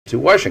to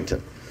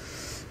Washington.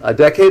 A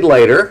decade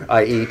later,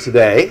 i.e.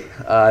 today,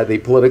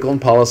 the political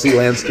and policy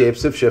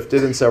landscapes have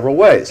shifted in several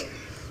ways.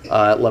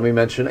 Let me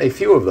mention a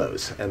few of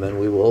those, and then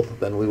we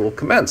will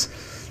commence.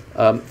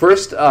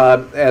 First,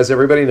 as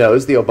everybody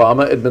knows, the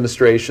Obama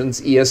administration's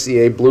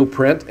ESEA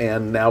blueprint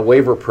and now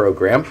waiver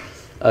program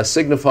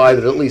signify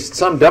that at least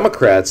some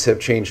Democrats have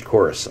changed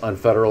course on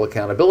federal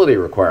accountability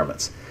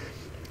requirements.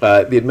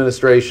 The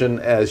administration,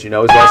 as you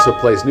know, has also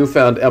placed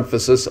newfound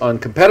emphasis on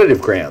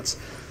competitive grants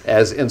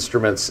as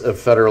instruments of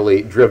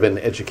federally driven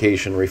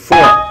education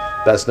reform.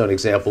 Best known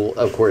example,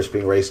 of course,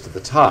 being Race to the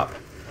Top.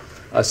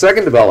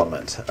 Second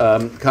development,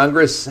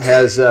 Congress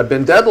has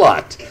been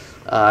deadlocked.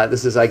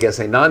 This is, I guess,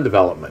 a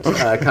non-development.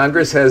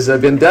 Congress has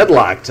been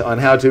deadlocked on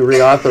how to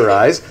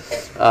reauthorize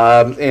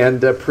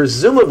and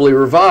presumably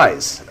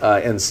revise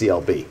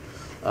NCLB.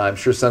 I'm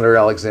sure Senator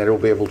Alexander will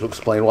be able to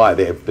explain why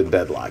they have been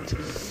deadlocked.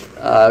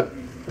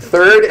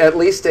 Third, at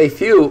least a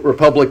few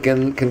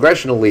Republican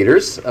congressional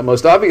leaders,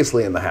 most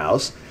obviously in the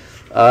House,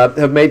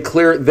 have made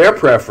clear their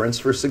preference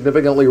for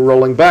significantly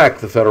rolling back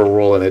the federal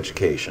role in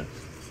education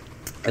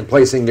and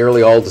placing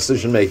nearly all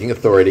decision-making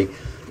authority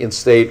in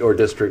state or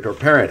district or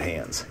parent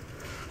hands.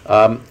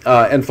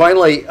 And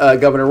finally,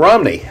 Governor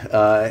Romney,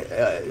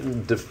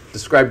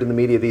 described in the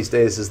media these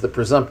days as the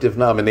presumptive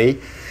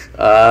nominee,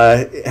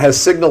 has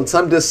signaled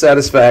some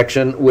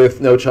dissatisfaction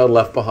with No Child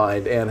Left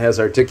Behind and has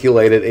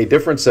articulated a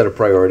different set of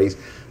priorities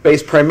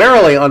based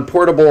primarily on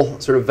portable,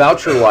 sort of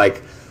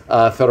voucher-like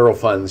federal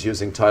funds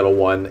using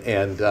Title I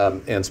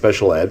and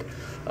special ed,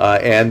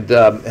 and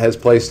has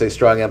placed a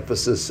strong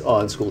emphasis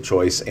on school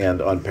choice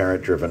and on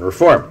parent-driven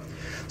reform.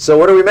 So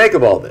what do we make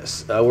of all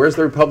this? Where's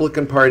the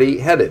Republican Party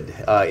headed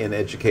in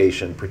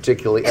education,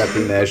 particularly at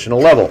the national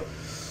level?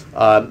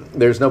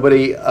 There's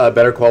nobody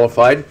better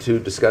qualified to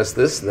discuss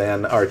this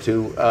than our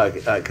two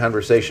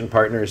conversation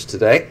partners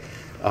today.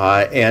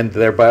 And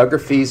their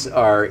biographies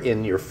are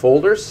in your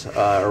folders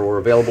or were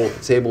available at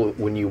the table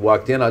when you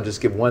walked in. I'll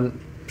just give one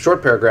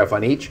short paragraph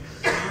on each.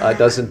 It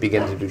doesn't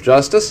begin to do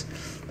justice.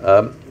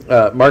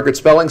 Margaret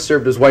Spelling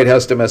served as White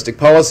House Domestic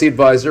Policy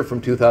Advisor from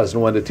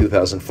 2001 to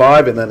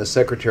 2005 and then as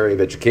Secretary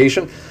of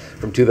Education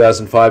from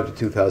 2005 to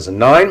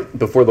 2009.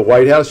 Before the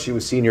White House, she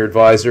was Senior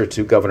Advisor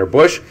to Governor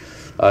Bush.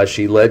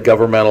 She led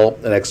governmental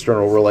and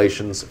external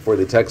relations for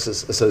the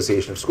Texas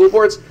Association of School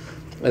Boards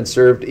and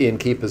served in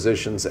key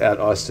positions at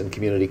Austin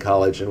Community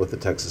College and with the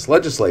Texas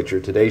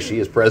Legislature. Today, she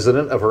is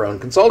president of her own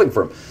consulting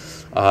firm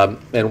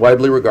and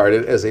widely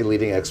regarded as a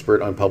leading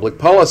expert on public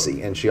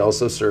policy. And she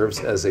also serves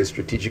as a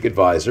strategic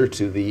advisor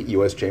to the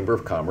U.S. Chamber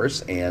of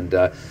Commerce and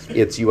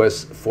its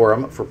U.S.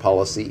 Forum for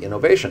Policy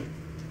Innovation.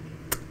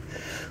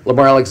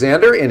 Lamar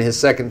Alexander, in his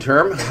second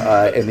term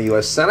in the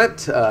U.S.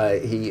 Senate,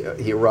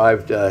 he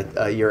arrived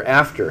a year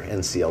after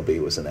NCLB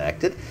was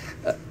enacted,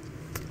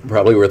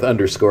 probably worth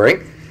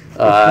underscoring,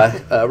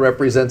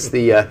 represents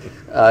the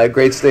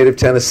great state of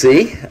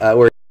Tennessee,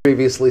 where he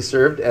previously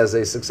served as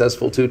a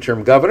successful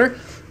two-term governor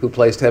who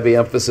placed heavy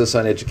emphasis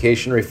on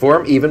education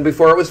reform even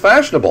before it was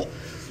fashionable.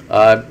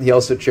 He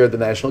also chaired the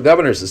National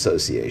Governors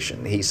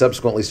Association. He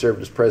subsequently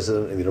served as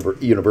president of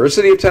the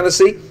University of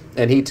Tennessee,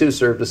 and he too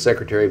served as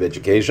Secretary of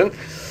Education,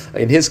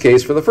 in his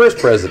case for the first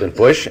President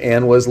Bush,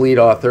 and was lead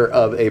author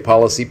of a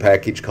policy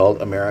package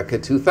called America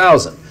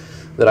 2000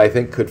 that I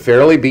think could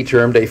fairly be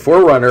termed a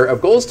forerunner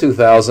of Goals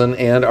 2000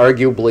 and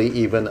arguably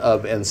even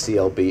of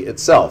NCLB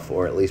itself,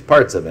 or at least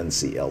parts of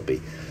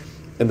NCLB.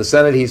 In the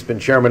Senate, he's been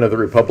chairman of the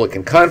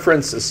Republican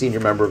Conference, a senior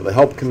member of the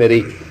Help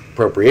Committee,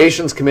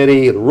 Appropriations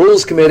Committee, the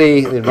Rules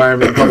Committee, the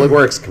Environment and Public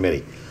Works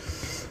Committee.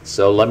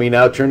 So let me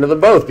now turn to them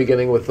both,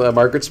 beginning with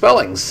Margaret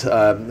Spellings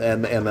and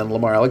then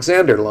Lamar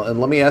Alexander. And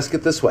let me ask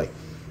it this way.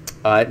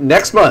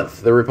 Next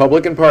month, the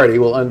Republican Party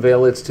will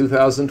unveil its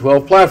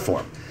 2012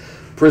 platform,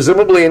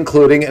 presumably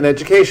including an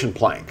education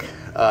plank.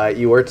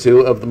 You are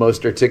two of the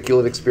most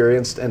articulate,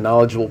 experienced, and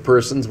knowledgeable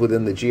persons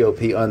within the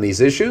GOP on these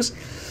issues.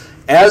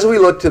 As we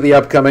look to the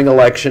upcoming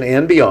election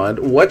and beyond,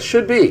 what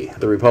should be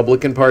the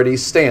Republican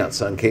Party's stance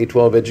on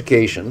K-12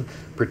 education,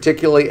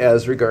 particularly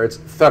as regards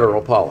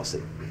federal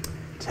policy?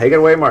 Take it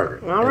away,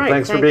 Margaret. All right.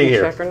 Thanks for being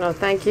here. Checker. No,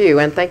 thank you.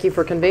 And thank you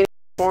for convening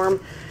the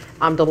forum.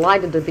 I'm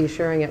delighted to be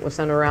sharing it with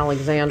Senator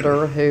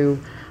Alexander, who,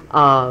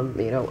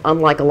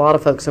 unlike a lot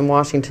of folks in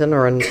Washington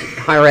or in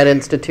higher ed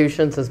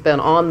institutions, has been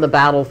on the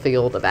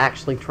battlefield of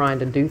actually trying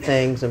to do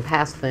things and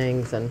pass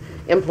things and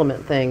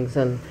implement things.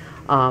 And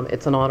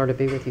it's an honor to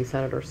be with you,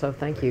 Senator, so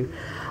thank you.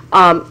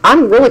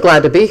 I'm really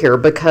glad to be here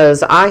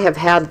because I have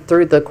had,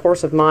 through the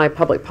course of my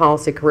public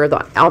policy career,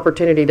 the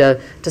opportunity to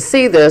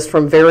see this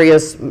from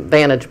various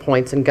vantage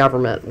points in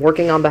government,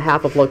 working on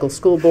behalf of local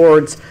school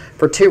boards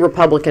for 2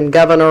 Republican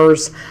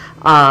governors,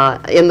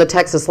 in the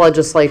Texas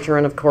legislature,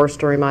 and of course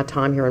during my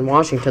time here in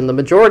Washington. The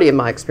majority of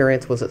my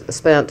experience was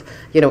spent,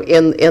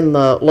 in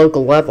the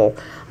local level,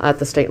 at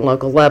the state and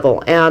local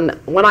level. And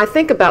when I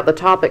think about the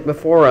topic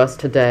before us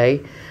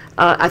today,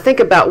 I think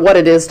about what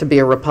it is to be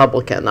a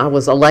Republican. I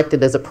was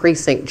elected as a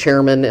precinct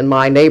chairman in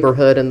my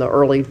neighborhood in the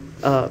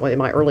in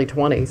my early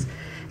 20s.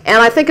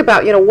 And I think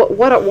about,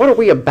 what are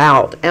we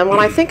about? And when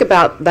I think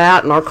about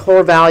that and our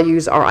core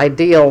values, our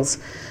ideals,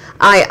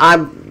 I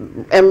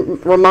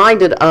am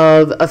reminded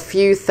of a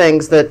few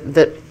things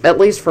that at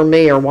least for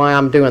me, are why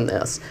I'm doing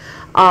this.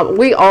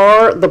 We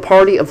are the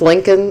party of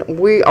Lincoln.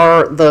 We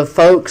are the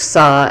folks,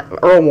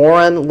 Earl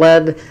Warren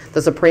led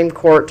the Supreme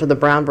Court to the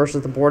Brown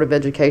versus the Board of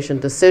Education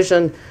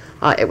decision.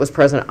 It was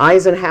President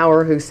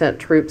Eisenhower who sent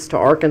troops to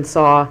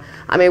Arkansas.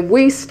 I mean,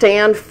 we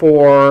stand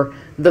for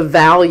the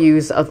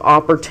values of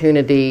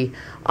opportunity,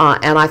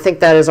 and I think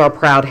that is our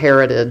proud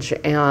heritage.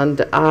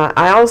 And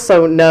I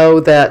also know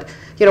that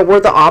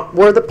we're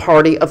the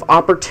party of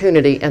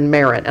opportunity and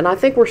merit, and I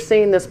think we're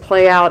seeing this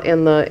play out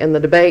in the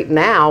debate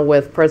now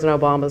with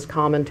President Obama's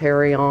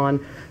commentary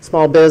on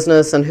small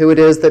business and who it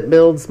is that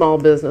builds small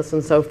business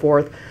and so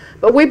forth.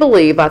 But we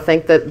believe, I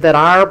think, that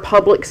our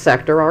public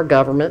sector, our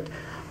government,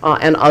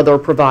 and other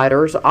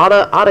providers ought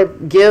to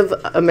give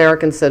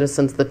American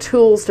citizens the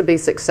tools to be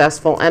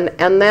successful,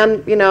 and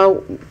then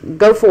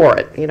go for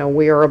it.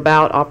 We are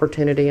about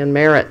opportunity and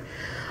merit.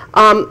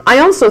 I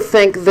also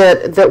think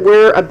that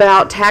we're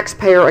about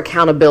taxpayer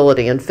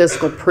accountability and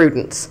fiscal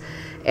prudence.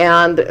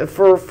 And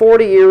for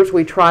 40 years,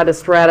 we tried a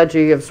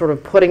strategy of sort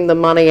of putting the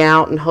money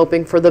out and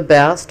hoping for the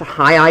best,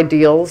 high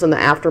ideals in the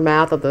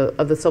aftermath of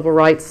the civil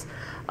rights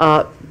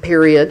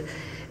period.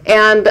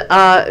 And,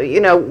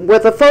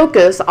 with a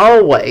focus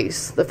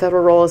always, the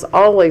federal role has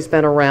always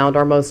been around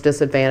our most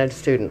disadvantaged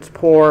students,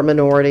 poor,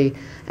 minority,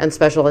 and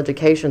special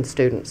education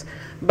students.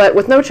 But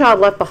with No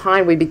Child Left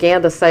Behind, we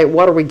began to say,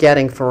 what are we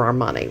getting for our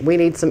money? We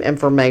need some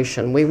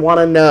information. We want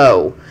to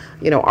know,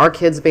 are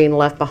kids being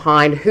left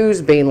behind?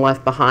 Who's being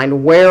left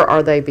behind? Where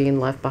are they being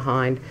left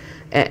behind?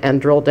 And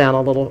drill down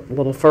a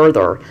little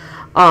further.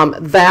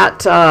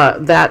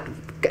 That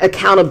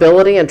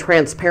accountability and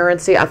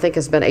transparency, I think,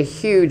 has been a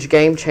huge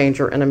game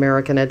changer in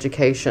American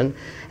education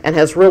and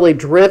has really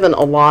driven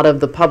a lot of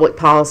the public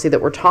policy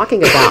that we're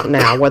talking about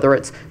now, whether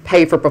it's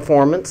pay for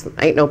performance.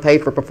 Ain't no pay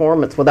for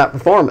performance,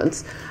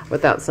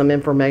 without some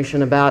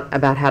information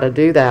about how to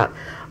do that.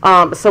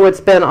 So it's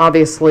been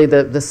obviously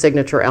the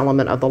signature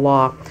element of the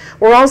law.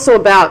 We're also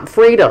about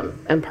freedom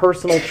and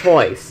personal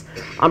choice.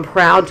 I'm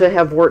proud to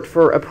have worked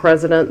for a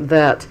president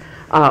that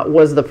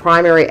was the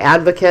primary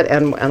advocate,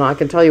 and I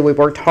can tell you we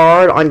worked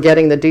hard on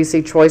getting the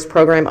DC Choice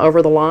program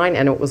over the line,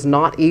 and it was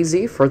not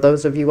easy for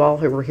those of you all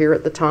who were here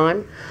at the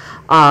time.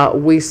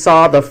 We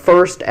saw the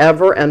first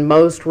ever and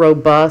most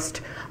robust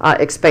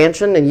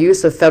expansion and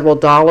use of federal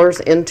dollars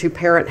into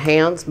parent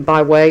hands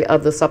by way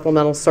of the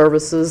supplemental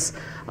services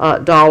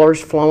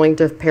dollars flowing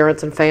to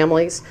parents and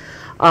families.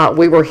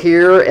 We were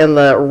here in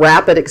the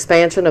rapid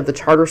expansion of the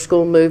charter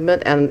school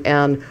movement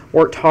and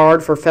worked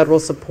hard for federal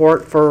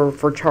support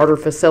for charter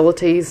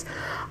facilities.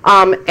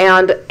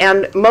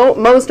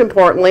 Most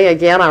importantly,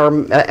 again,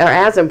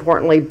 as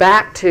importantly,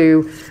 back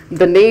to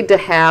the need to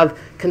have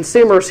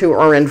consumers who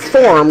are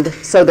informed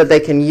so that they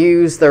can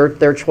use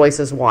their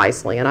choices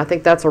wisely. And I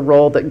think that's a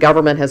role that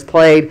government has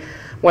played,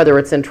 whether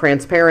it's in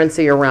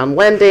transparency around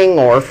lending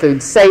or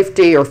food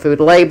safety or food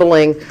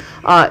labeling.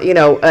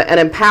 An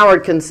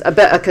empowered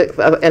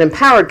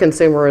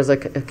consumer is a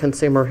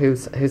consumer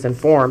who's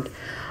informed.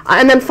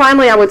 And then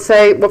finally, I would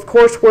say, of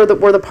course, we're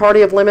the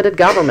party of limited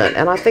government,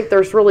 and I think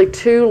there's really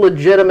two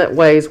legitimate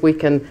ways we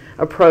can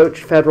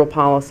approach federal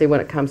policy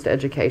when it comes to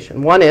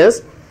education. One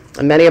is,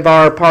 and many of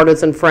our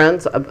partisan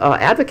friends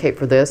advocate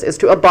for this, is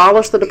to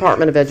abolish the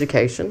Department of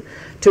Education,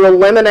 to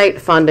eliminate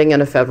funding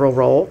in a federal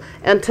role,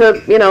 and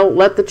to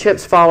let the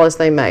chips fall as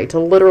they may, to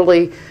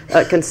literally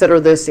consider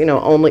this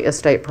only a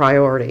state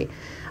priority.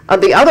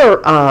 The other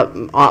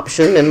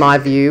option, in my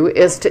view,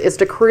 is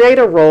to create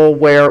a role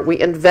where we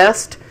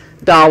invest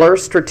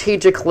dollars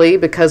strategically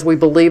because we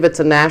believe it's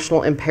a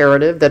national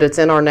imperative, that it's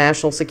in our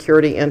national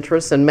security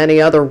interests and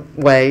many other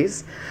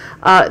ways,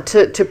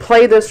 to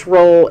play this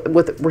role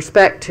with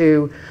respect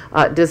to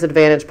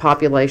disadvantaged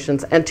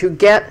populations and to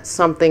get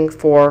something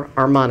for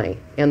our money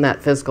in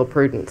that fiscal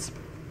prudence.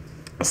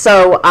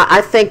 So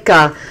I think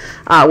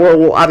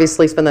we'll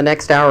obviously spend the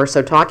next hour or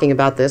so talking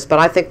about this, but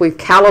I think we've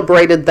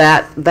calibrated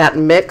that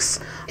mix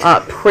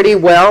pretty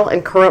well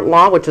in current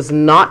law, which is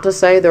not to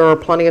say there are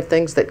plenty of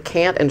things that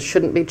can't and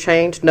shouldn't be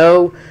changed.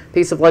 No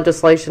piece of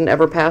legislation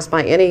ever passed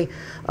by any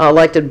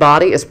elected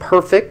body is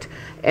perfect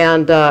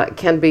and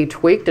can be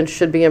tweaked and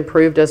should be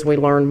improved as we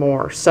learn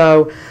more.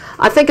 So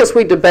I think as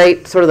we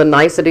debate sort of the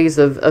niceties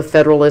of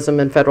federalism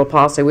and federal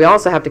policy, we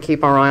also have to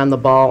keep our eye on the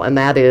ball, and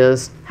that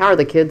is, how are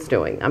the kids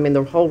doing? I mean,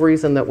 the whole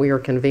reason that we are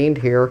convened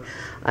here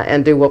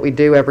and do what we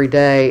do every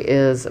day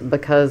is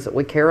because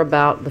we care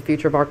about the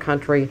future of our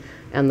country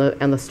and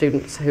the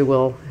students who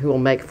will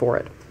make for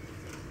it.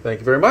 Thank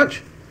you very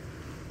much.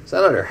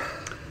 Senator.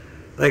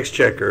 Thanks,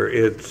 Checker.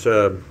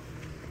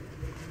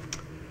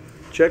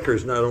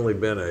 Checker's not only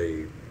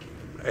been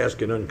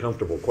asking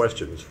uncomfortable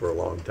questions for a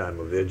long time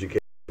of the education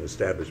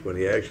establishment,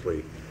 he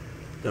actually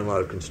done a lot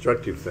of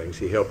constructive things.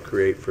 He helped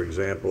create, for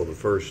example, the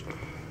first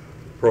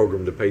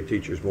program to pay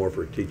teachers more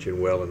for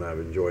teaching well, and I've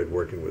enjoyed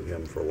working with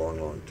him for a long,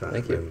 long time.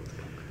 Thank you.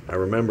 I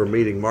remember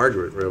meeting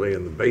Margaret really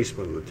in the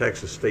basement of the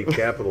Texas State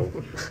Capitol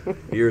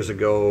years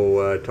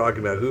ago, talking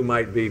about who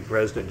might be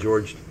President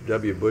George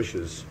W.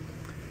 Bush's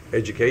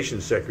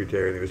education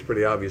secretary, and it was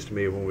pretty obvious to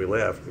me when we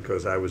left,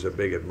 because I was a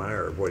big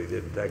admirer of what he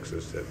did in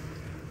Texas, that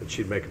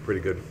she'd make a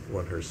pretty good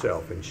one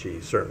herself, and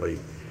she certainly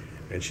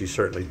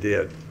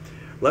did.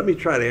 Let me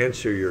try to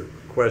answer your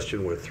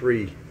question with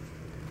three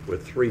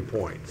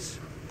points.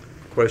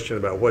 Question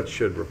about what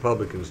should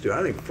Republicans do.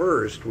 I think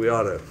first we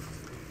ought to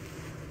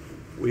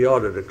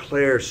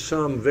declare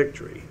some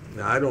victory.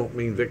 Now, I don't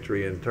mean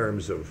victory in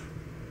terms of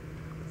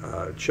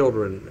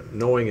children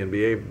knowing and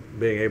being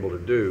able to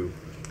do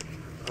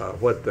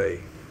what they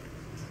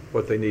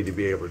need to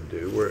be able to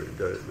do. Where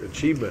the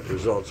achievement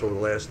results over the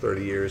last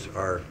 30 years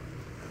are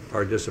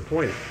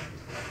disappointing.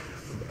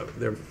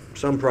 There's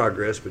some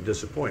progress, but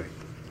disappointing.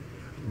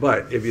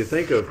 But if you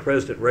think of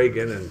President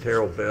Reagan and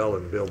Terrell Bell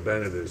and Bill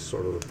Bennett as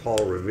sort of the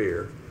Paul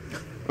Revere,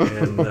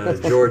 and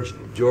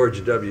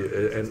George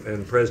W.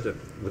 and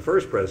the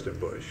first President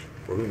Bush,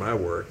 for whom I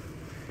worked,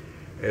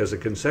 as a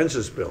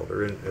consensus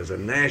builder and as a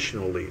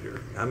national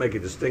leader. I make a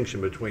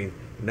distinction between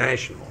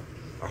national,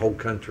 our whole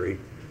country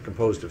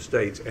composed of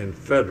states, and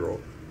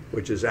federal,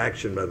 which is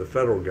action by the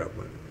federal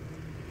government.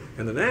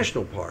 And the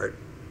national part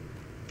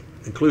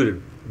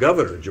included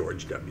Governor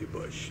George W.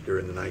 Bush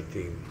during the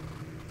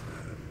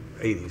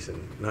 1980s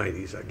and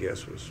 90s, I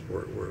guess,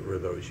 were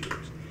those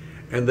years.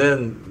 And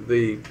then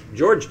the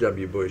George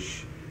W.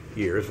 Bush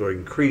years, where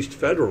increased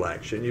federal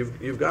action,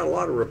 you've got a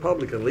lot of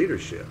Republican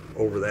leadership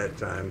over that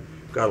time.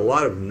 You've got a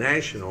lot of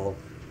national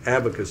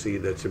advocacy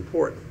that's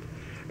important.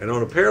 And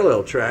on a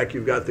parallel track,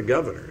 you've got the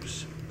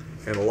governors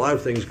and a lot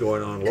of things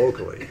going on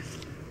locally.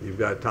 You've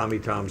got Tommy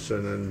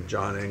Thompson and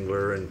John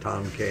Engler and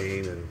Tom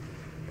Kaine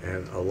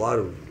and a lot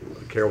of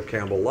Carol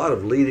Campbell, a lot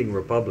of leading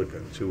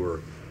Republicans who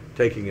are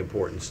taking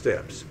important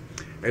steps.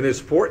 And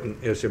it's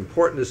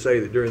important to say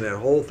that during that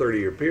whole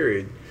 30-year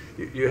period,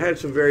 you had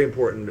some very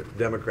important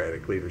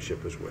Democratic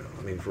leadership as well.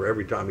 I mean, for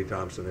every Tommy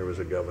Thompson, there was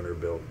a governor,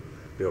 Bill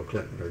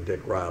Clinton or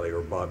Dick Riley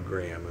or Bob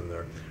Graham in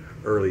their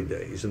early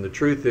days. And the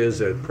truth is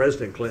that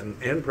President Clinton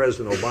and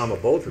President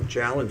Obama both have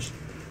challenged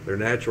their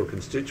natural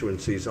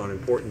constituencies on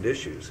important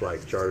issues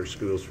like charter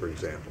schools, for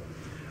example,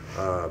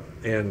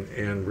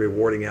 and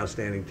rewarding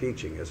outstanding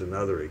teaching as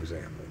another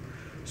example.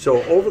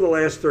 So over the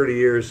last 30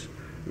 years,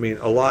 I mean,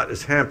 a lot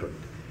has happened.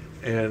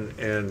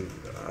 And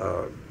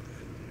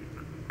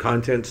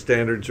content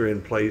standards are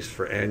in place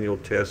for annual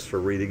tests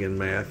for reading and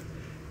math.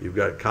 You've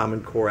got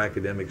Common Core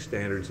academic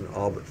standards in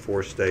all but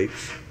 4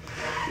 states.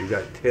 You've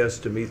got tests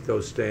to meet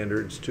those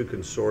standards. 2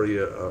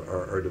 consortia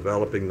are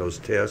developing those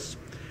tests.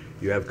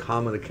 You have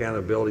common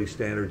accountability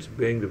standards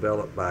being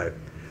developed by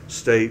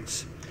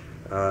states.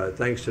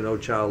 Thanks to No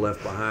Child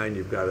Left Behind,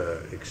 you've got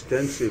an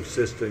extensive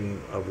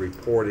system of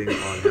reporting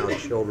on how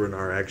children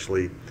are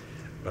actually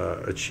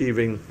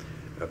achieving.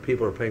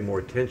 People are paying more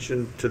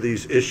attention to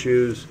these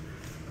issues.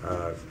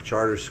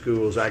 Charter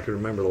schools, I can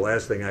remember the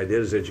last thing I did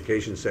as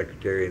education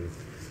secretary in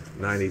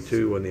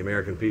 '92 when the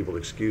American people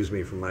excused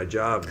me from my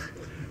job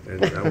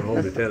and I went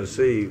home to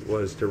Tennessee,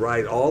 was to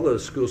write all the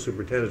school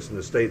superintendents in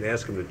the state and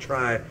ask them to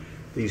try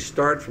these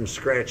start from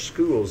scratch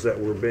schools that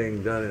were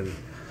being done in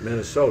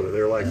Minnesota.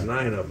 There were like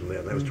 9 of them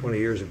then. That was 20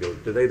 years ago.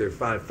 Today there are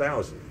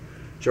 5,000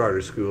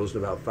 charter schools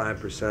and about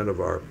 5% of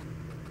our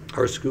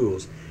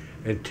schools.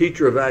 And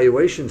teacher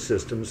evaluation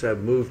systems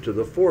have moved to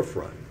the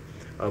forefront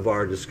of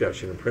our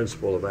discussion and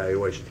principal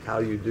evaluation, how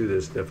you do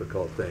this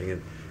difficult thing.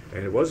 And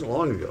it wasn't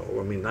long ago.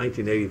 I mean,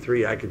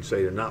 1983, I could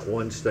say that not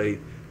one state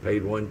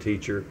paid one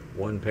teacher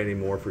 1 penny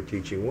more for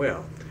teaching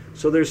well.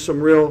 So there's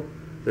some real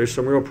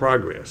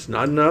progress.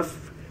 Not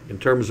enough in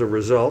terms of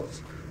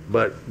results,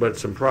 but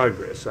some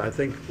progress. I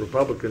think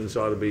Republicans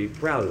ought to be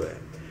proud of that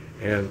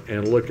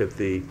and look at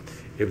the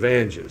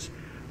advantages.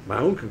 My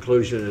own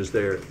conclusion is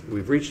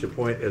we've reached a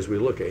point as we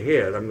look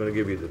ahead. I'm going to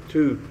give you the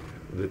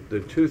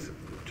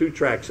two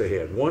tracks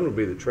ahead. One would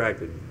be the track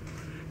that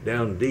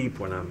down deep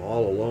when I'm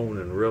all alone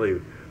and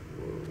really,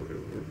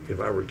 if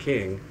I were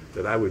king,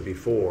 that I would be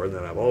for and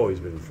that I've always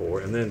been for.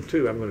 And then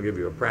 2, I'm going to give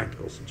you a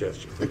practical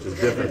suggestion, which is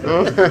different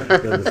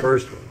than the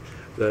first one.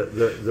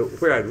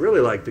 Where I'd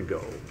really like to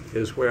go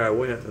is where I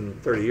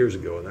went 30 years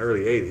ago in the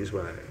early 80s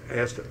when I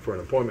asked for an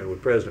appointment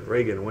with President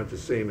Reagan and went to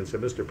see him and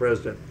said, Mr.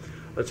 President,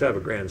 let's have a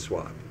grand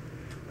swap.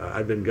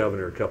 I'd been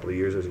governor a couple of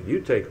years. I said, you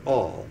take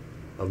all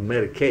of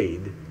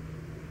Medicaid,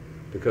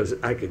 because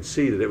I could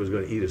see that it was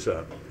going to eat us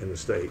up in the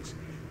states.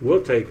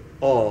 We'll take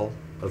all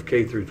of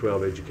K through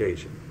 12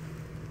 education.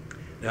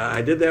 Now,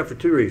 I did that for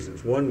 2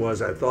 reasons. One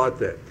was I thought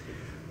that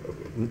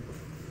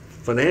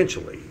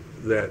financially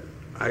that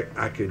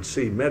I could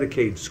see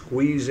Medicaid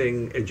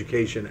squeezing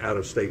education out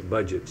of state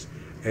budgets,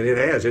 and it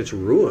has. It's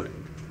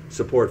ruined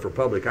support for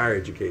public higher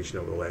education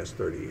over the last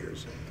 30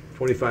 years.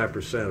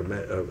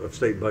 25% of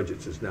state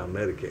budgets is now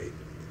Medicaid.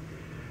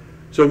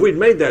 So if we'd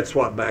made that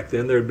swap back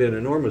then, there had been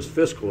enormous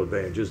fiscal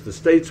advantages. The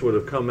states would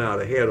have come out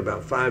ahead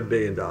about $5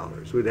 billion.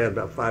 We'd had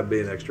about $5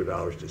 billion extra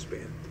dollars to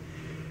spend.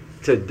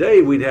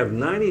 Today, we'd have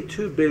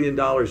 $92 billion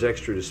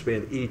extra to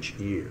spend each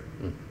year.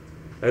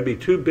 That'd be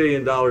 $2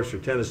 billion for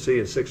Tennessee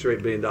and $6 or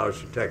 $8 billion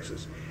for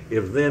Texas.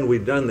 If then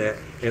we'd done that,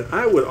 and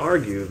I would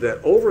argue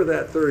that over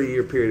that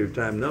 30-year period of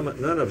time, none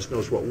of us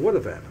knows what would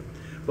have happened.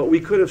 But we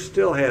could have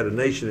still had a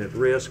nation at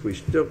risk. We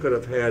still could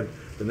have had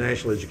the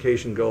national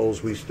education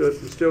goals. We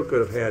still could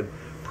have had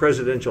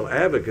presidential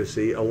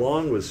advocacy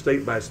along with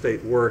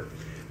state-by-state work,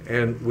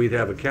 and we'd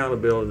have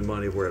accountability and the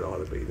money where it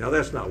ought to be. Now,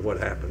 that's not what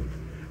happened.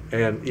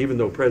 And even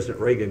though President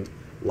Reagan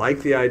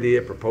liked the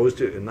idea,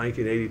 proposed it in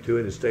 1982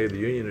 in his State of the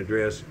Union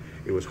address,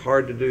 it was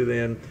hard to do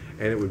then,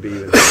 and it would be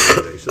even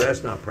harder today. So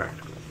that's not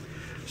practical.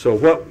 So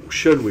what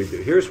should we do?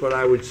 Here's what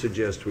I would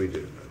suggest we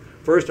do.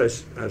 First, I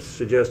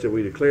suggest that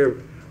we declare,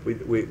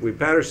 we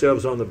pat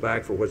ourselves on the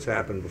back for what's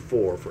happened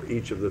before for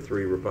each of the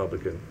 3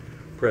 Republican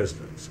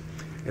presidents.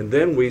 And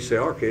then we say,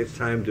 okay, it's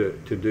time to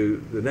do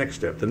the next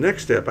step. The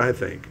next step, I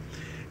think,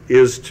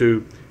 is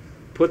to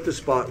put the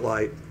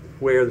spotlight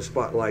where the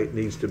spotlight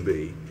needs to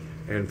be.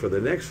 And for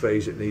the next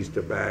phase, it needs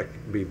to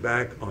be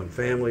back on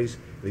families,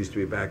 it needs to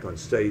be back on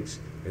states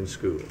and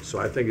schools. So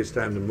I think it's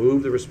time to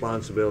move the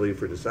responsibility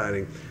for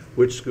deciding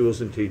which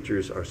schools and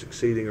teachers are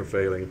succeeding or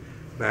failing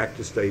back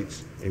to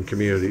states and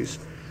communities.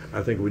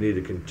 I think we need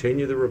to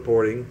continue the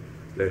reporting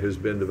that has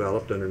been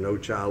developed under No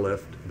Child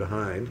Left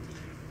Behind.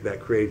 That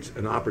creates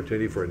an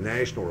opportunity for a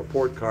national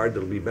report card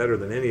that'll be better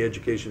than any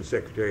education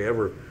secretary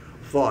ever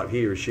thought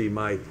he or she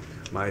might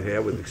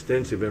have, with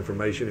extensive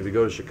information. If you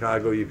go to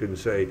Chicago, you can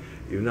say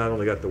you've not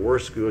only got the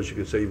worst schools, you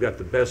can say you've got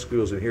the best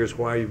schools and here's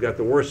why, you've got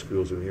the worst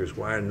schools and here's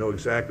why, and know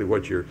exactly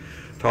what you're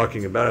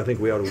talking about. I think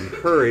we ought to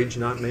encourage,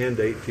 not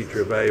mandate, teacher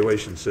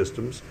evaluation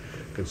systems,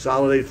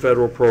 consolidate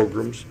federal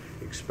programs,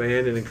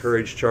 expand and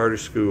encourage charter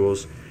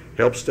schools,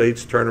 help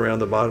states turn around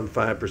the bottom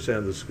 5%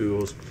 of the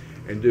schools,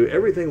 and do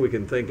everything we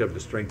can think of to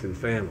strengthen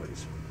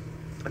families.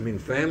 I mean,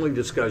 family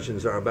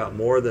discussions are about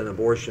more than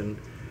abortion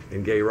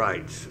and gay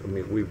rights. I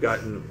mean,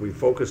 we've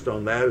focused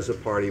on that as a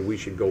party. We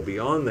should go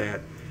beyond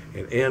that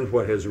and end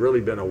what has really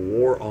been a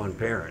war on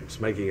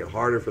parents, making it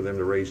harder for them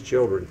to raise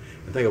children,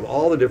 and think of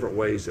all the different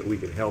ways that we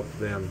can help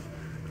them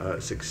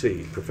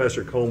succeed.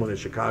 Professor Coleman in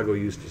Chicago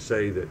used to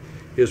say that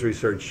his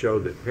research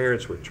showed that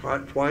parents were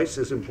twice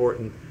as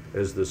important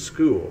as the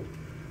school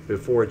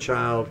before a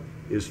child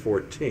is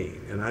 14.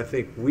 And I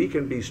think we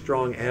can be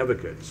strong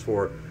advocates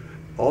for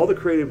all the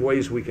creative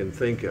ways we can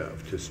think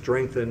of to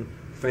strengthen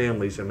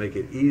families and make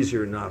it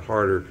easier, not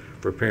harder,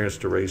 for parents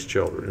to raise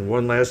children. And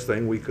one last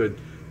thing we could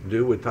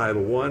do with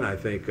Title I, I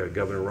think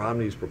Governor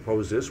Romney's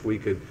proposed this, we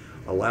could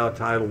allow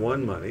Title I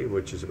money,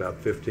 which is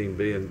about $15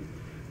 billion,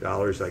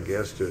 I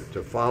guess, to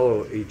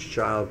follow each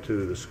child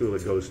to the school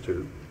it goes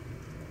to.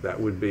 That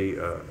would be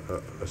a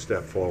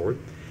step forward.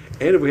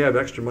 And if we have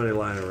extra money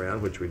lying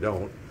around, which we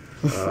don't,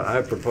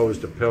 I've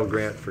proposed a Pell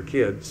Grant for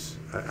kids.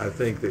 I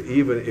think that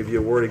even if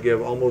you were to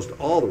give almost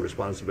all the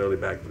responsibility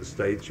back to the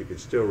states, you could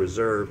still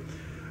reserve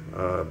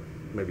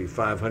maybe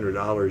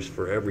 $500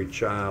 for every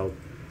child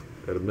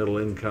at a middle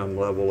income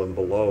level and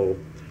below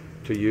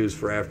to use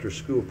for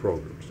after-school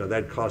programs. Now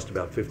that costs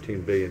about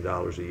 $15 billion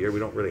a year. We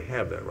don't really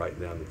have that right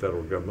now in the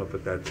federal government,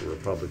 but that's a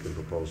Republican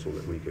proposal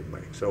that we could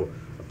make. So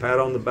a pat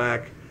on the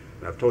back,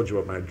 and I've told you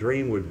what my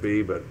dream would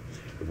be, but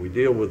if we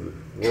deal with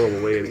the world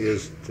the way it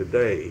is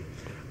today,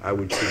 I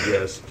would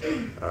suggest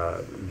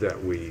that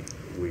we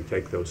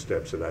take those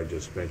steps that I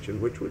just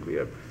mentioned, which would be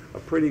a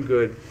pretty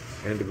good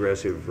and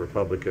aggressive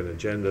Republican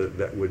agenda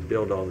that would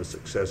build on the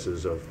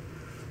successes of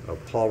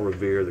Paul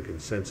Revere, the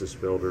consensus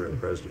builder, and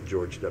President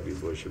George W.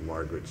 Bush and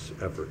Margaret's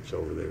efforts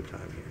over their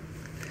time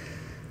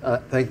here.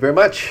 Thank you very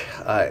much.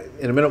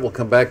 In a minute, we'll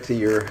come back to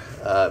your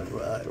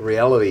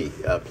reality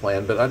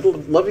plan, but I'd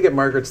love to get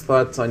Margaret's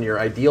thoughts on your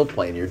ideal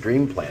plan, your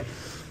dream plan.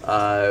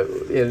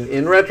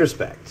 In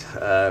retrospect,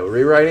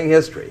 rewriting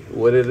history,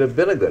 would it have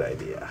been a good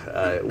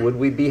idea? Would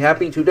we be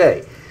happy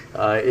today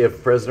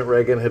if President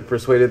Reagan had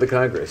persuaded the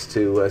Congress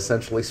to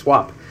essentially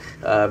swap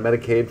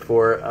Medicaid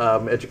for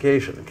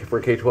education, for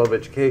K-12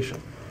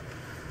 education?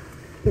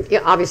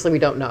 Yeah, obviously we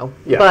don't know.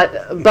 Yeah.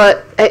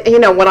 But you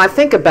know, when I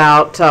think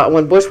about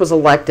when Bush was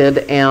elected,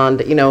 and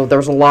you know,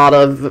 there's a lot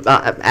of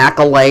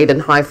accolade and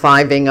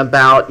high-fiving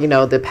about, you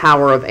know, the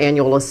power of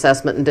annual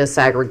assessment and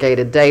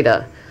disaggregated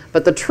data.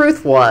 But the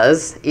truth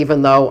was,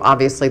 even though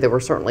obviously they were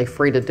certainly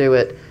free to do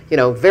it, you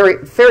know,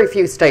 very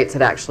few states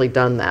had actually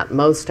done that.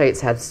 Most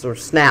states had sort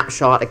of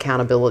snapshot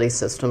accountability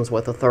systems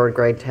with a 3rd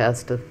grade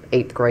test, an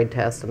 8th grade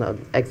test, and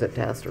an exit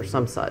test or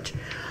some such.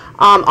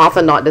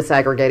 Often not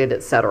disaggregated,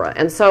 et cetera.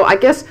 And so I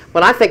guess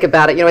when I think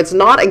about it, you know, it's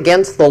not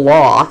against the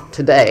law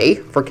today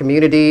for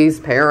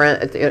communities,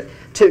 parents,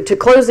 to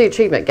close the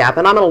achievement gap.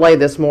 And I'm going to lay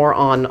this more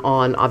on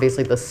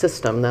obviously the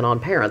system than on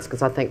parents,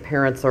 because I think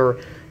parents are,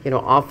 you know,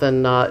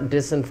 often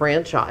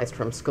disenfranchised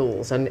from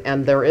schools,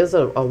 and there is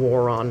a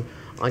war on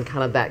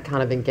kind of that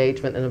kind of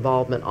engagement and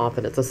involvement.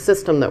 Often it's a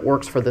system that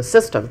works for the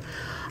system.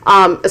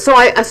 So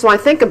I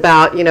think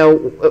about, you know,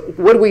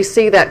 would we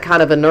see that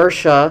kind of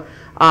inertia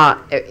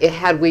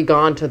had we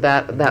gone to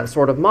that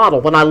sort of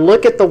model? When I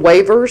look at the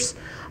waivers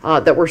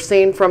that we're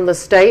seeing from the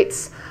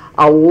states,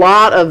 a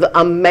lot of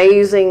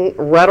amazing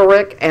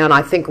rhetoric and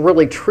I think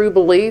really true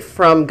belief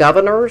from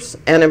governors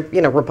and,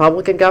 you know,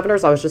 Republican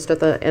governors. I was just at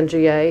the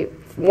NGA,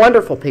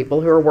 wonderful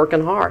people who are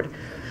working hard.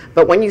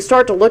 But when you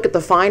start to look at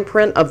the fine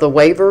print of the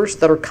waivers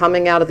that are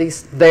coming out of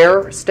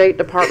their state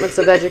departments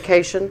of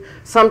education,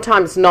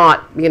 sometimes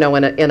not, you know,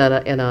 in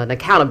an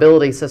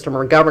accountability system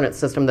or a governance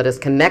system that is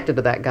connected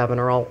to that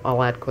governor,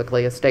 I'll add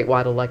quickly, a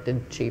statewide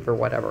elected chief or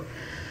whatever.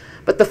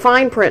 But the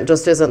fine print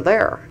just isn't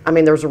there. I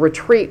mean, there's a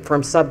retreat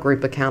from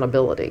subgroup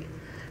accountability.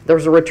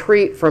 There's a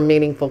retreat from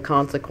meaningful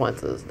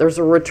consequences. There's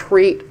a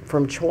retreat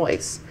from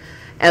choice.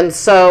 And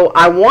so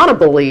I want to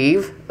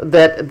believe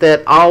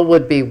that all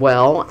would be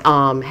well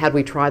had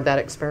we tried that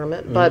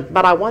experiment,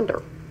 but I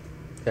wonder.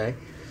 Okay.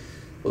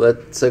 Well,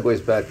 that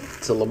segues back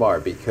to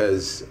Lamar,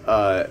 because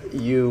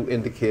you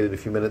indicated a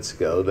few minutes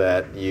ago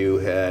that you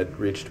had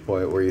reached a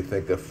point where you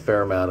think a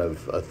fair amount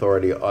of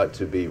authority ought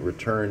to be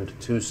returned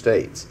to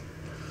states.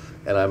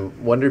 And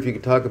I'm wondering if you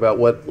could talk about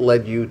what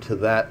led you to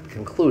that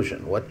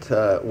conclusion. What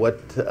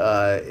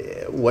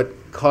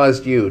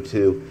caused you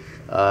to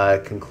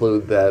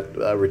conclude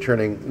that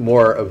returning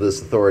more of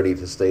this authority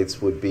to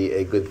states would be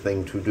a good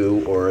thing to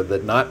do, or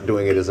that not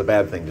doing it is a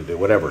bad thing to do,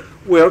 whatever?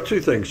 Well,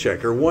 two things,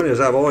 Checker. One is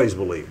I've always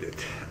believed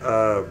it.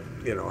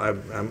 You know,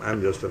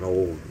 I'm just an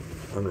old,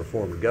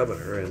 unreformed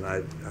governor, and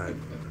I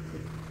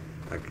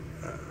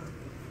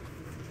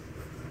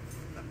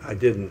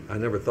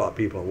never thought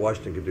people in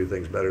Washington could do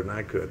things better than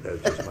I could.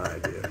 That's just my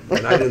idea.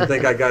 And I didn't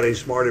think I got any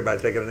smarter by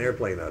taking an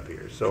airplane up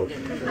here. So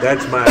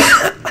that's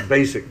my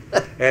basic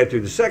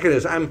attitude. The second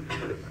is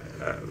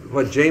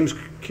what James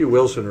Q.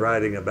 Wilson,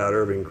 writing about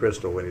Irving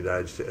Kristol when he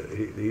died,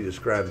 he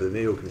described the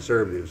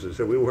neoconservatives and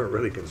said we weren't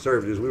really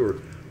conservatives, we were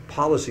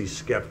policy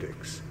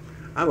skeptics.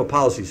 I'm a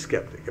policy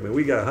skeptic. I mean,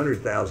 we got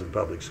 100,000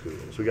 public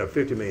schools. We got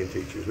 50 million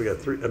teachers. We got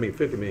 50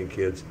 million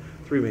kids,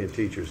 3 million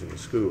teachers in the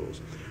schools.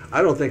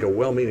 I don't think a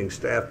well-meaning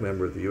staff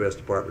member at the U.S.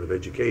 Department of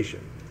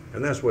Education,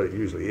 and that's what it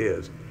usually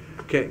is,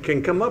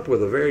 can come up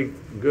with a very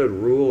good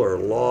rule or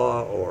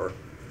law or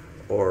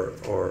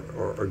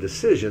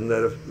decision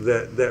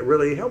that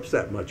really helps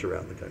that much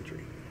around the country,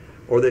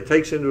 or that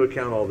takes into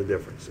account all the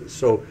differences.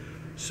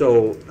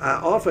 So I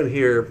often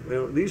hear, you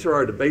know, these are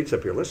our debates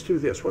up here. Let's do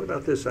this. What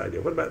about this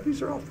idea? What about,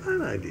 these are all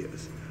fine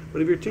ideas.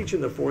 But if you're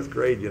teaching the 4th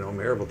grade, you know,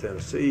 Maryville,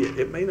 Tennessee,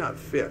 it may not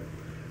fit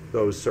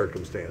those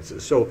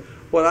circumstances. So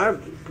what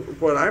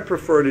I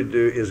prefer to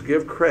do is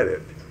give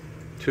credit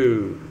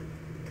to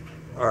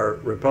our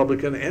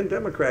Republican and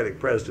Democratic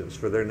presidents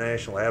for their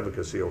national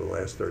advocacy over the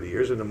last 30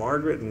 years, and to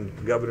Margaret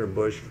and Governor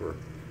Bush for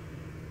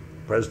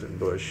President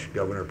Bush,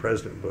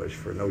 President Bush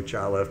for No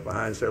Child Left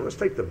Behind. Say, let's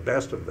take the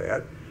best of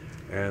that.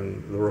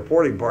 And the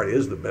reporting part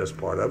is the best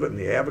part of it, and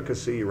the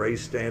advocacy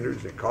raised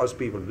standards. It caused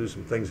people to do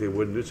some things they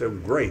wouldn't do. So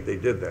great, they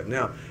did that.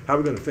 Now, how are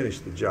we going to finish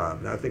the job?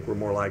 And I think we're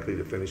more likely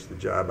to finish the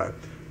job by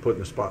putting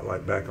the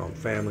spotlight back on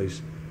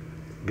families,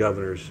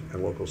 governors,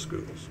 and local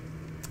schools.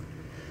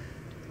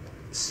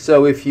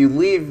 So if you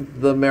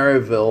leave the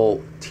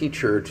Maryville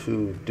teacher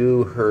to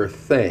do her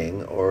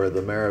thing, or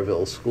the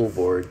Maryville school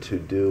board to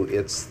do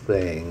its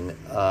thing,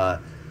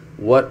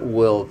 what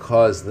will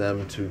cause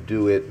them to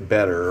do it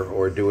better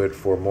or do it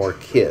for more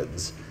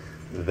kids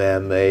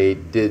than they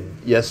did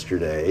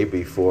yesterday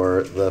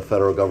before the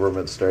federal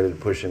government started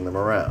pushing them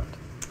around?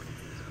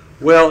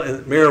 Well,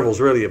 and Maryville's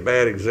really a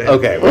bad example.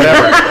 Okay,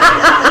 whatever.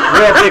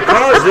 Well,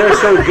 because they're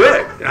so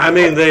good. I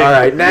mean, they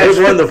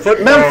won the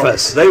football.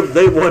 Memphis.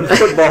 They won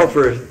football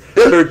for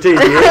 13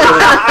 years,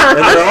 and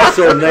they're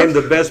also named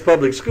the best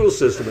public school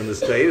system in the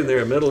state, and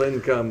they're a middle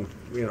income,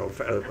 you know,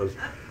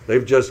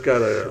 they've just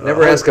got a...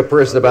 Never ask a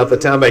person about the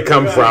town they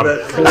come from.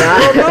 No,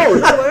 they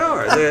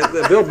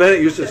are. Bill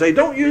Bennett used to say,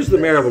 don't use the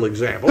Maryville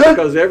example,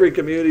 because every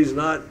community is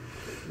not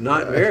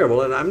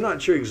Maryville, and I'm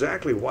not sure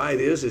exactly why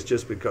it is. It's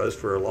just because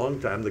for a long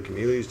time the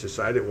communities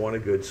decided it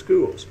wanted good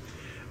schools.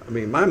 I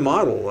mean, my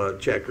model,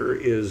 Checker,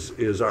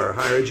 is our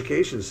higher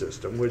education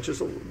system, which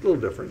is a little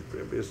different.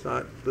 It's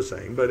not the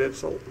same, but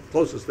it's the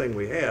closest thing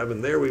we have.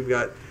 And there we've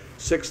got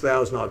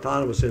 6,000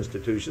 autonomous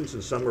institutions,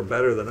 and some are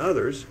better than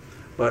others,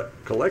 but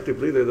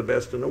collectively they're the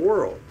best in the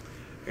world.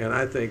 And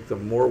I think the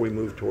more we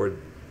move toward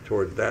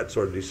that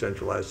sort of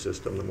decentralized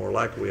system, the more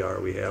likely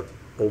we have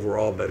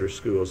overall better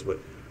schools. But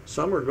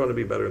some are going to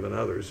be better than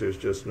others. There's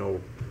just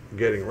no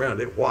getting around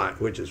it. Why?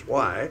 Which is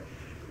why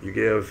you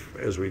give,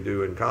 as we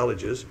do in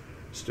colleges,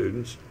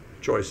 students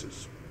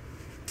choices.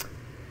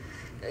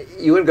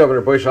 You and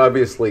Governor Bush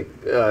obviously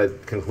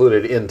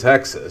concluded in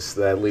Texas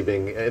that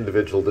leaving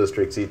individual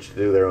districts each to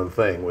do their own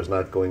thing was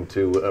not going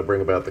to bring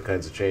about the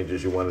kinds of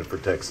changes you wanted for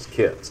Texas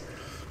kids.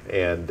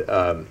 And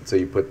so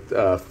you put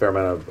a fair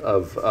amount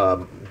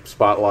of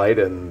spotlight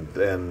and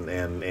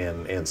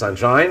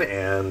sunshine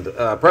and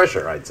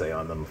pressure, I'd say,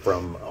 on them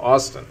from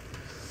Austin.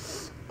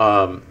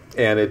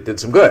 And it did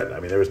some good.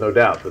 I mean, there was no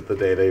doubt that the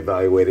data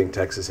evaluating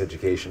Texas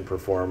education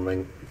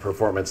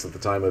performance at the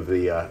time of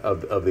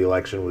the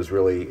election was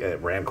really,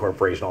 Rand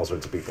Corporation, all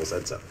sorts of people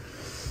said so.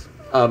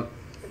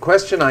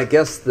 question, I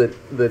guess,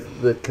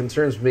 that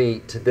concerns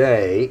me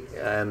today,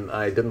 and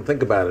I didn't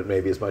think about it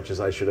maybe as much as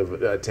I should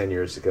have 10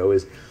 years ago,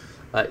 is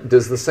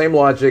does the same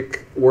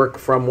logic work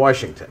from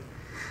Washington?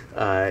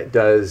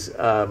 Does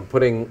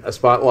putting a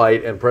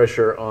spotlight and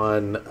pressure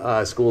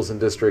on schools and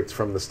districts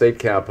from the state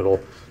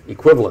capital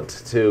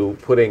equivalent to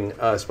putting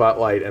a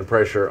spotlight and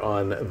pressure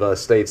on the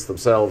states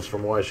themselves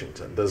from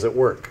Washington? Does it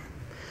work?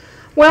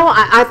 Well,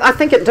 I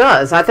think it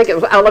does. I think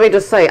let me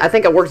just say, I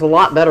think it works a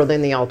lot better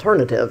than the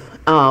alternative,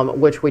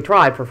 which we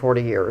tried for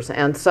 40 years.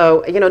 And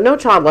so, No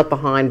Child Left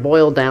Behind,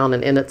 boiled down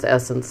and in its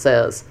essence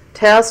says,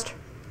 test,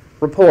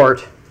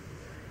 report,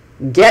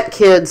 get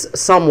kids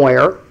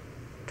somewhere,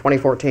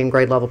 2014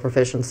 grade level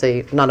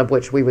proficiency, none of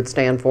which we would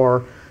stand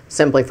for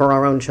simply for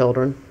our own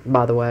children,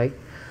 by the way,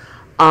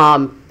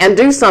 and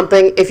do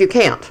something if you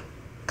can't,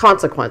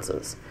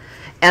 consequences.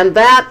 And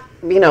that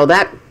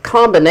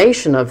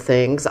combination of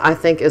things, I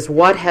think, is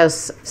what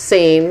has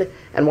seen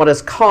and what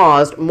has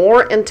caused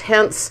more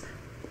intense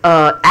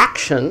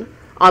action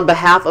on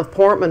behalf of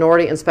poor,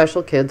 minority, and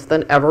special kids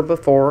than ever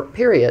before,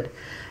 period.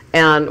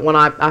 And when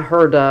I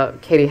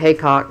heard Katie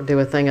Haycock do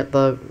a thing at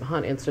the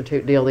Hunt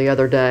Institute deal the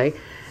other day,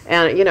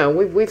 and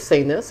we've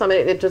seen this. I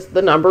mean, it just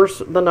the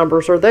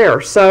numbers are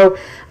there. So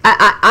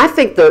I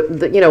think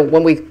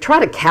when we try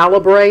to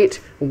calibrate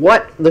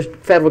what the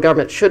federal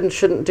government should and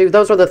shouldn't do,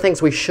 those are the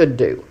things we should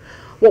do.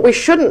 What we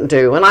shouldn't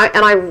do, and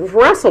I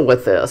wrestle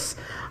with this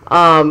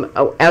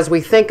as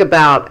we think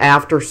about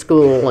after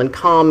school and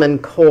Common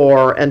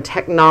Core and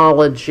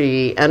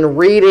technology and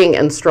reading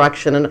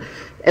instruction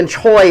and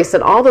choice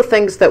and all the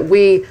things that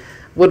we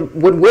would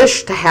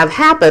wish to have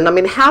happen. I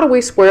mean, how do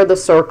we square the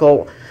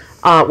circle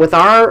with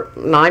our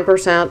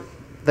 9%,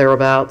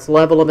 thereabouts,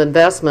 level of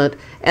investment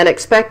and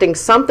expecting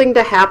something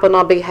to happen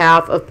on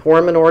behalf of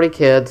poor minority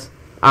kids,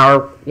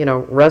 our,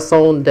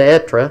 raison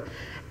d'etre,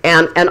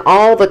 and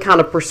all the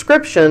kind of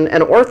prescription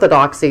and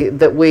orthodoxy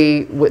that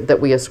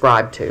we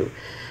ascribe to.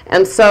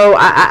 And so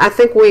I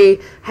think we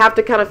have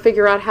to kind of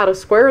figure out how to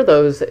square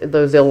those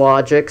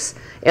illogics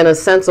in a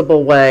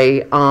sensible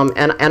way.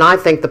 And I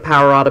think the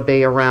power ought to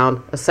be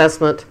around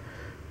assessment,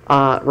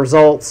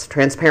 results,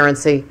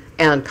 transparency,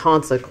 and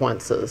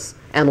consequences,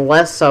 and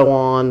less so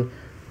on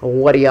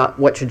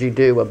what should you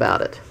do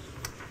about it.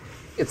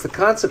 It's the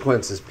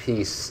consequences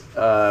piece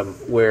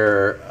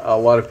where a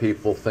lot of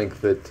people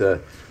think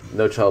that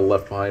No Child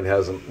Left Behind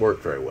hasn't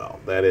worked very well.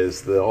 That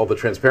is, all the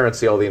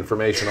transparency, all the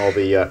information, all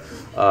the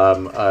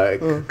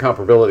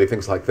comparability,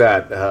 things like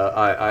that.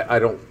 I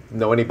don't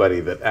know anybody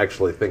that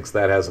actually thinks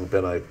that hasn't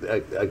been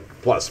a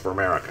plus for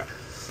America.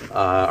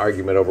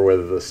 Argument over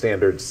whether the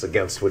standards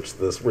against which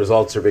the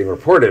results are being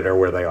reported are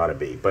where they ought to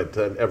be. But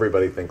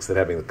everybody thinks that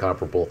having the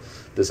comparable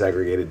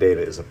disaggregated data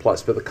is a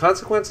plus. But the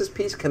consequences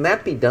piece, can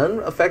that be done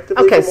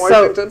effectively from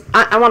Washington? So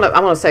I want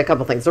to say a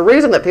couple things. The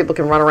reason that people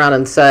can run around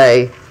and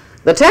say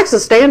the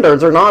Texas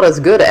standards are not as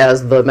good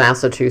as the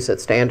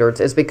Massachusetts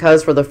standards is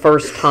because for the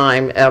first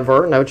time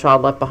ever, No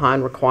Child Left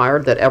Behind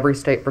required that every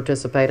state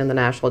participate in the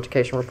National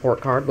Education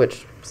Report Card,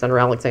 which Senator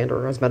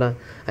Alexander has been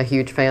a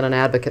huge fan and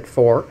advocate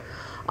for.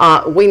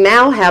 We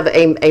now have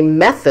a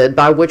method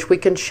by which we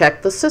can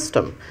check the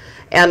system.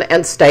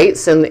 And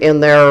states in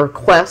their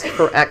quest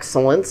for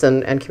excellence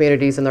and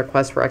communities in their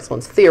quest for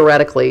excellence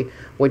theoretically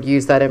would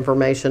use that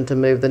information to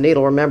move the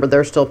needle. Remember,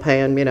 they're still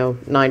paying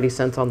 90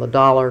 cents on the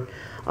dollar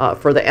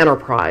for the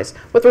enterprise.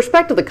 With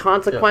respect to the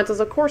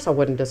consequences, of course I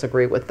wouldn't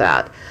disagree with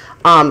that.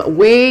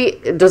 We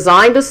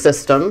designed a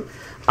system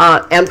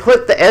and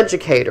put the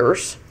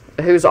educators,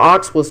 whose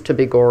ox was to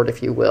be gored,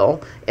 if you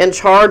will, in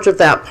charge of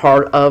that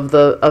part of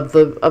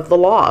the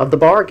law, of the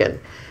bargain.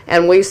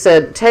 And we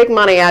said, take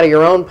money out of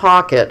your own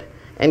pocket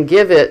and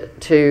give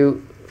it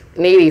to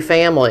needy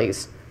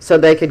families so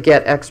they could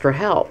get extra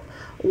help.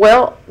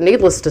 Well,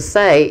 needless to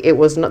say,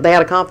 they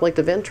had a conflict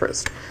of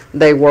interest.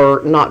 They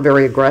were not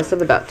very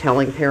aggressive about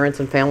telling parents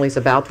and families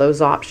about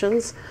those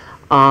options.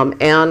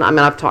 And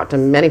I've talked to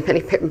many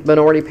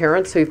minority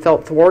parents who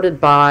felt thwarted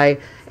by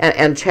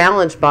and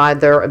challenged by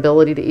their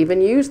ability to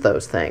even use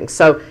those things.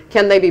 So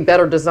can they be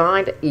better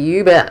designed?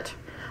 You bet.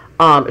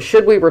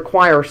 Should we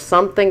require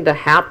something to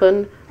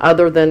happen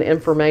other than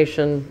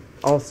information?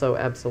 Also,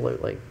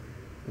 absolutely.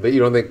 But you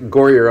don't think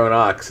gore your own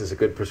ox is a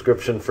good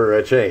prescription for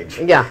a change?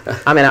 Yeah.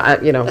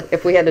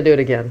 If we had to do it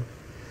again.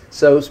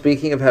 So,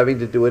 speaking of having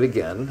to do it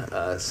again,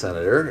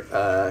 Senator,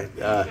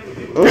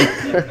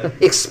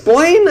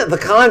 explain the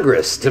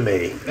Congress to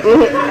me.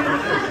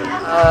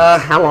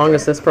 How long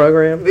is this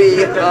program?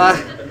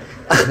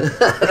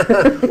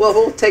 Well,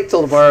 we'll take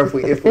till tomorrow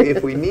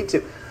if we need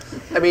to.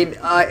 I mean,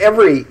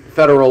 every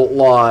federal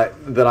law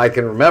that I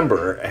can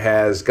remember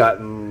has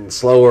gotten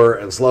slower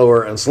and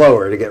slower and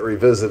slower to get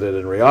revisited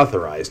and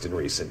reauthorized in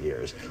recent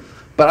years.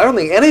 But I don't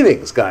think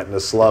anything's gotten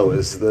as slow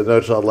as the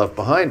No Child Left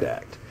Behind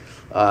Act.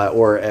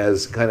 Or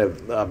as kind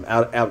of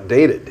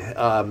outdated.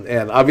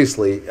 And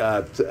obviously,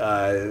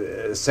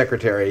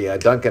 Secretary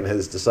Duncan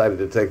has decided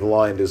to take the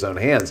law into his own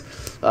hands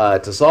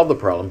to solve the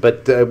problem.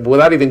 But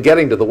without even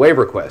getting to the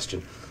waiver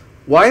question,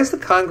 Why has the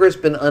Congress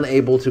been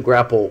unable to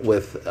grapple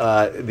with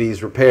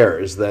these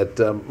repairs that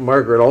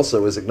Margaret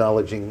also is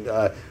acknowledging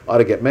ought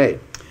to get made?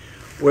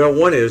 Well,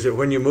 one is that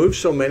when you move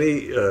so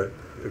many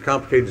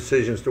complicated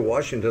decisions to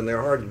Washington,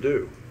 they're hard to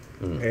do.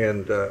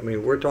 And I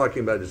mean, we're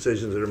talking about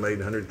decisions that are made in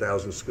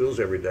 100,000 schools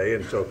every day,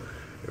 and so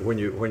when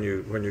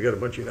you get a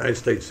bunch of United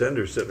States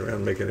senators sitting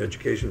around making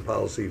education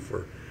policy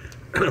for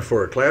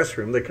for a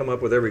classroom, they come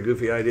up with every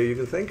goofy idea you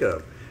can think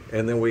of,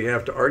 and then we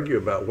have to argue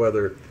about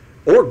whether,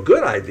 or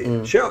good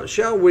idea,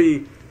 shall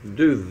we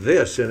do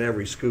this in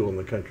every school in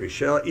the country?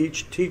 Shall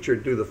each teacher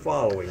do the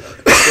following?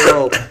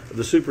 Shall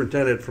the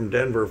superintendent from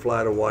Denver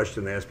fly to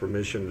Washington and ask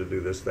permission to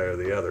do this, that, or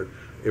the other?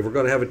 If we're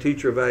going to have a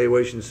teacher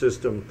evaluation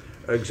system,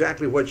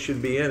 exactly what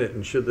should be in it,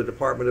 and should the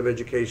Department of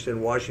Education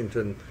in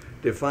Washington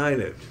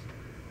define it?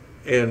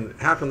 And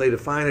how can they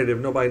define it if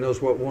nobody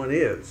knows what one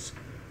is?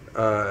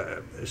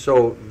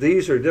 So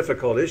these are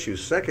difficult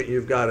issues. Second,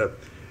 you've got a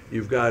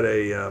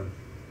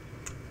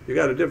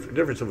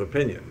difference of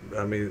opinion.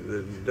 I mean,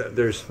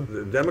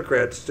 the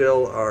Democrats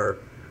still are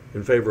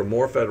in favor of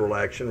more federal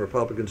action.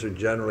 Republicans are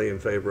generally in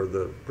favor of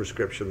the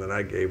prescription that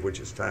I gave, which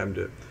is time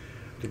to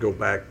go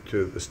back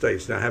to the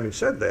states. Now, having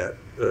said that,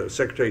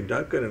 Secretary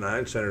Duncan and I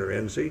and Senator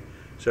Enzi,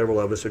 several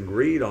of us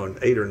agreed on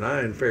 8 or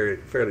 9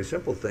 fairly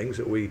simple things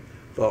that we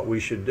thought we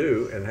should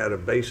do and had a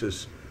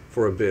basis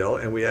for a bill,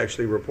 and we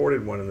actually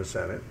reported one in the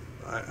Senate.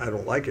 I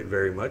don't like it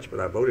very much, but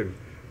I voted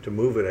to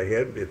move it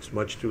ahead. It's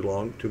much too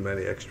long, too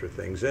many extra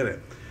things in it.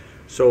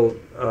 So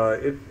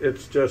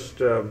it's just,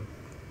 I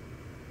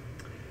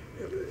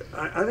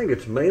think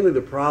it's mainly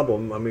the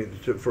problem. I mean,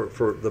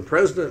 for the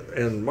president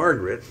and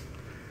Margaret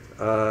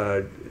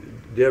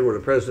did what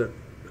a president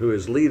who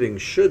is leading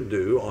should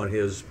do on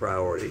his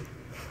priority,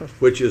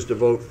 which is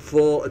devote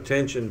full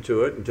attention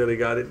to it until he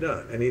got it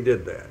done, and he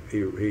did that.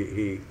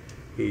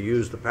 He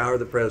used the power of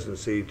the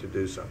presidency to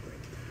do something,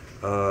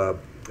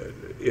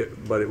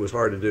 but it was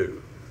hard to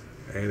do.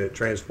 And it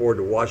transferred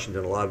to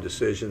Washington a lot of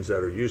decisions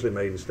that are usually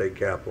made in state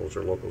capitals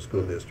or local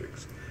school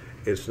districts.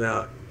 It's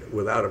now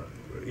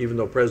even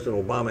though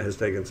President Obama has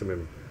taken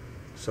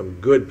some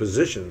good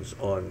positions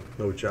on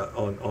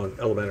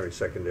elementary,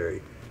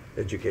 secondary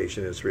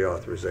education, its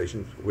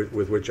reauthorization,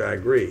 with which I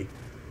agree,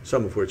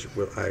 some of which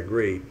I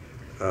agree,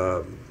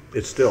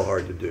 it's still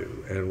hard to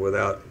do. And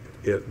without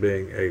it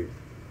being a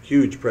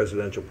huge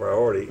presidential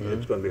priority,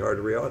 it's going to be hard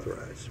to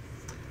reauthorize,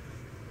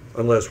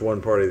 unless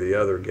one party or the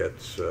other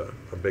gets a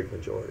big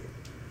majority.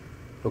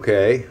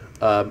 Okay.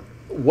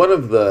 One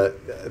of the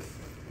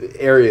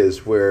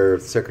areas where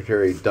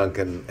Secretary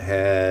Duncan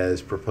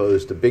has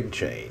proposed a big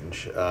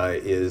change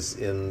is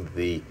in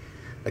the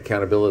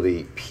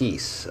accountability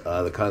piece,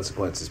 the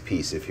consequences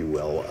piece, if you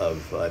will,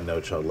 of No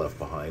Child Left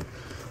Behind,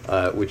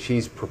 which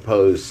he's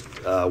proposed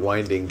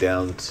winding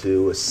down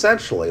to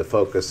essentially a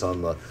focus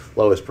on the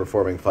lowest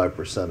performing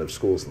 5% of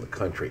schools in the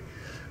country,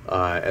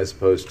 as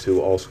opposed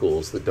to all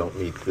schools that don't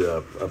meet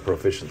the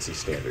proficiency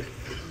standard.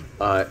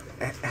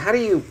 How do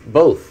you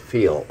both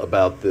feel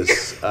about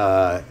this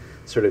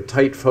sort of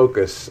tight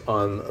focus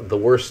on the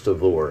worst of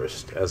the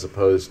worst, as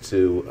opposed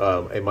to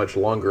a much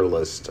longer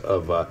list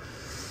of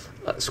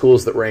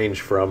schools that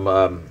range from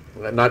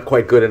not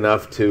quite good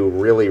enough to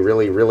really,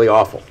 really, really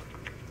awful?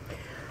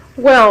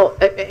 Well,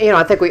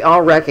 I think we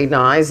all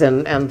recognize,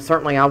 and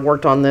certainly I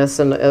worked on this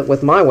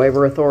with my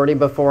waiver authority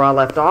before I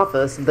left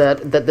office,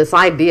 that this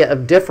idea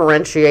of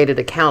differentiated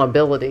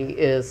accountability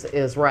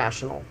is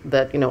rational.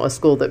 That, a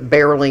school that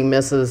barely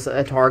misses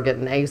a target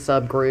in a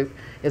subgroup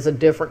is a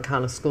different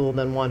kind of school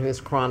than one who has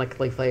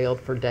chronically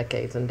failed for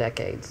decades and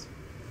decades,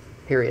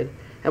 period.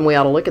 And we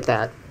ought to look at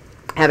that.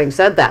 Having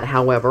said that,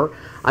 however,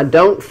 I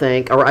do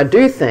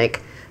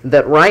think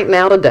that right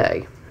now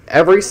today,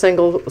 every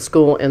single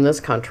school in this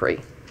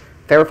country,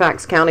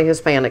 Fairfax County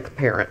Hispanic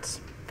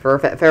parents,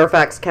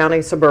 Fairfax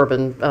County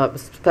suburban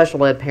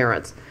special ed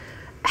parents,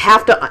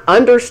 have to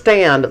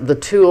understand the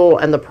tool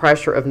and the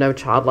pressure of No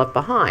Child Left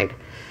Behind.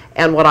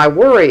 And what I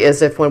worry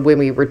is if when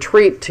we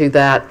retreat to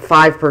that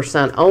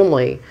 5%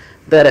 only,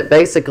 that it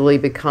basically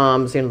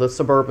becomes, the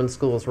Suburban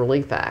Schools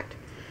Relief Act.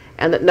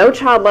 And that No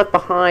Child Left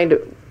Behind,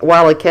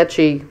 while a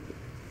catchy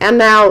and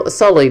now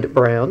sullied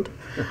brand,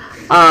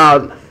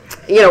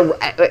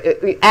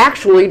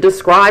 actually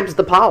describes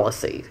the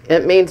policy.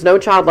 It means no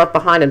child left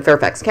behind in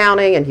Fairfax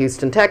County and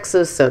Houston,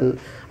 Texas, and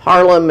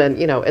Harlem, and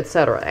et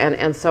cetera.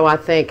 And so I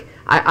think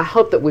I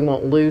hope that we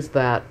won't lose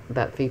that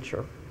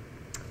feature.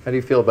 How do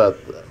you feel about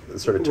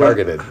sort of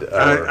targeted?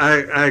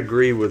 I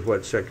agree with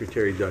what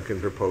Secretary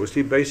Duncan proposed.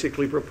 He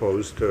basically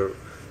proposed to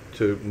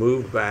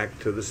move back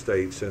to the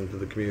states and to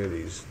the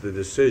communities the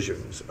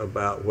decisions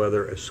about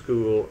whether a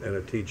school and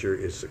a teacher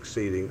is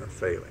succeeding or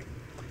failing.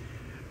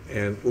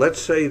 And let's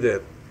say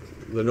that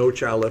the No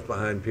Child Left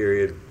Behind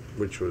period,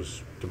 which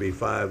was to be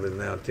 5 and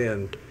now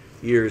 10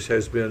 years,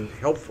 has been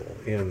helpful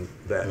in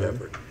that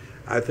effort.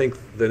 I think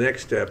the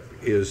next step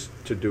is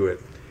to do it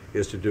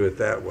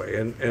that way.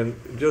 And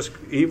just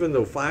even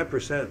though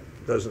 5%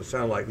 doesn't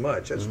sound like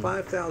much, that's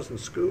 5,000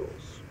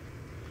 schools.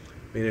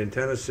 I mean, in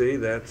Tennessee,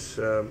 that's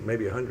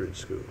maybe 100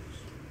 schools.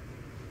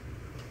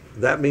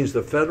 that means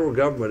the federal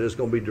government is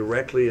going to be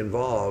directly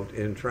involved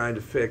in trying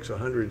to fix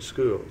 100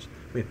 schools.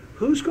 I mean,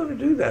 who's going to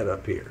do that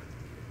up here?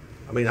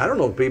 I mean, I don't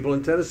know people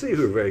in Tennessee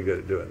who are very good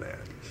at doing that.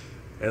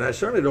 And I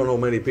certainly don't know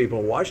many people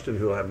in Washington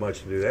who have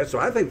much to do that. So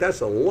I think that's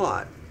a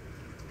lot.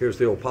 Here's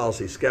the old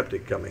policy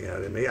skeptic coming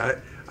out at me.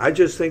 I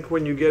just think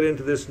when you get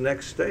into this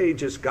next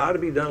stage, it's got to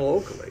be done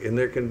locally. And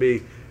there can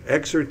be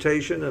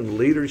exhortation and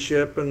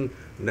leadership and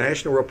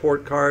national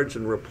report cards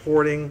and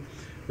reporting.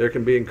 There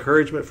can be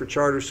encouragement for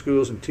charter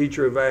schools and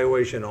teacher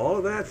evaluation, all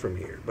of that from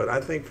here. But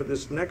I think for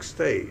this next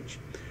stage,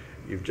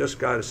 you've just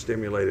got to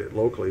stimulate it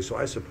locally. So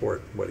I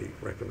support what he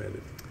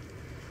recommended.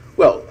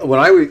 Well, when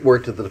I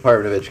worked at the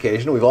Department of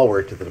Education, we've all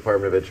worked at the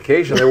Department of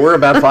Education, there were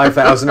about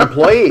 5,000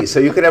 employees. So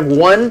you could have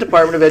one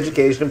Department of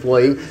Education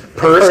employee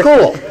per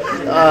school,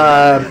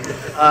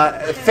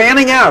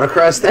 fanning out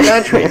across the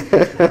country,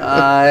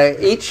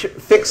 each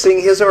fixing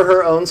his or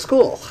her own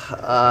school.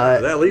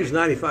 That leaves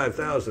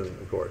 95,000,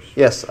 of course.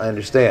 Yes, I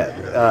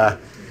understand.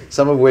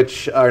 Some of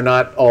which are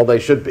not all they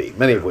should be.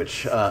 Many of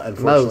which,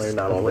 unfortunately, are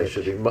not all they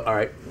should be. All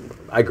right,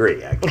 I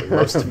agree, actually.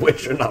 Most of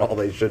which are not all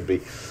they should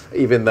be,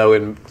 even though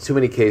in too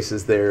many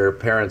cases their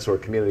parents or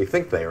community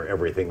think they are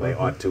everything they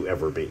ought to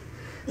ever be,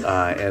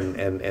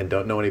 and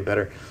don't know any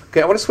better.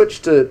 Okay, I want to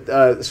switch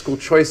to school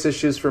choice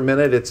issues for a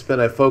minute. It's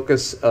been a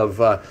focus of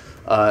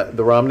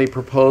the Romney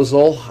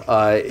proposal.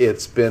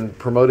 It's been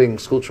promoting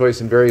school choice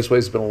in various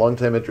ways. It's been a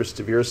long-time interest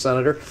of yours,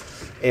 Senator.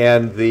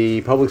 And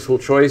the public school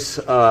choice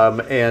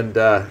and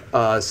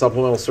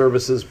supplemental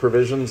services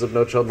provisions of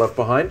No Child Left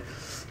Behind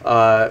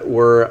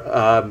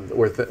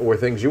were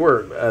things you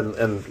were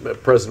and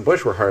President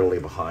Bush were heartily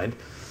behind.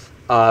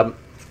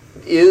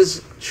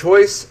 Is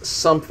choice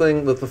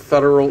something that the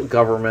federal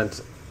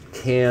government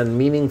can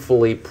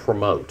meaningfully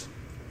promote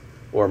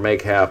or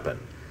make happen?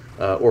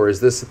 Or is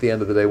this, at the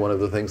end of the day, one of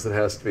the things that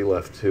has to be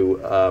left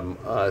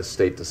to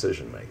state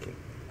decision making?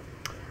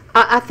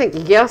 I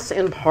think yes,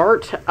 in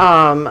part.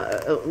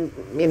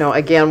 You know,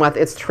 again,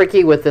 it's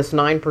tricky with this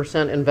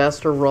 9%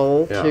 investor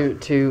role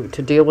to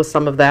deal with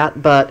some of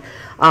that. But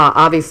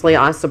obviously,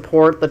 I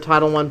support the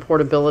Title I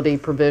portability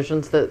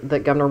provisions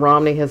that Governor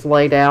Romney has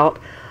laid out.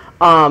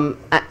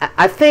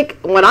 I think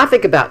when I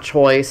think about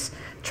choice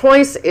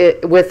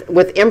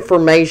with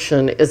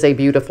information is a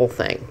beautiful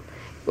thing.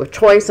 With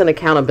choice and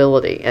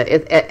accountability,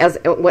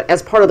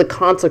 as part of the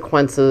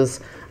consequences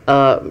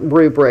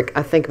rubric,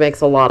 I think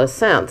makes a lot of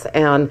sense.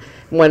 And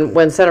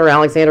when Senator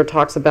Alexander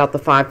talks about the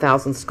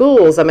 5,000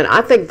 schools, I mean,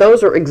 I think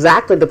those are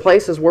exactly the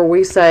places where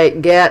we say,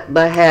 get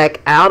the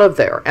heck out of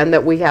there, and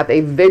that we have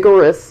a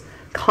vigorous,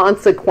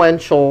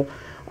 consequential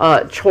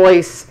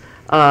choice,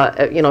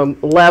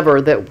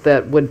 lever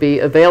that would be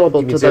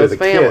available to those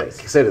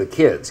families. Say to the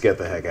kids, get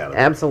the heck out of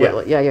there.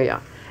 Absolutely, yeah.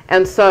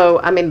 And so,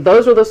 I mean,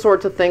 those are the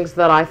sorts of things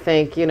that I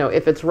think,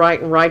 if it's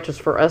right and righteous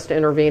for us to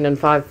intervene in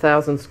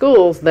 5,000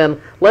 schools, then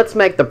let's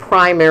make the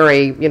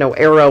primary,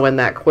 arrow in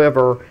that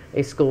quiver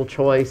a school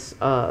choice,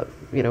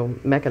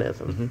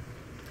 mechanism. Mm-hmm.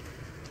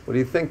 What do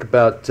you think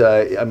about,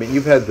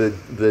 you've had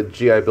the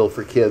GI Bill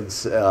for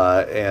Kids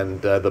and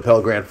the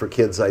Pell Grant for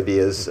Kids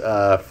ideas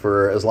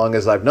for as long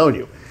as I've known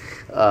you.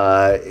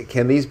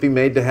 Can these be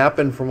made to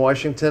happen from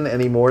Washington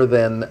any more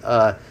than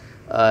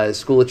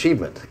school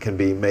achievement can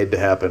be made to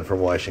happen from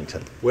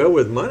Washington? Well,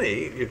 with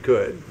money, you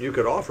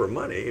could offer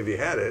money if you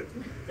had it.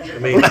 I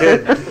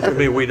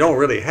mean, we don't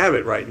really have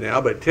it right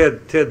now, but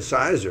Ted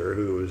Sizer,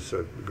 who was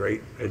a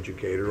great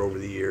educator over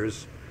the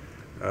years,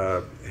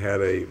 had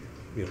a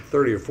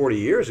 30 or 40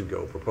 years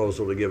ago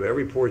proposal to give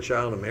every poor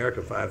child in America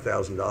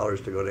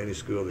 $5,000 to go to any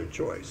school of their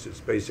choice.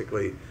 It's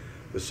basically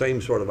the same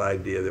sort of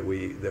idea that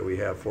we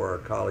have for our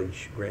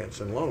college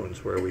grants and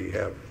loans, where we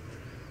have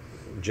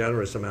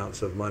generous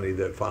amounts of money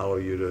that follow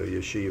you to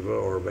Yeshiva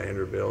or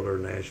Vanderbilt or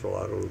Nashville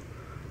Auto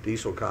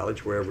Diesel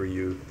College, wherever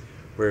you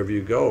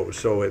go.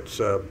 So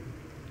it's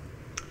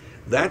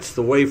that's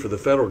the way for the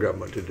federal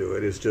government to do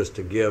it, is just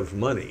to give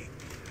money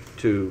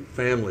to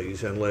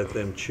families and let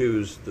them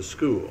choose the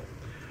school.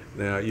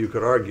 Now, you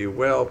could argue,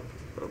 well,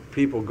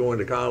 people going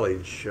to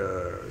college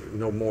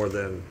know more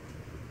than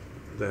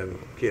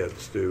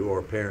kids do,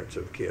 or parents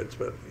of kids,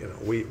 but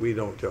we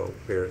don't tell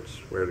parents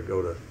where to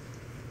go to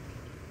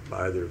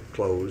buy their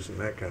clothes and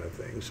that kind of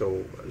thing.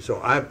 So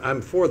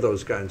I'm for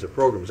those kinds of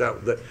programs.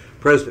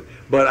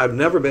 But I've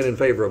never been in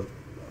favor of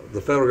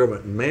the federal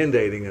government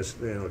mandating us,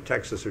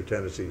 Texas or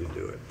Tennessee to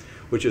do it,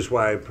 which is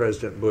why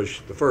President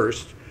Bush the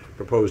first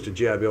proposed a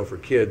GI Bill for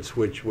Kids,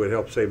 which would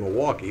help, say,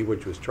 Milwaukee,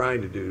 which was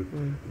trying to do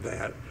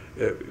that,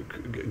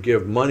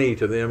 give money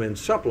to them and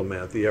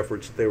supplement the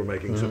efforts that they were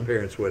making, so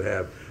parents would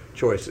have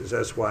choices.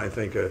 That's why I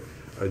think a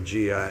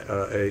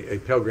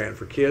Pell Grant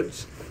for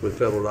Kids with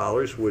federal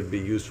dollars would be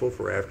useful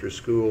for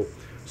after-school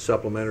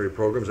supplementary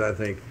programs. I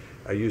think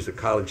I use the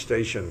College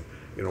Station.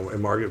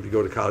 In Margaret, if you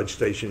go to College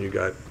Station, you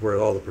got where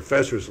all the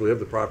professors live,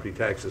 the property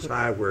tax is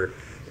high, where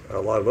a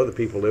lot of other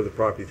people live, the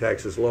property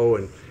tax is low,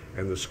 and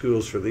the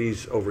schools for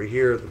these over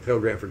here, the Pell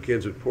Grant for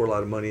Kids would pour a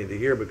lot of money into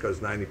here because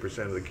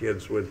 90% of the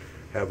kids would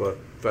have a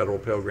federal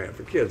Pell Grant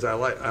for Kids. I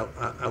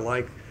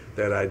like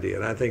that idea.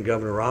 And I think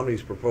Governor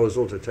Romney's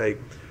proposal to take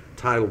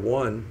Title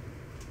I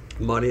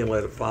money and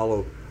let it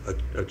follow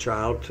a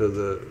child to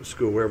the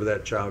school wherever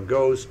that child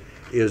goes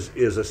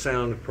is a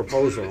sound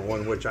proposal, and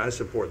one which I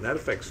support, and that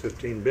affects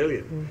 15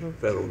 billion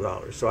federal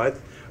dollars. So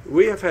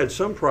we have had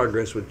some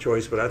progress with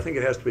choice, but I think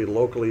it has to be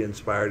locally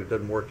inspired. It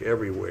doesn't work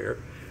everywhere,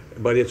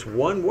 but it's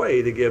one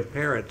way to give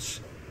parents,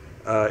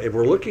 if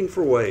we're looking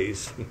for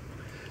ways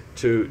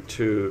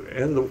to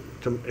end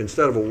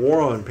instead of a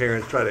war on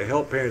parents, try to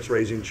help parents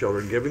raising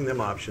children, giving them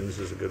options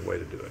is a good way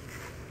to do it.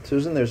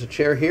 Susan, there's a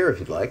chair here if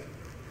you'd like.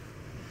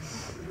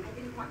 I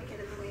didn't want to get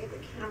in the way of the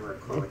camera,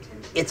 call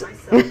attention It's to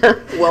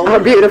myself. Well, oh,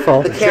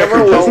 beautiful. The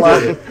camera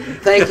will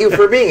thank you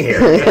for being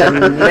here and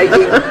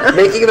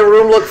making the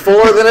room look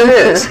fuller than it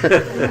is.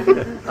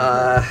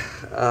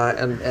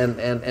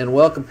 And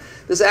welcome.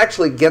 This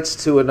actually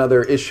gets to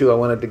another issue I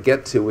wanted to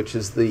get to, which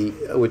is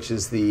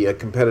the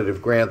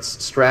competitive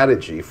grants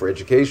strategy for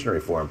education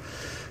reform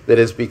that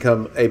has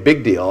become a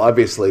big deal,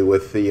 obviously,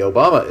 with the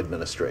Obama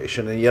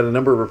administration, and yet a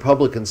number of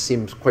Republicans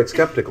seem quite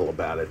skeptical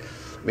about it.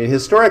 I mean,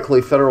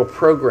 historically, federal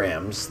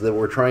programs that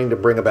were trying to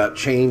bring about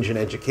change in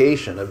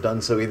education have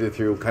done so either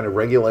through kind of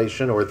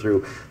regulation or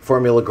through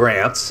formula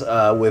grants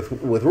with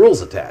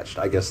rules attached.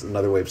 I guess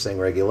another way of saying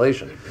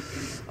regulation.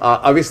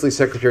 Obviously,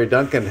 Secretary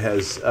Duncan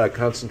has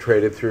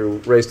concentrated through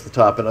Race to the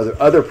Top and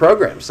other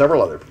programs,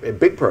 several other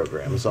big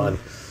programs on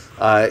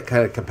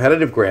kind of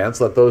competitive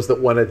grants. Let those that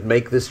want to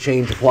make this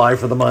change apply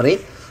for the money,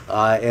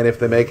 and if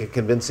they make a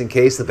convincing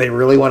case that they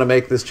really want to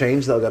make this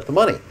change, they'll get the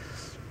money.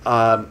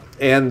 To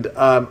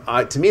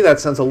me, that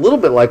sounds a little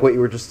bit like what you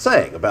were just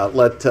saying about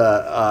let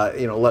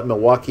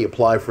Milwaukee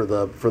apply for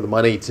the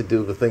money to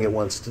do the thing it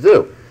wants to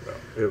do.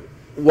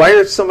 Why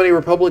are so many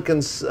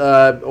Republicans,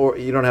 or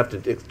you don't have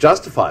to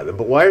justify them,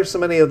 but why are so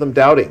many of them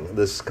doubting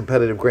this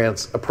competitive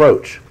grants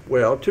approach?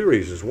 Well, two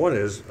reasons. One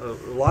is a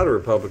lot of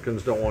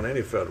Republicans don't want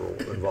any federal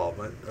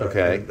involvement.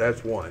 Okay.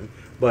 That's one.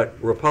 But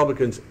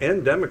Republicans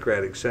and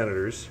Democratic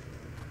senators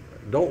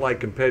don't like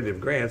competitive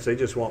grants. They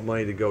just want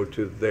money to go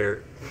to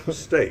their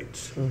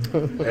states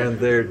and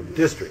their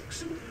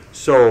districts.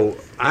 So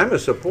I'm a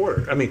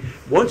supporter. I mean,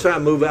 once I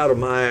move out of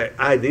my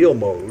ideal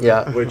mode,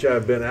 which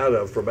I've been out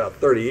of for about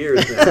 30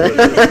 years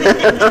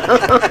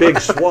now, big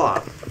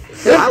swath.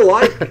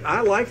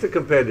 I like the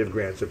competitive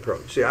grants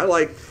approach. See, I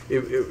like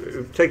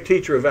take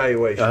teacher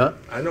evaluation.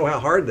 I know how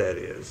hard that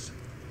is,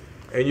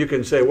 and you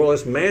can say, well,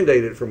 it's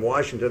mandated from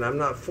Washington. I'm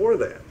not for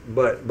that,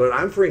 but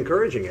I'm for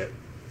encouraging it.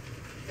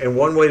 And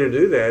one way to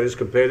do that is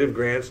competitive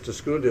grants to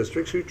school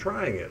districts who are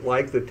trying it,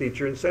 like the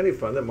Teacher Incentive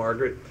Fund that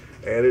Margaret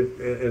added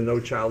in No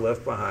Child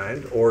Left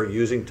Behind, or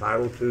using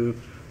Title II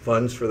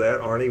funds for that.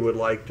 Arnie would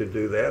like to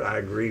do that. I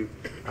agree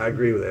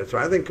with that. So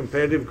I think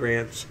competitive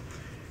grants,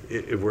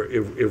 if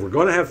we're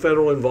going to have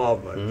federal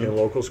involvement in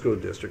local school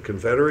district,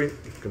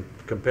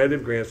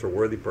 competitive grants for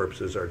worthy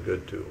purposes are a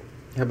good tool.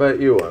 How about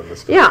you on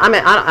this? Yeah, I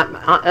mean,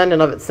 in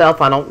and of itself,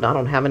 I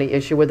don't have any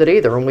issue with it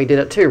either, and we did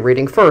it too.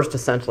 Reading First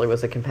essentially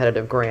was a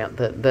competitive grant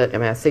that I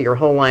mean, I see your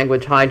whole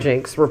language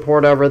hijinks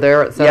report over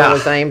there. It said it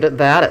was aimed at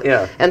that,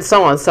 and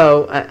so on.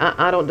 So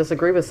I don't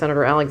disagree with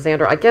Senator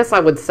Alexander. I guess I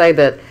would say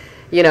that,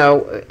 you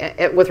know,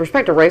 with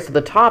respect to Race to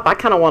the Top, I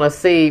kind of want to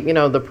see, you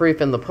know, the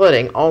proof in the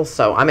pudding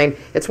also. I mean,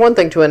 it's one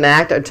thing to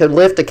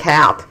lift a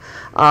cap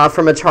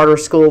from a charter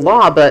school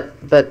law, but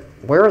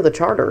where are the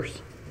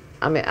charters?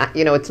 I mean,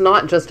 you know, it's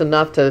not just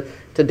enough to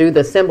do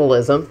the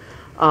symbolism.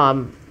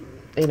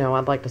 You know,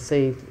 I'd like to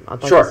see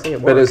it work.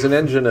 But as an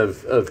engine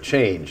of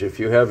change, if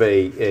you have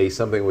a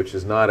something which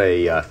is not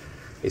a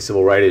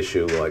civil rights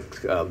issue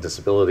like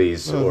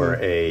disabilities or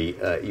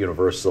a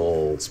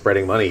universal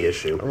spreading money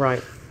issue,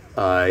 right?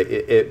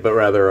 But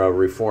rather a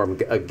reform,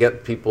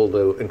 get people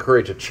to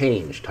encourage a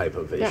change type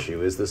of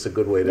issue. Is this a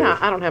good way to? Yeah,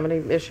 I don't have any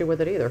issue with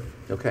it either.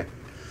 Okay.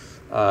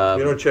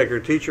 You know, Checker,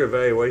 teacher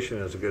evaluation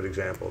is a good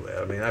example of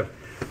that. I mean,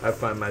 I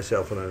find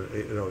myself in a,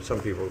 you know, some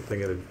people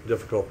think in a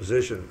difficult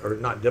position, or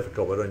not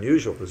difficult, but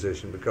unusual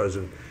position, because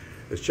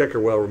as Checker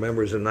well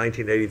remembers, in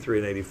 1983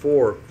 and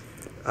 84,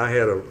 I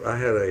had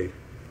a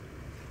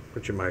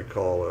what you might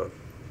call a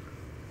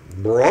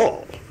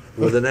brawl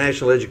with the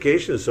National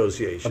Education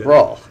Association. A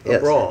brawl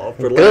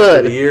for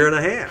less than a year and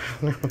a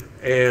half.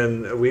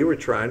 And we were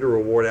trying to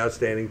reward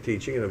outstanding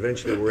teaching, and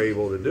eventually were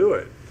able to do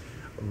it.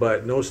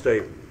 But no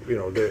state, you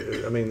know,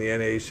 the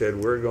NA said,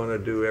 we're going to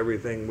do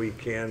everything we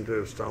can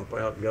to stomp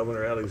out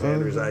Governor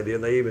Alexander's idea,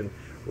 and they even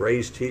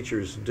raised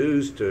teachers'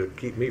 dues to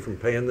keep me from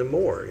paying them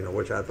more, you know,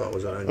 which I thought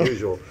was an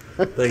unusual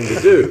thing to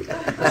do.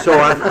 So,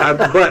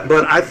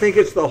 but I think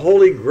it's the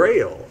holy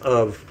grail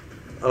of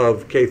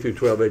K through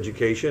 12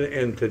 education,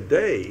 and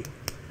today,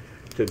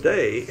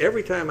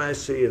 every time I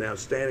see an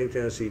outstanding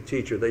Tennessee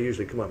teacher, they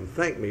usually come up and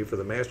thank me for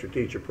the Master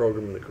Teacher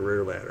Program and the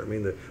Career Ladder. I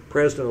mean, the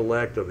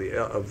president-elect of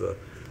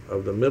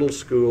the middle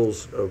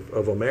schools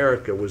of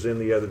America was in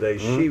the other day.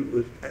 She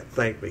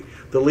thanked me.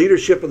 The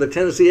leadership of the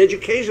Tennessee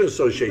Education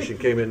Association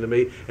came into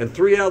me, and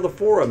 3 out of the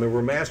 4 of them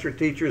were master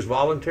teachers,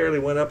 voluntarily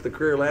went up the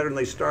career ladder, and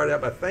they started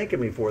out by thanking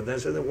me for it. And I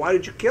said, then why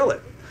did you kill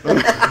it?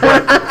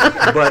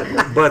 But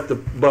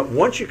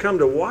once you come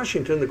to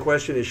Washington, the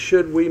question is,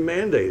 should we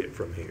mandate it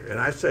from here? And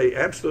I say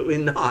absolutely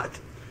not,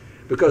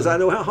 because I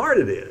know how hard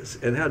it is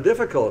and how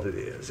difficult it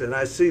is, and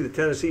I see the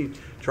Tennessee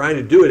trying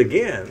to do it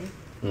again.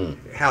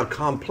 How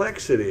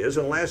complex it is,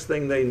 and the last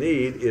thing they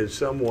need is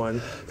someone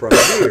from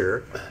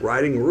here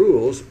writing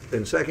rules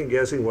and second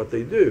guessing what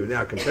they do.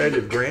 Now,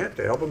 competitive grant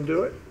to help them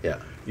do it,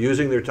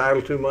 using their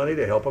Title II money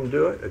to help them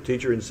do it, a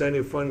teacher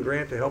incentive fund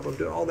grant to help them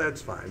do it, all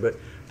that's fine. But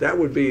that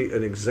would be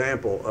an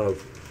example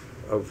of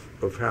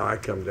how I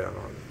come down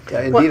on it.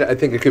 Yeah, indeed, I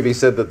think it could be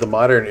said that the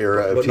modern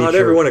era of But not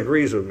everyone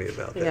agrees with me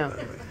about that. Yeah.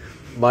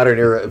 Modern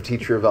era of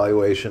teacher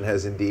evaluation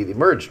has indeed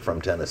emerged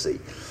from Tennessee.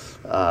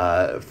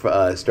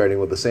 Starting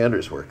with the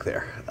Sanders work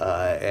there,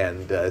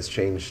 and has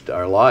changed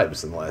our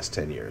lives in the last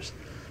 10 years.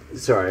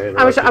 Sorry,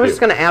 I was just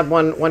going to add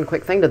one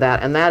quick thing to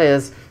that, and that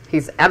is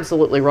he's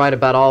absolutely right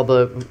about all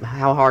the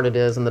how hard it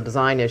is and the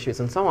design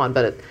issues and so on.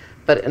 But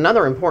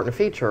another important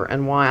feature,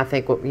 and why I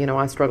think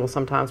I struggle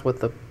sometimes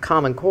with the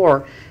Common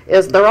Core,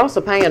 is they're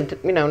also paying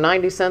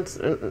 90 cents,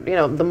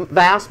 the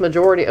vast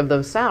majority of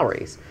those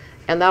salaries.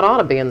 And that ought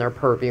to be in their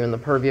purview, in the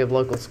purview of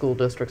local school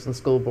districts and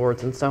school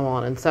boards and so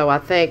on. And so I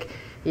think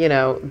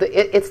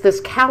it's this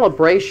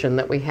calibration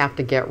that we have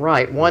to get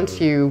right once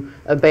you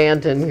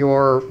abandon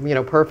your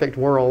perfect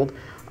world.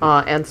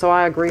 And so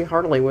I agree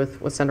heartily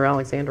with Senator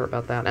Alexander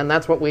about that, and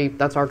that's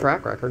our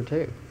track record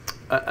too.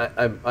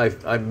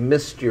 I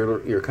missed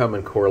your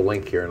Common Core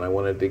link here, and I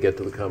wanted to get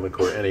to the Common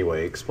Core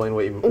anyway. Explain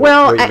what you mean.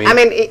 I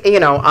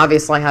mean,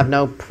 obviously I have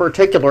no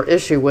particular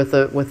issue with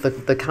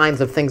the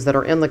kinds of things that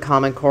are in the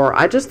Common Core.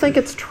 I just think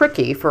it's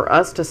tricky for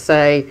us to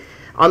say,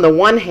 on the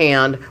one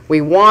hand,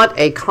 we want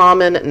a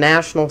common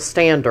national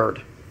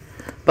standard,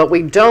 but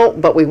we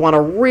want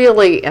to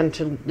really, and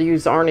to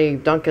use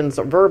Arnie Duncan's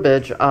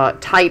verbiage,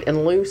 tight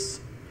and loose,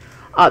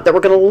 that we're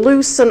going to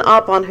loosen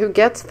up on who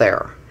gets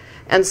there.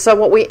 And so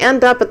what we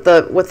end up at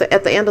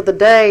the end of the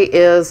day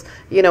is,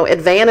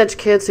 advantage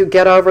kids who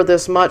get over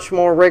this much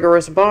more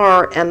rigorous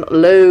bar, and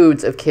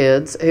loads of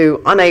kids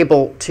who,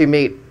 unable to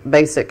meet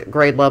basic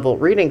grade level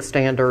reading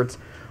standards,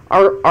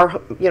 are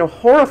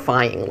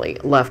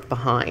horrifyingly left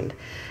behind.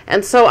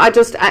 And so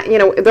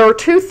there are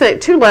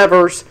two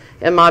levers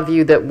in my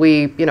view that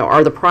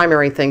are the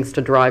primary things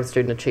to drive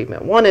student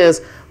achievement. One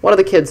is, what do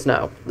the kids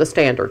know? The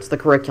standards, the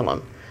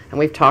curriculum. And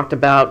we've talked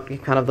about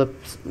kind of the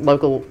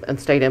local and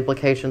state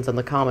implications in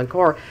the Common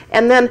Core.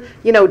 And then,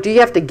 do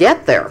you have to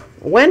get there?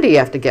 When do you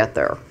have to get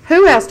there?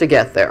 Who has to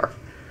get there?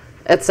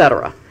 Et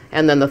cetera.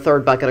 And then the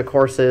third bucket, of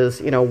course,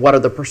 is, what are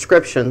the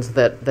prescriptions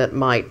that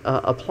might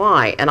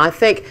apply? And I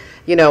think,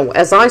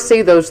 as I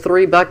see those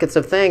three buckets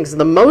of things,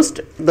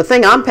 the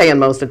thing I'm paying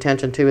most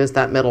attention to is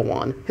that middle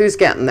one. Who's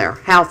getting there?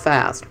 How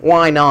fast?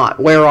 Why not?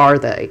 Where are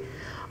they?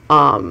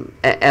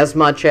 As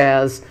much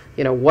as,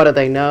 what do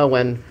they know,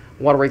 and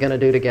what are we going to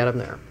do to get them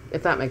there?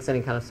 If that makes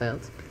any kind of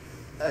sense.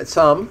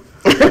 Some.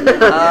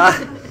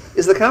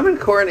 Is the Common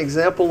Core an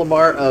example,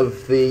 Lamar,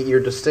 of your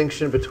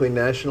distinction between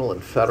national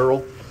and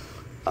federal,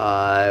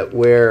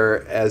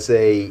 where as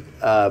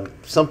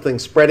something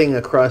spreading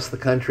across the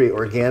country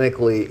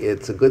organically,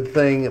 it's a good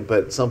thing,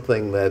 but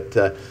something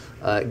that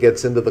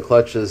gets into the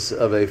clutches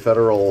of a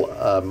federal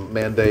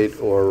mandate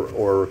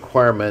or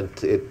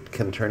requirement, it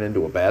can turn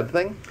into a bad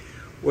thing?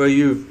 Well,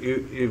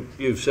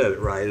 you've said it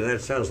right, and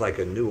that sounds like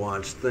a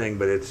nuanced thing,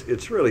 but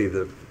it's really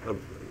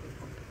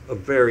a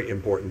very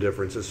important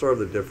difference. It's sort of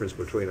the difference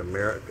between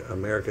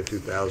America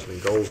 2000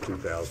 and Goals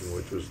 2000,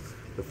 which was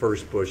the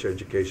first Bush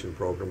education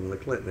program, and the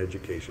Clinton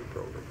education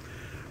program.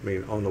 I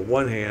mean, on the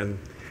one hand,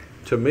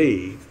 to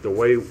me, the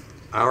way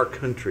our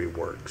country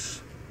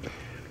works,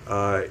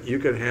 you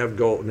can have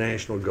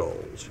national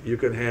goals. You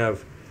can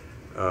have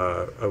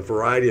a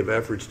variety of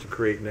efforts to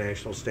create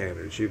national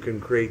standards. You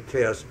can create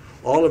tests,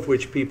 all of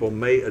which people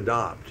may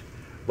adopt.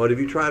 But if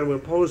you try to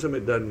impose them,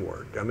 it doesn't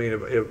work. I mean,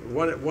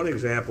 one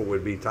example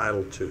would be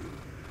Title II,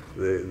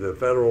 the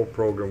federal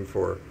program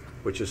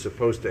which is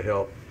supposed to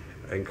help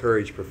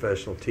encourage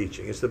professional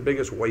teaching. It's the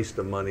biggest waste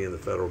of money in the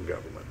federal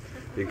government,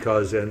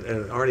 because, and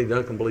Arnie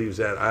Duncan believes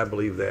that, I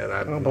believe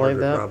that,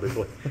 Margaret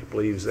probably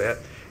believes that.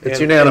 It's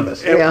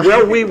unanimous.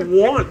 Well, we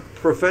want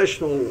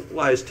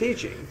professionalized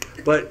teaching,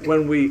 but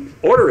when we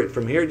order it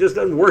from here, it just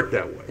doesn't work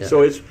that way.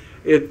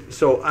 Yeah.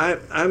 So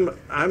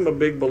I'm a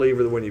big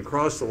believer that when you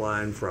cross the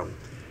line from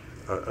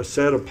a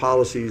set of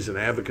policies and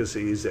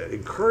advocacies that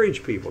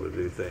encourage people to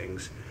do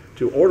things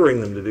to ordering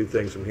them to do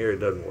things from here, it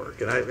doesn't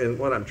work. And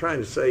what I'm trying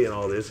to say in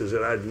all this is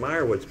that I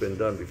admire what's been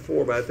done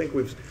before, but I think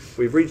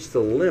we've reached the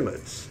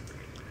limits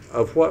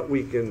of what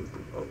we can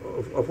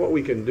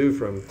do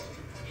from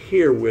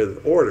here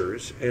with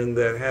orders, and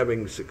that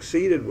having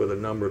succeeded with a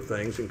number of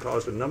things and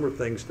caused a number of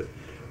things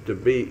to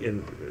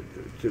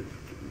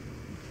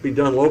be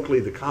done locally,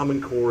 the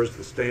Common Cores,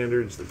 the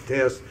standards, the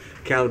tests,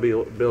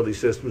 accountability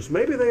systems,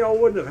 maybe they all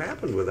wouldn't have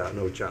happened without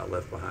No Child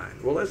Left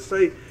Behind. Well, let's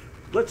say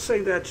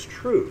that's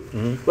true.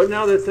 Mm-hmm. But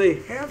now that they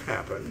have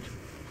happened,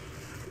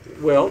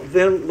 well,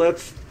 then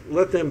let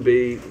them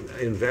be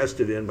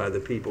invested in by the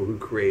people who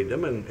create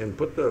them, and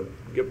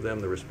give them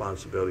the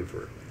responsibility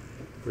for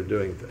for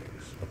doing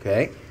things.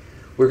 Okay.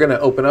 We're going to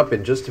open up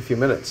in just a few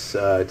minutes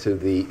to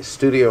the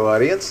studio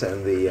audience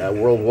and the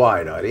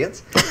worldwide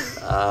audience.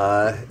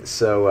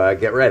 So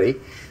get ready.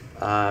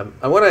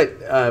 I want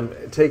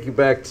to take you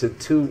back to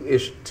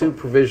two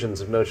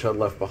provisions of No Child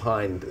Left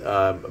Behind,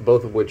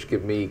 both of which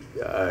give me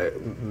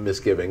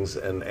misgivings,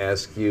 and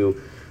ask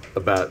you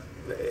about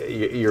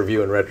your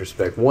view in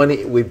retrospect. One,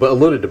 we've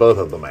alluded to both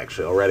of them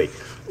actually already.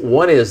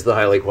 One is the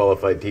highly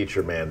qualified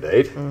teacher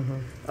mandate,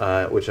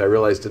 which I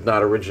realize did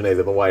not originate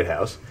in the White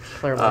House.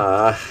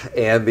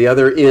 And the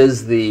other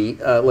is the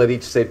let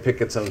each state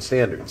pick its own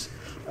standards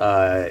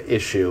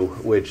issue,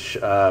 which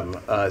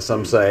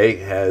some say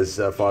has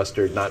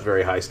fostered not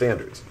very high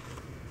standards.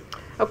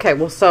 Okay,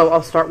 well, so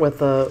I'll start with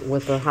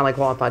the highly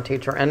qualified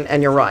teacher,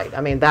 and you're right.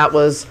 I mean, that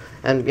was,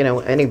 and you know,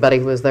 anybody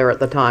who was there at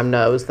the time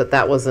knows that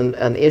that was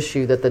an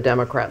issue that the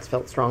Democrats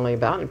felt strongly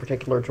about, in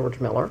particular George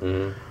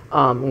Miller.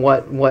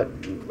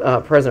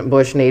 What President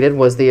Bush needed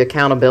was the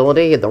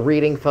accountability, the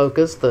reading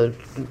focus, the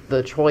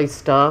choice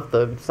stuff,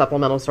 the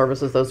supplemental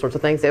services, those sorts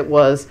of things. It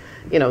was,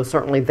 you know,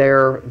 certainly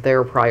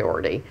their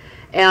priority.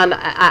 And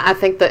I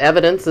think the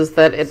evidence is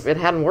that it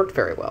hadn't worked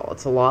very well.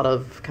 It's a lot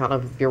of kind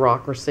of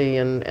bureaucracy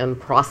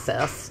and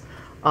process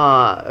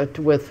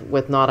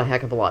with not a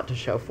heck of a lot to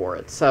show for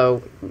it.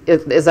 So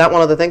is that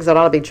one of the things that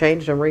ought to be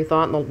changed and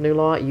rethought in the new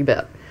law? You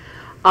bet.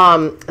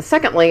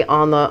 Secondly,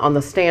 on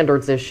the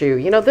standards issue,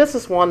 you know, this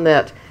is one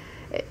that,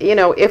 you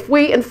know, if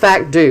we in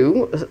fact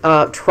do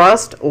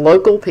trust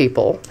local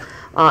people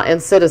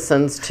and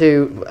citizens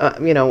to,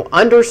 you know,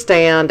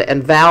 understand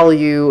and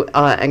value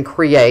and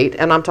create,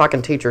 and I'm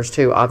talking teachers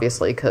too,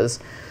 obviously, because,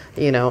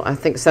 you know, I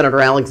think Senator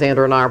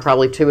Alexander and I are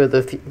probably two of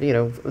the, you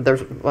know,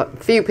 there's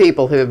few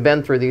people who have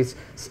been through these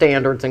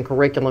standards and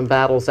curriculum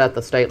battles at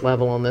the state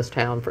level in this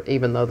town,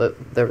 even though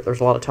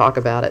there's a lot of talk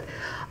about it.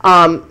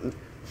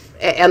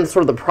 And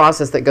sort of the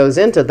process that goes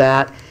into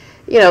that,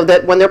 you know,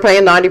 that when they're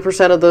paying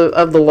 90%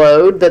 of the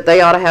load, that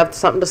they ought to have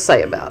something to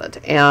say about it.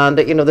 And,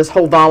 you know, this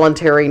whole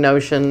voluntary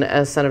notion,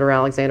 as Senator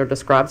Alexander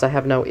describes, I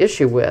have no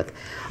issue with.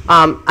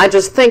 I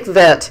just think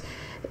that,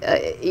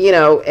 you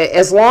know,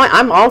 as long,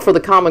 I'm all for the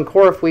Common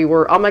Core if we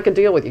were, I'll make a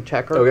deal with you,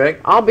 Checker. Okay.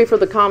 I'll be for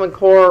the Common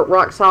Core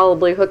rock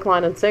solidly, hook,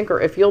 line, and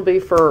sinker, if you'll be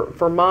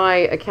for my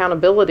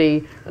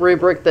accountability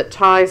rubric that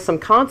ties some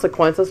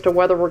consequences to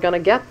whether we're going to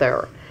get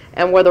there,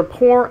 and whether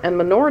poor and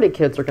minority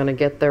kids are going to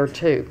get there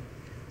too.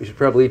 We should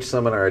probably each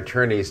summon our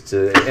attorneys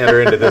to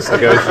enter into this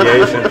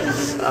negotiation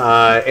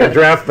and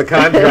draft the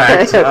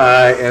contract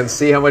and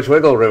see how much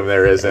wiggle room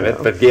there is in it.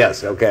 But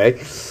yes, okay.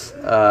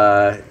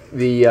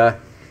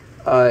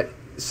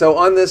 So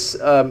on this,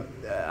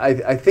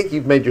 I think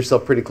you've made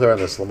yourself pretty clear on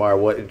this, Lamar,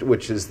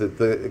 which is that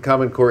the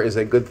Common Core is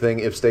a good thing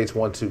if states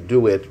want to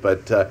do it,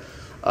 but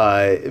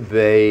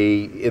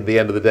they, at the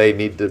end of the day,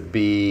 need to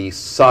be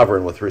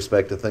sovereign with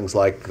respect to things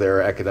like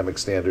their academic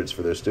standards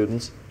for their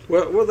students.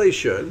 Well, they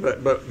should,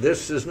 but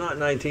this is not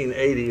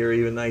 1980 or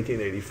even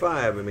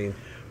 1985. I mean,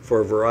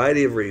 for a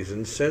variety of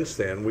reasons, since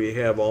then, we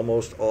have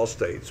almost all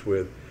states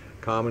with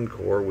Common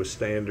Core, with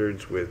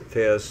standards, with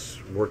tests,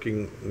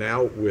 working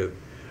now with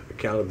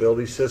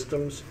accountability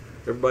systems.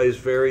 Everybody's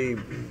very,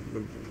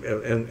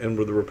 and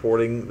with the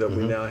reporting that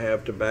we now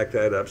have to back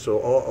that up. So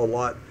a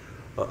lot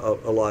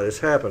has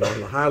happened on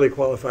the highly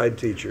qualified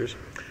teachers.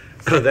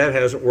 That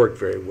hasn't worked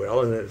very well,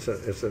 and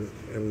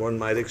and one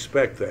might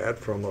expect that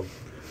from a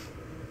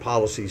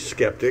policy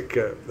skeptic.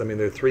 I mean,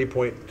 there are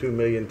 3.2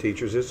 million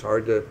teachers. It's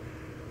hard to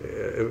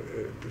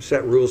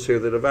set rules here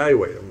that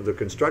evaluate them. The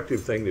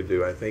constructive thing to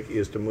do, I think,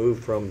 is to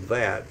move from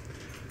that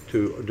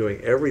to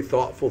doing every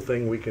thoughtful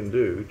thing we can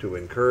do to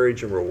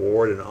encourage and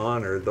reward and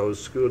honor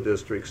those school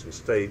districts and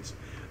states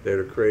that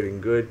are creating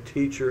good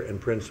teacher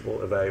and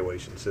principal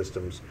evaluation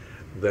systems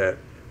that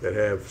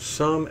have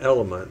some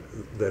element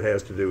that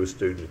has to do with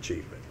student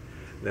achievement.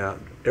 Now,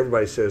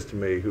 everybody says to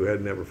me who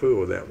had never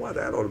fooled with that, well,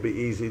 that ought to be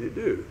easy to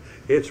do.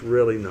 It's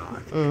really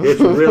not. It's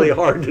really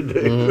hard to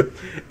do.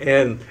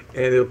 And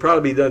it'll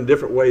probably be done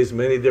different ways,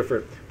 many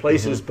different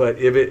places, but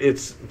if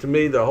it's, to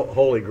me, the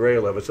holy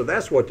grail of it. So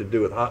that's what to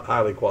do with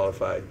highly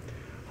qualified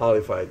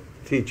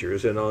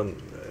teachers, and on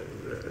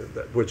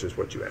which is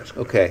what you asked.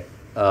 Okay.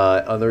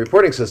 On the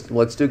reporting system,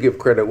 let's give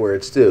credit where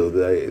it's due.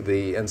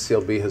 The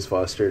NCLB has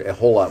fostered a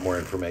whole lot more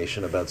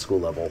information about school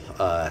level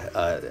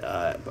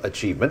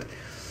achievement.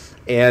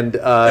 And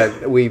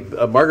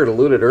Margaret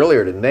alluded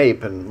earlier to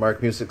NAEP, and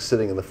Mark Music's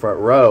sitting in the front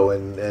row,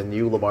 and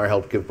you, Lamar,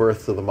 helped give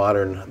birth to the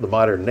modern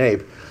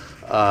NAEP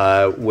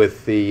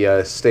with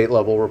the state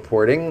level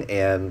reporting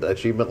and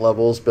achievement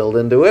levels built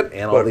into it.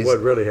 And all these. What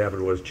really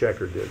happened was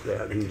Checker did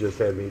that. He just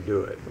had me do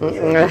it.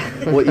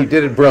 Well, you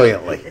did it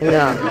brilliantly.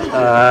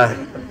 Yeah.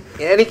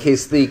 In any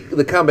case,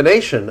 the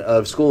combination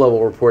of school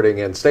level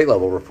reporting and state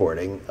level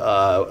reporting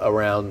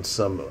around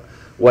some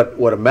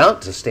what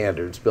amount to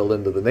standards built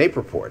into the NAEP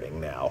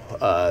reporting now,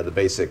 the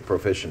basic,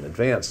 proficient,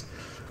 advanced,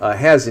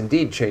 has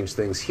indeed changed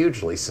things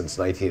hugely since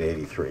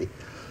 1983.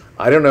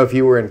 I don't know if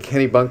you were in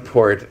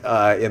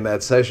Kennebunkport in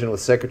that session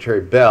with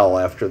Secretary Bell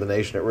after the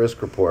Nation at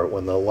Risk report,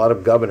 when a lot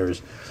of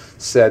governors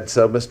said,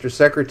 so Mr.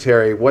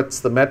 Secretary, what's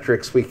the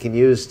metrics we can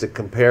use to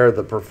compare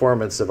the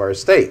performance of our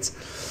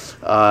states?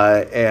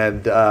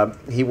 And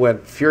he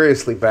went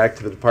furiously back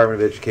to the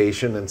Department of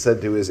Education and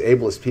said to his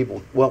ablest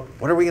people, well,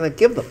 what are we going to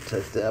give them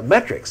to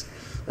metrics?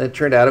 And it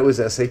turned out it was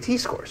SAT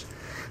scores.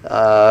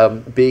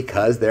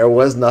 Because there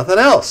was nothing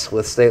else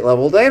with state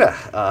level data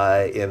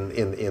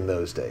in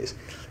those days.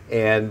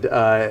 And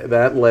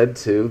that led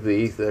to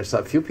there's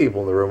a few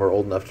people in the room who are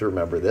old enough to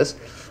remember this,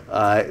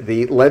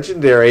 the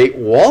legendary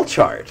wall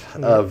chart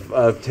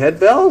of Ted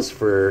Bell's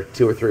for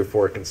 2 or 3 or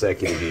 4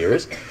 consecutive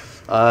years.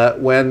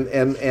 The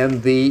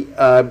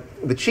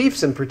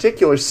chiefs in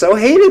particular so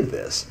hated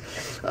this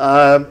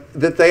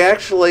that they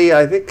actually,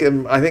 I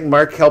think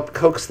Mark helped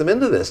coax them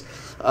into this.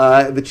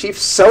 The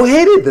chiefs so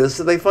hated this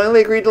that they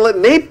finally agreed to let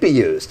NAEP be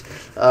used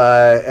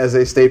as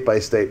a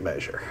state-by-state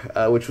measure,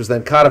 which was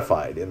then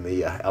codified in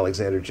the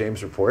Alexander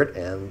James Report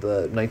and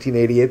the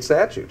 1988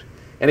 statute.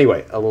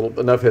 Anyway,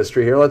 enough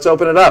history here. Let's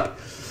open it up.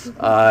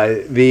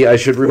 I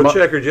should remind. Well,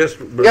 Checker, just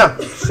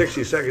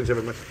 60 seconds of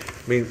it.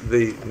 I mean,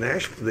 the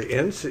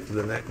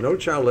No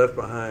Child Left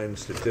Behind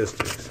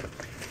statistics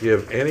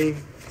give any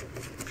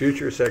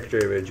future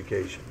Secretary of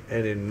Education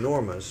an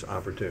enormous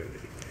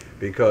opportunity,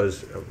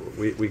 because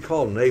we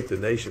call NAEP the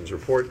nation's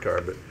report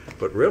card,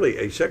 but really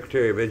a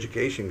Secretary of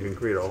Education can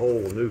create a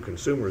whole new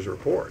consumer's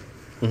report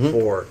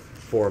for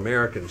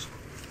Americans,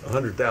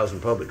 100,000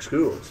 public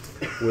schools,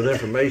 with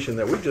information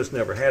that we've just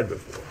never had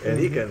before. And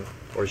he can,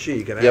 or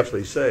she can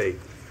actually say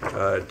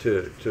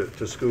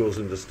to schools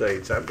and to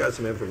states, I've got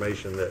some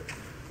information that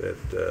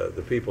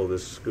the people of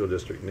this school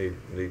district need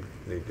to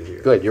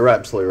hear. Good, you're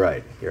absolutely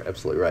right. You're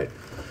absolutely right.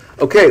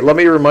 Okay, let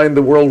me remind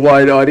the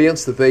worldwide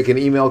audience that they can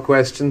email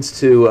questions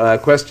to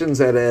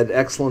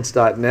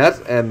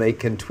questions@edexcellence.net, and they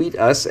can tweet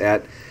us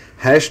at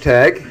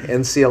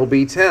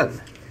 #NCLB10.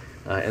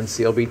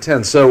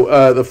 NCLB10.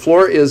 So the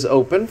floor is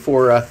open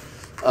for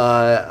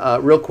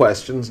real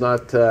questions,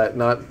 not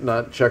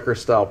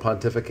checker-style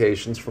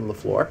pontifications from the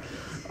floor.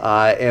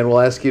 And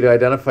we'll ask you to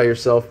identify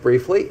yourself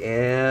briefly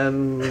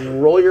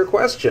and roll your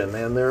question.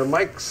 And there are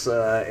mics,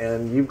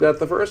 and you've got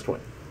the first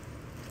one.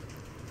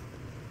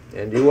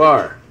 And you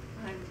are.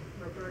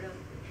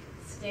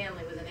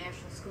 Stanley with the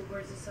National School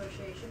Boards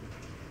Association.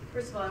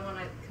 First of all, I want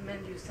to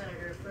commend you,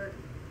 Senator, for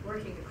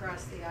working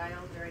across the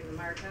aisle during the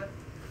markup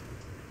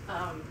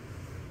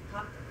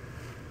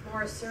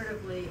more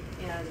assertively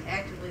and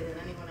actively than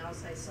anyone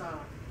else I saw.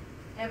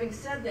 Having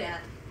said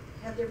that,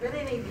 have there been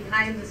any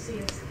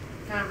behind-the-scenes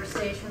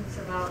conversations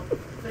about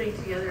putting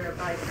together a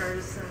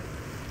bipartisan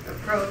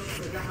approach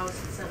with the House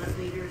and Senate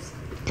leaders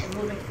and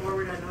moving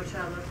forward on No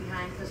Child Left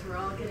Behind? Because we're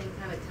all getting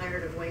kind of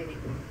tired of waiting.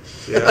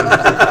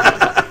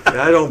 Yeah.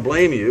 I don't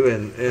blame you,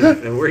 and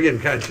we're getting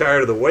kind of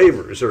tired of the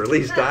waivers, or at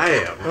least I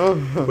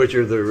am, which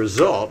are the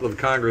result of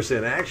Congress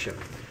inaction.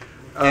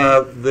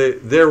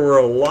 There were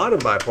a lot of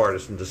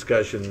bipartisan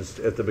discussions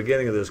at the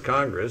beginning of this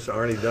Congress.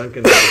 Arnie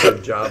Duncan did a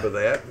good job of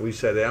that. We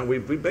sat down. We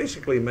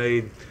basically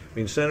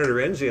Senator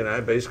Enzi and I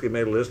basically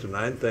made a list of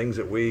 9 things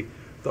that we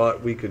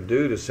thought we could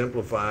do to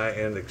simplify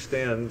and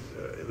extend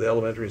the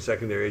Elementary and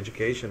Secondary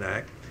Education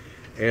Act,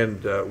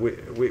 and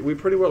we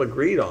pretty well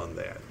agreed on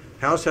that.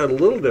 House had a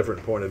little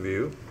different point of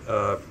view,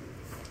 but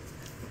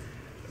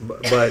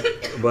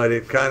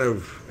it kind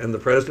of, and the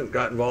president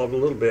got involved a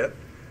little bit,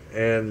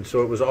 and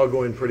so it was all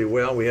going pretty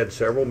well. We had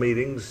several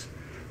meetings,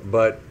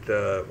 but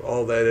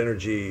all that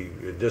energy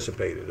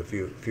dissipated a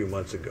few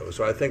months ago.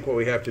 So I think what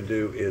we have to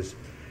do is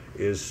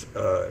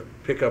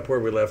pick up where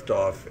we left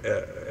off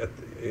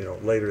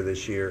later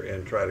this year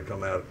and try to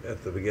come out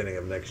at the beginning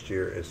of next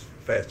year as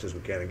fast as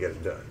we can and get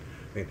it done.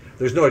 I mean,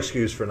 there's no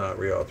excuse for not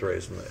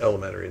reauthorizing the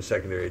Elementary and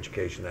Secondary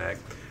Education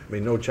Act. I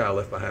mean, No Child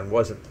Left Behind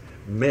wasn't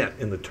meant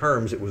in the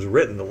terms it was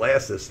written to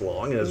last this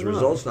long, and as a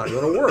result, it's not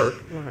going to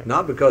work. Right.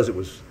 Not because it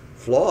was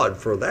flawed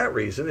for that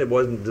reason. It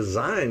wasn't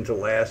designed to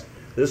last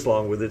this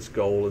long with its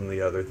goal and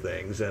the other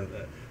things. And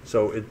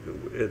so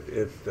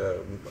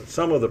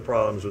some of the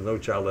problems with No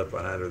Child Left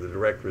Behind are the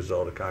direct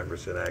result of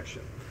Congress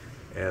inaction.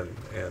 And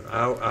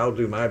I'll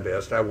do my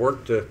best. I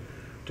worked to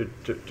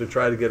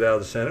try to get out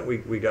of the Senate.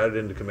 We got it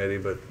into committee,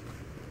 but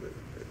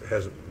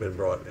hasn't been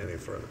brought any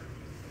further.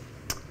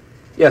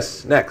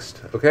 Yes,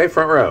 next. Okay,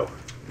 front row.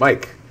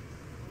 Mike.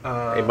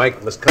 A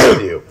mic must come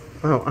to you.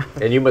 Oh.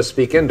 And you must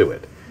speak into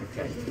it.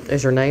 Okay.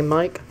 Is your name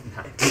Mike?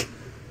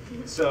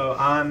 So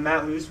I'm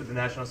Matt Luce with the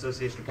National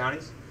Association of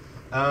Counties.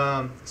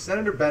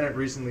 Senator Bennett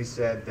recently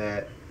said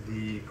that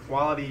the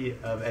quality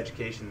of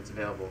education that's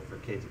available for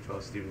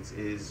K-12 students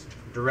is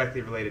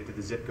directly related to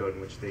the zip code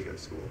in which they go to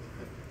school.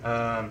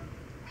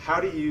 How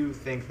do you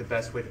think the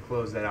best way to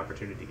close that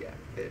opportunity gap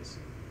is?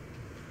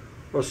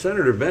 Well,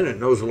 Senator Bennett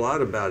knows a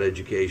lot about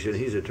education.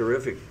 He's a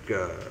terrific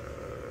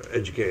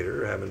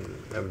educator, having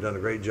done a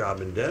great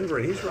job in Denver,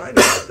 and he's right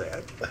about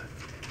that.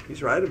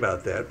 He's right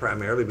about that,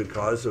 primarily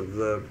because of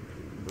the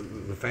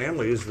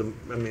families.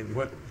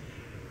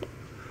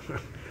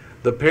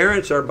 The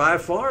parents are by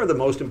far the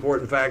most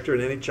important factor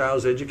in any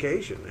child's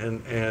education,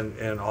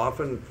 and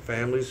often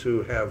families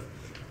who have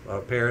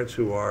parents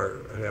who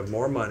have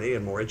more money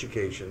and more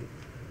education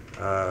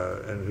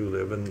and who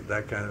live in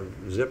that kind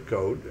of zip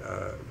code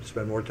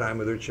spend more time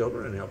with their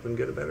children and help them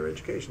get a better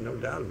education, no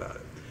doubt about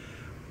it.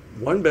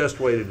 One best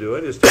way to do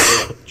it is to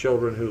give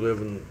children who live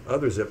in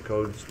other zip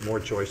codes more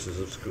choices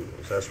of schools.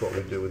 That's what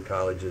we do with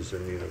colleges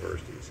and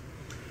universities.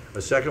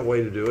 A second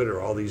way to do it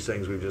are all these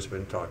things we've just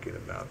been talking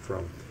about,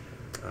 from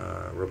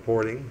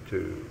reporting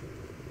to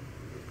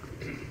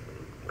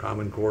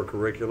Common Core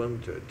curriculum,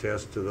 to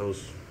attest to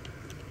those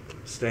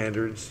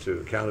standards, to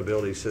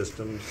accountability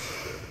systems,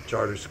 to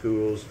charter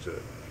schools, to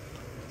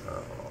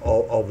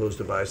all those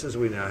devices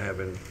we now have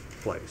in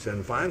place.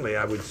 And finally,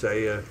 I would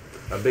say a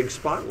big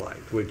spotlight,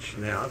 which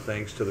now,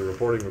 thanks to the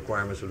reporting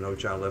requirements of No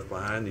Child Left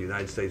Behind, the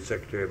United States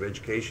Secretary of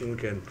Education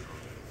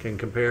can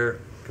compare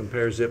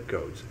zip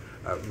codes.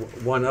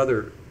 One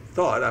other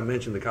thought, I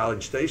mentioned the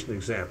College Station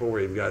example,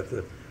 where you've got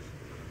the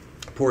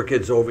poor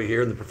kids over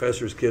here and the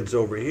professor's kids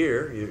over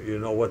here. You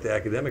know what the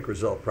academic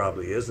result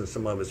probably is, and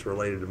some of it's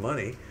related to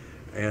money.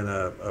 And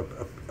a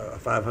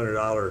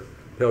 $500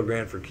 Pell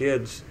Grant for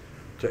kids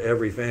to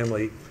every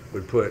family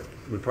would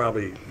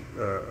probably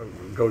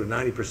go to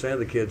 90% of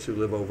the kids who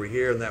live over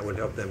here, and that would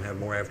help them have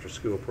more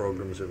after-school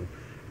programs and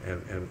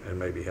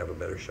maybe have a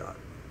better shot.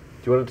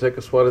 Do you want to take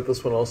a swat at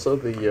this one also,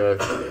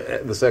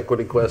 this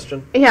equity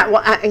question? Yeah,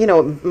 well,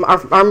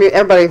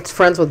 everybody's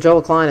friends with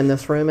Joel Klein in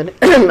this room, and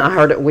I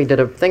heard we did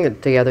a thing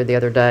together the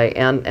other day,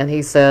 and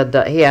he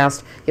said, he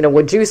asked,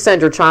 would you send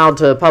your child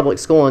to a public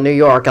school in New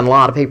York? And a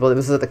lot of people, it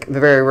was the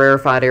very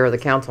rarefied era of the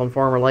Council on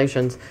Foreign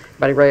Relations,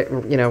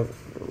 everybody,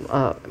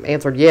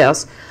 answered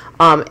yes.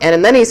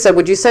 And then he said,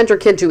 would you send your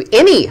kid to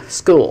any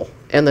school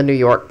in the New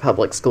York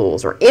public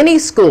schools, or any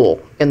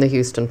school in the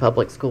Houston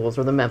public schools,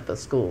 or the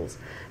Memphis schools?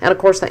 And of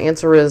course the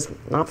answer is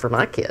not for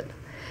my kid.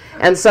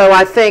 And so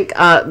I think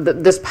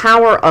this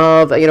power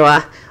of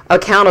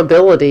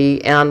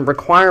accountability and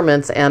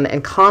requirements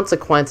and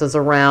consequences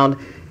around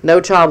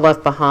No Child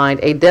Left Behind,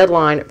 a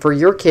deadline for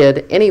your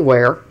kid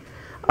anywhere,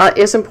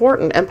 is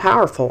important and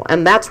powerful.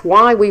 And that's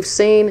why we've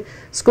seen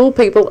school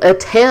people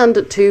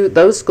attend to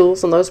those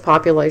schools and those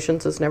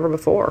populations as never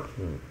before.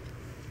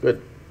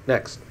 Good.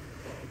 Next.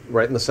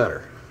 Right in the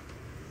center.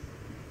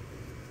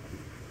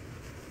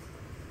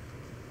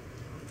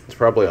 It's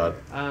probably on.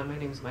 My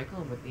name is Michael.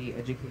 I'm with the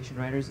Education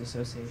Writers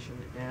Association,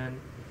 and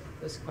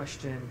this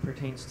question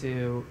pertains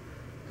to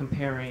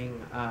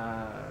comparing,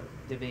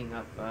 divvying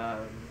up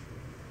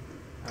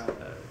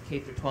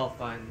K-12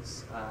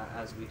 funds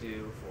as we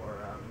do for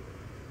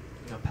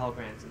Pell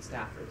Grants and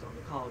Staffords on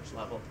the college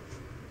level.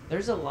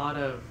 There's a lot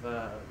of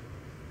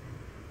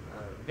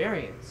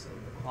variance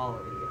in the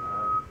quality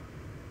of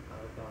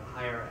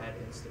higher ed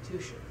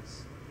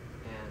institutions,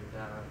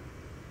 and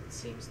it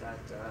seems that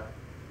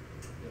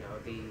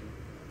the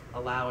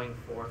allowing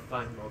for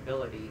fund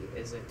mobility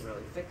isn't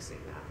really fixing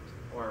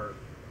that, or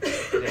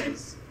if it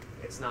is,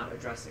 it's not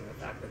addressing the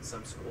fact that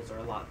some schools are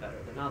a lot better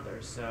than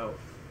others. So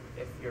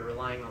if you're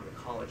relying on the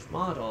college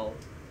model,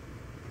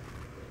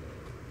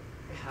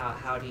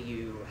 how do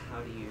you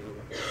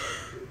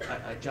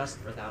adjust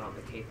for that on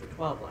the K-12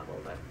 level,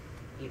 that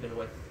even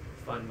with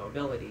fund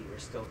mobility, you're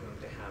still going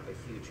to have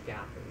a huge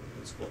gap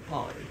in school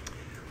quality?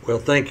 Well,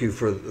 thank you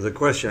for the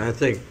question. I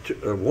think,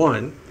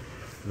 one,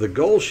 the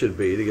goal should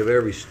be to give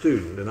every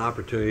student an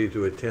opportunity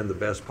to attend the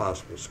best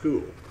possible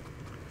school,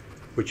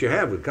 which you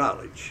have with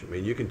college. I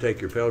mean, you can take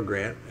your Pell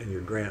Grant and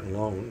your Grant and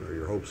Loan, or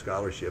your Hope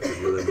Scholarship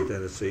if you live in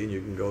Tennessee, and you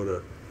can go to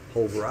a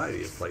whole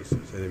variety of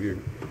places. And if you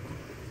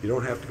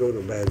don't have to go to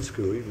a bad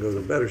school, you can go to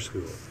a better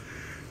school.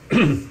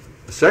 The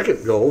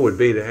second goal would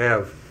be to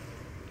have,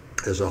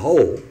 as a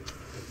whole,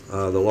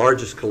 the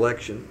largest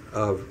collection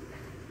of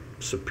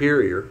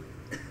superior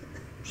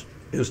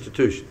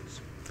institutions.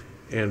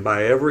 And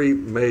by every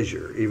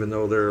measure, even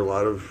though there are a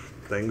lot of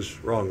things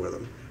wrong with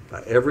them,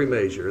 by every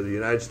measure, the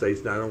United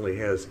States not only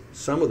has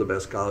some of the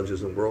best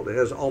colleges in the world, it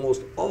has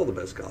almost all the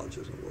best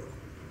colleges in the world.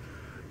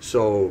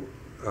 So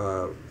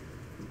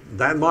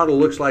that model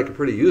looks like a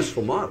pretty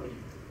useful model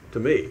to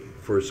me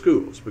for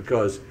schools,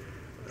 because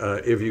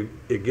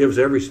it gives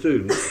every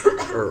student,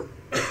 or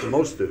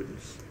most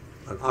students,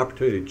 an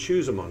opportunity to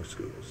choose among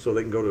schools so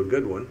they can go to a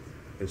good one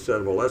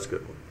instead of a less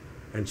good one.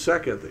 And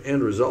second, the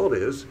end result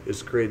is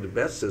to create the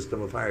best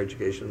system of higher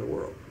education in the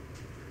world.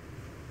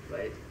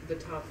 But the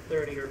top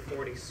 30 or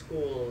 40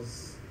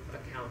 schools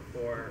account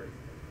for,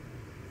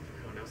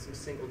 I don't know, some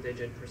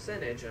single-digit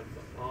percentage of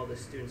all the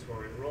students who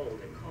are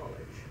enrolled in college.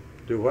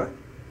 Do what?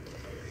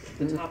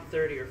 The top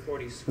 30 or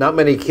 40 schools. Not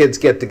many kids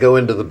get to go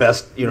into the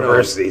best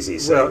universities, he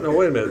said. Well, no,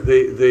 wait a minute.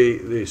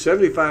 The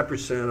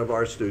 75% of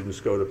our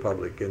students go to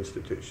public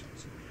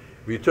institutions.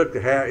 If you took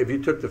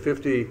the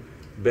 50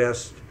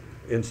 best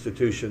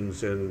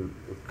institutions and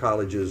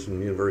colleges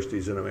and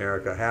universities in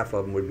America, half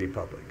of them would be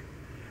public.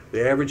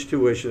 The average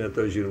tuition at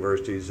those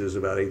universities is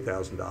about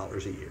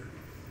 $8,000 a year.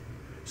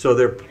 So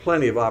there are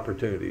plenty of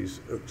opportunities,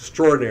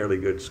 extraordinarily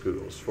good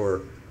schools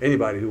for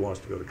anybody who wants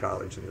to go to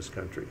college in this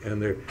country.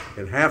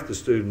 And half the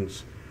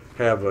students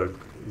have a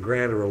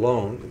grant or a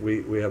loan.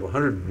 We have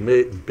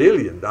 $100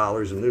 billion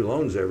in new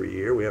loans every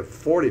year. We have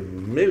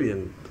 $40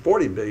 billion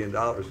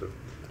of,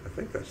 I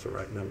think that's the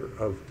right number,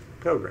 of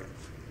Pell Grants.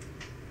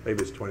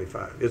 Maybe it's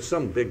 25. It's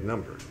some big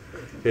number.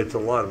 It's a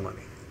lot of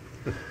money.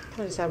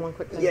 Can I just add one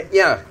quick thing?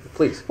 Yeah,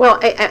 please. Well,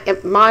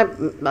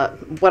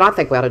 what I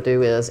think we ought to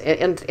do is,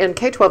 in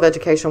K-12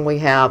 education, we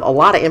have a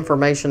lot of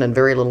information and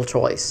very little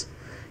choice.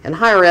 In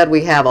higher ed,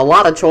 we have a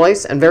lot of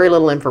choice and very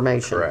little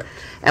information. Correct.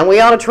 And we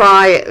ought to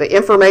try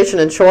information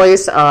and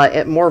choice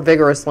more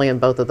vigorously in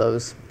both of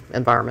those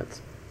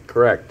environments.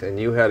 Correct. And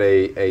you had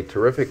a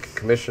terrific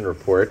commission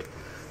report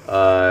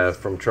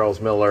from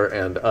Charles Miller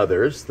and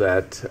others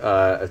that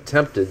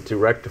attempted to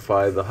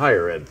rectify the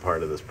higher ed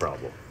part of this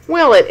problem.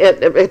 Well,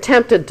 it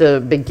attempted to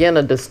begin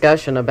a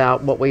discussion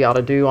about what we ought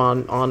to do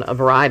on a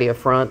variety of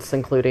fronts,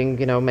 including,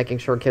 making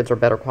sure kids are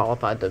better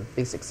qualified to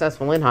be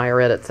successful in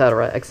higher ed, et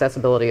cetera,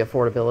 accessibility,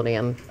 affordability,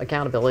 and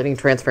accountability, and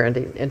transparent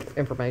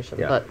information.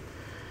 Yeah. But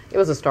it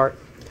was a start.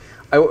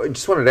 I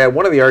just wanted to add,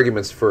 one of the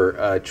arguments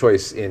for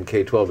choice in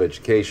K-12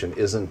 education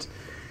isn't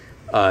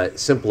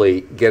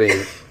simply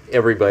getting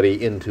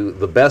everybody into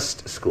the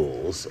best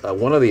schools.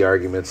 One of the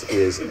arguments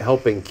is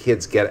helping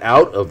kids get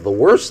out of the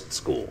worst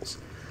schools.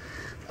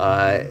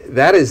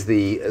 That is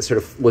the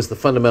was the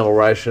fundamental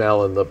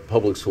rationale in the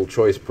public school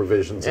choice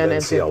provisions of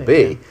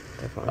NCLB.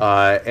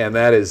 And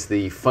that is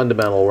the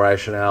fundamental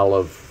rationale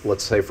of,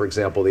 let's say, for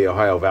example, the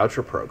Ohio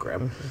voucher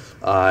program,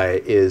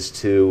 is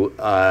to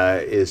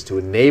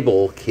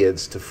enable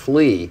kids to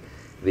flee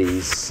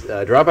these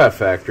dropout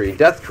factory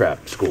death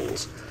trap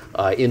schools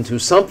into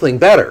something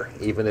better,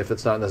 even if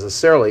it's not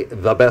necessarily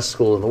the best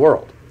school in the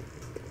world.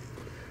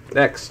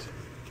 Next,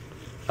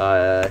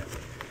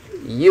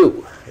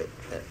 you.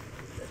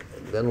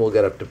 Then we'll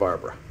get up to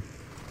Barbara.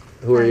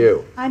 Who are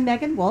you? I'm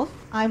Megan Wolf.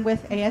 I'm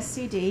with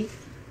ASCD.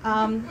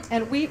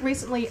 And we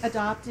recently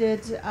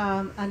adopted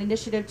an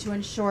initiative to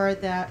ensure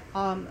that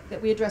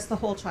we address the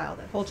whole child,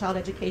 that whole child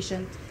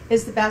education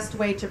is the best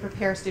way to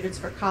prepare students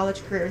for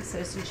college, career, and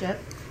citizenship,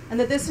 and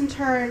that this in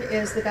turn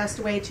is the best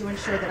way to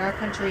ensure that our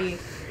country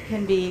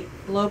can be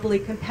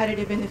globally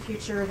competitive in the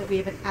future, that we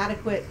have an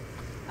adequate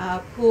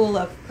pool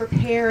of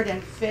prepared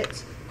and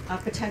fit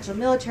potential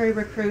military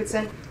recruits,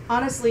 and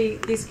honestly,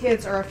 these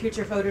kids are our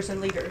future voters and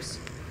leaders.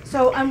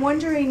 So I'm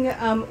wondering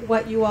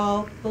what you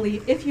all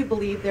believe, if you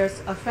believe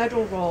there's a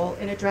federal role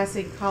in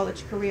addressing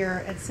college,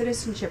 career, and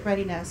citizenship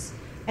readiness,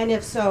 and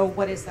if so,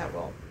 what is that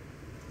role?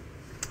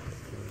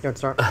 You want to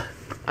start?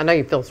 I know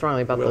you feel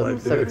strongly about the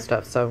civic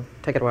stuff, so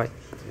take it away.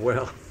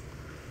 Well,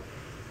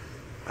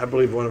 I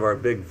believe one of our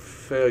big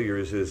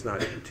failures is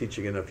not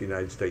teaching enough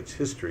United States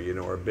history. You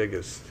know, our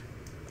biggest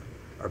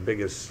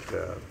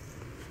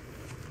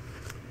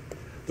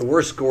the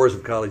worst scores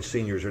of college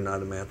seniors are not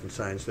in math and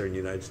science, they're in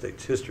United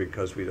States history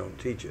because we don't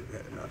teach it.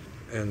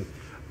 And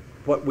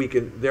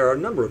there are a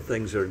number of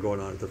things that are going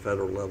on at the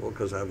federal level,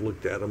 because I've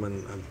looked at them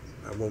and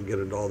I won't get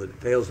into all the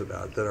details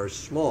about it, that are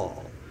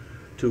small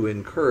to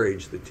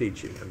encourage the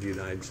teaching of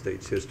United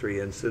States history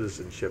and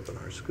citizenship in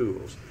our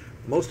schools.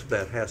 Most of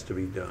that has to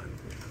be done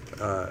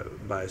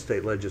by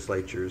state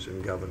legislatures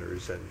and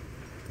governors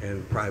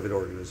and private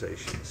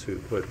organizations who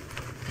put a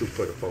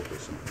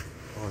focus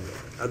on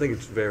that. I think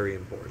it's very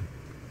important.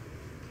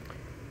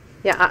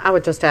 Yeah, I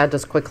would just add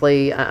just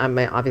quickly, I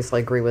may obviously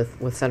agree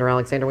with Senator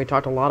Alexander. We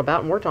talked a lot about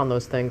and worked on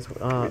those things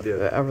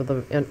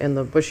over in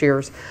the Bush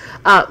years.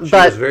 She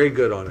was very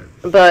good on it.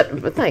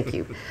 But thank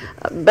you.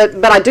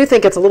 But I do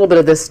think it's a little bit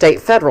of this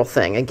state-federal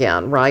thing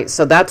again, right?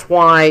 So that's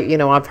why,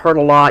 I've heard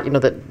a lot,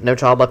 that No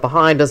Child Left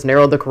Behind does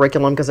narrow the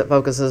curriculum because it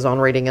focuses on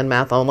reading and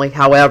math only.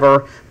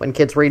 However, when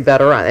kids read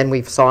better, and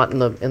we saw it in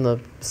the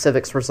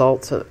civics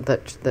results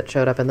that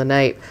showed up in the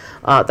NAEP,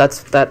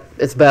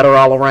 it's better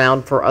all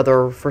around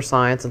for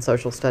science and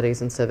social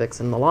studies and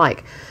civics and the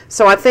like.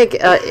 So I think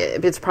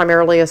it's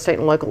primarily a state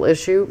and local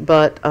issue,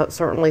 but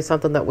certainly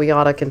something that we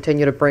ought to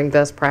continue to bring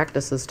best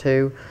practices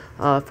to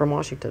from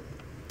Washington.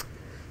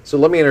 So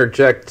let me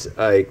interject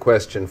a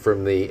question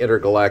from the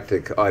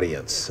intergalactic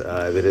audience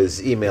that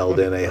has emailed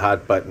in a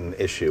hot button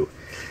issue.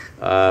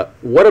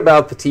 What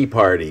about the Tea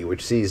Party,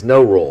 which sees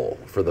no role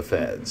for the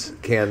feds?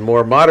 Can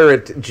more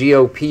moderate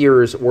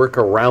GOPers work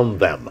around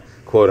them,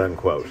 quote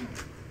unquote?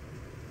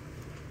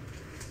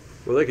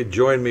 Well, they could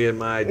join me in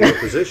my ideal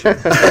position.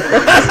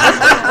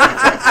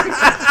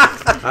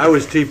 I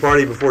was Tea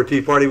Party before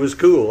Tea Party was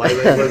cool.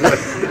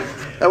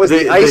 That was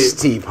the iced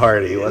tea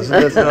party,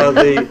 wasn't it?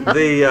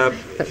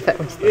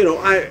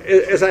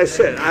 As I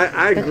said,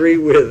 I agree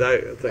with.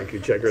 Thank you,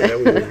 Checker. That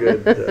was a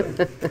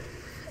good.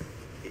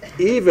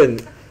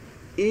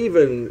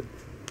 Even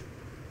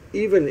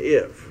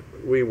if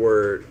we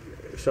were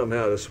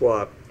somehow to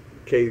swap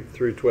K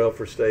through 12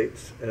 for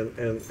states, and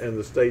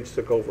the states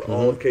took over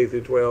all of K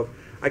through 12,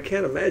 I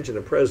can't imagine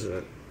a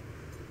president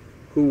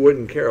who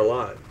wouldn't care a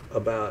lot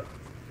about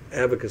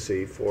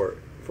advocacy for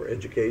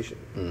education,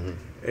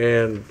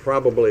 and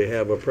probably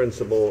have a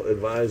principal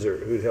advisor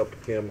who'd help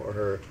him or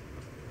her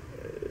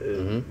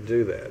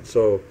do that.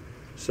 So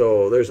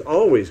there's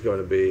always going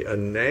to be a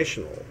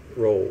national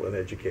role in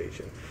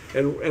education.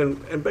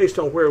 And based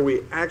on where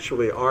we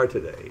actually are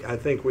today, I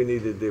think we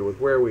need to deal with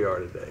where we are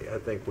today. I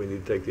think we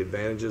need to take the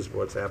advantages of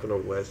what's happened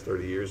over the last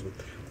 30 years and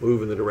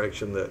move in the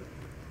direction that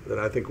that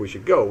I think we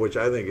should go, which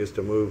I think is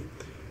to move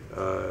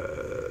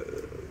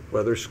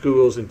whether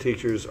schools and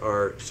teachers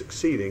are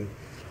succeeding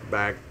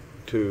back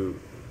to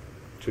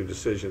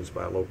decisions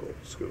by local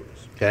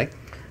schools. Okay.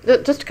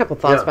 Just a couple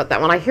thoughts Yeah. about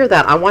that. When I hear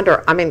that, I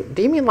wonder, I mean,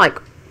 do you mean like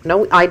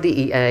no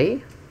IDEA,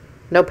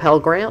 no Pell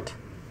Grant,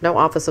 no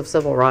Office of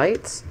Civil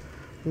Rights,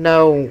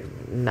 no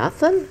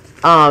nothing?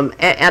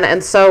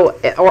 And so,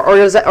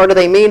 or do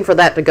they mean for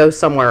that to go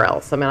somewhere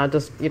else? I mean, I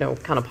just,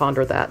 kind of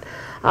ponder that.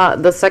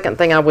 The second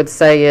thing I would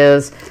say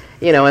is,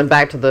 and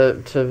back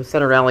to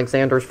Senator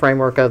Alexander's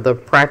framework of the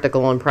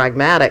practical and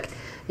pragmatic,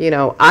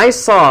 I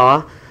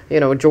saw,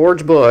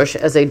 George Bush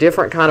as a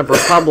different kind of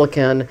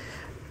Republican,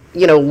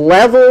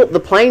 level the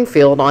playing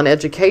field on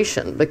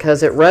education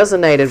because it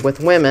resonated with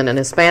women and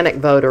Hispanic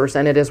voters,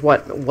 and it is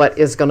what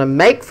is going to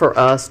make for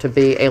us to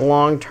be a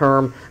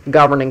long-term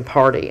governing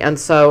party. And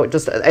so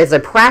just as a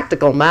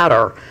practical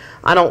matter,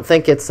 I don't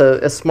think it's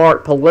a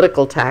smart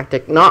political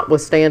tactic,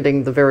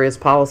 notwithstanding the various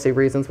policy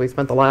reasons we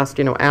spent the last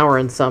hour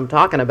and some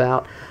talking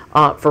about,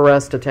 for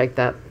us to take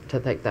that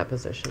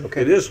position.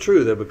 Okay. It is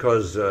true that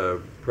because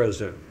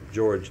President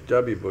George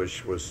W.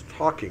 Bush was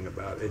talking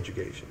about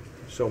education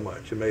so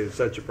much and made it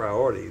such a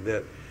priority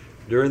that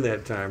during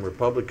that time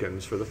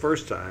Republicans, for the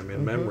first time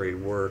in memory,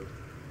 were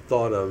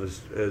thought of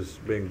as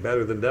being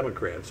better than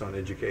Democrats on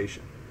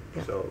education.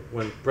 Yeah. So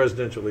when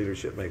presidential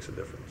leadership makes a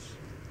difference.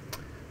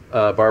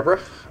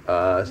 Barbara,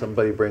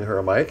 somebody bring her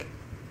a mic.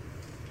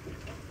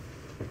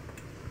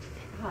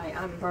 Hi,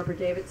 I'm Barbara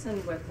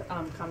Davidson with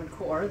Common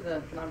Core,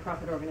 the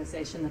nonprofit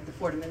organization that the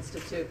Fordham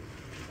Institute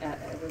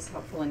was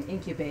helpful in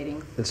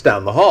incubating. It's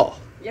down the hall.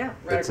 Yeah,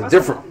 right It's across a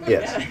different, the hall.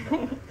 yes.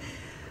 Yeah.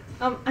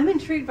 I'm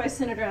intrigued by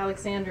Senator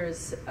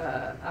Alexander's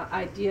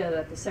idea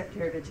that the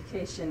Secretary of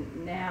Education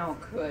now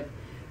could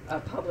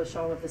publish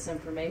all of this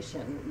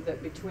information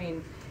that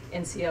between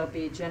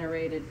NCLB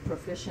generated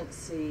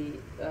proficiency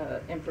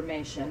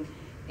information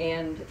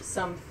and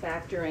some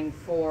factoring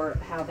for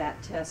how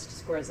that test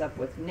squares up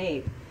with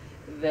NAEP.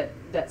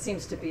 That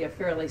seems to be a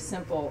fairly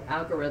simple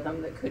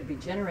algorithm that could be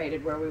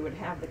generated where we would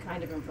have the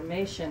kind of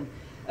information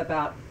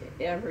about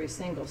every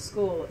single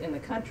school in the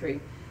country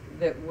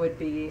that would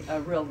be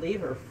a real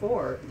lever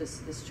for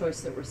this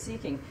choice that we're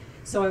seeking.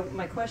 So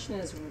my question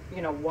is,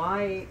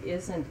 why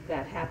isn't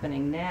that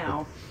happening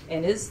now?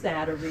 And is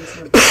that a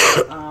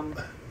reasonable,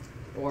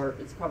 or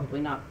it's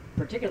probably not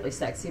particularly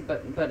sexy,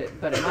 but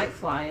it might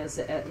fly as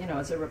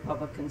a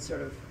Republican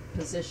sort of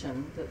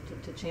position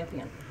to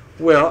champion?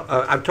 Well,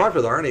 I've talked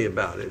with Arnie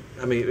about it.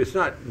 I mean, it's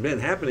not been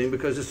happening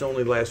because it's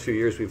only the last few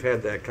years we've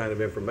had that kind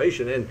of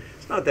information, and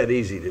it's not that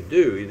easy to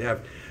do.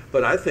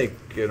 But I think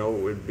it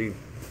would be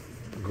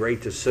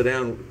great to sit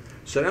down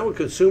with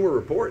Consumer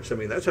Reports. I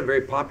mean, that's a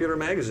very popular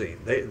magazine.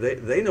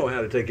 They know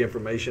how to take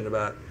information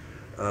about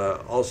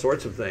all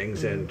sorts of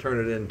things and turn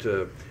it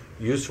into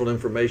useful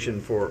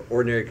information for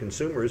ordinary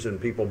consumers, and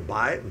people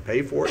buy it and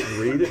pay for it and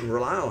read it and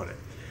rely on it.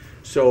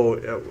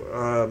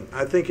 So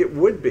I think it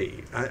would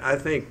be. I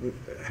think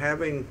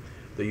having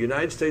the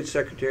United States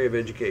Secretary of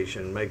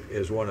Education make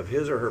as one of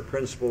his or her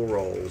principal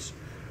roles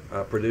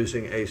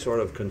producing a sort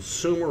of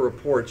consumer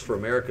reports for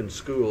American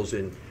schools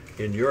in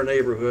your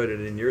neighborhood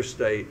and in your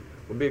state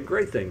would be a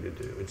great thing to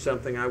do. It's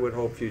something I would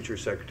hope future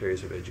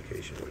secretaries of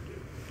education would do.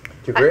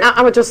 Do you agree?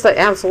 I would just say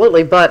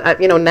absolutely, but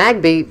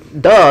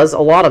NAGB does a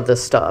lot of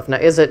this stuff. Now,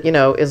 is it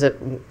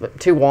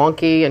too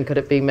wonky, and could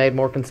it be made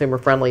more consumer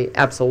friendly?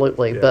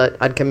 Absolutely, Yeah. but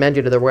I'd commend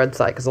you to their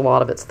website because a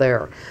lot of it's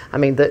there. I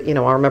mean,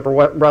 I remember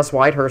what Russ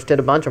Whitehurst did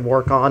a bunch of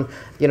work on,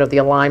 the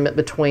alignment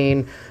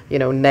between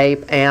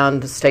NAEP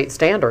and state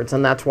standards,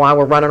 and that's why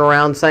we're running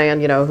around saying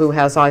who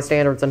has high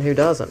standards and who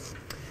doesn't.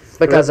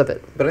 Because of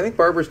it. But I think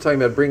Barbara's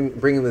talking about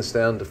bringing this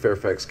down to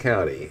Fairfax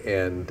County,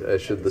 and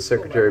should the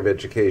Secretary of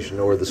Education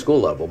or the school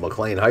level,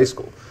 McLean High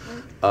School.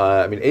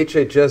 I mean,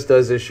 HHS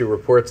does issue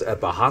reports at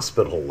the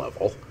hospital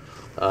level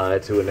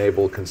to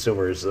enable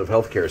consumers of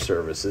healthcare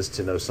services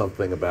to know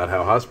something about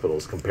how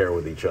hospitals compare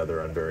with each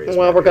other on various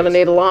Well, we're going to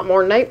matters. need a lot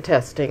more NAEP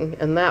testing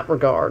in that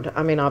regard.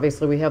 I mean,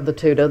 obviously we have the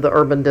TUDA, the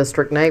urban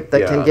district NAEP,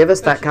 that can Yeah. give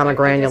us that But kind of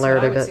I guess granularity.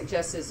 what I would But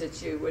suggest is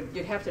that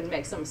you'd have to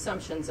make some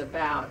assumptions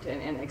about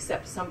and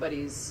accept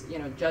somebody's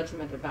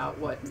judgment about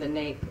what the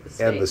NAEP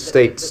And the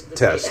state's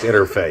test state-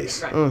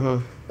 interface,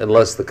 Right.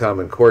 unless the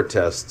Common Core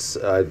tests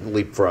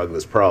leapfrog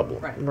this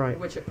problem. Right,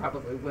 which it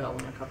probably will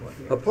in a couple of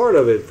years. A part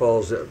of it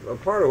a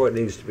part of what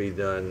needs to be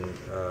done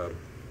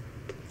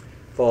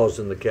falls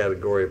in the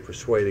category of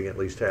persuading at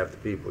least half the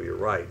people you're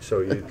right. So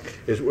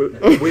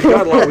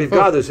we've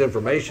got this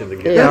information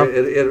together.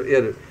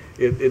 Yeah.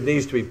 It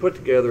needs to be put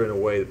together in a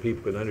way that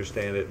people can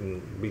understand it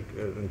and be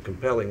a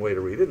compelling way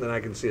to read it. And then I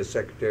can see a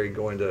secretary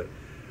going to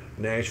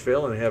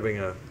Nashville and having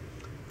a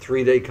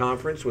 3-day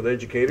conference with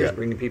educators, Yeah.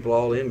 bringing people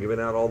all in, giving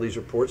out all these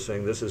reports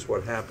saying this is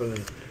what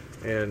happened,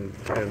 and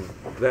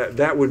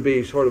that would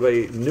be sort of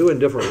a new and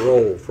different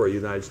role for a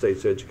United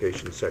States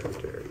Education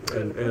Secretary,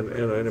 and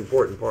an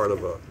important part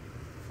of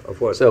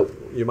what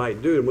you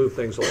might do to move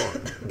things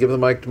along. Give the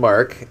mic to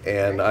Mark,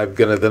 and I'm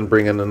going to then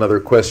bring in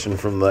another question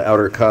from the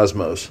outer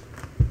cosmos.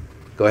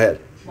 Go ahead.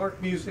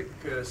 Mark Music,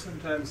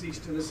 sometimes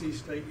East Tennessee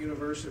State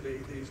University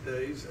these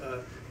days.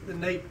 The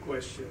NAEP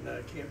question,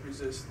 I can't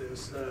resist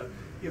this.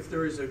 If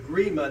there is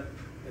agreement,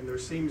 and there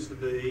seems to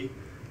be,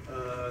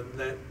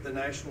 that the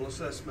national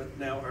assessment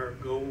now our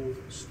gold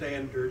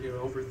standard,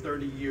 over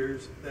 30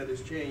 years that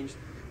has changed,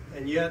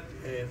 and yet,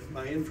 if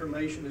my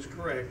information is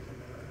correct,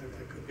 and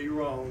I could be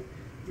wrong,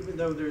 even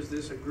though there's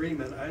this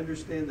agreement, I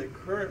understand that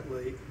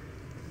currently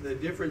the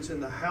difference in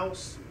the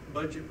House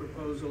budget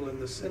proposal and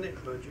the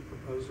Senate budget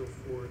proposal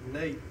for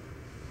NAEP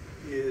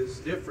is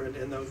different,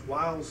 and those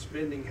wild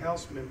spending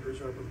House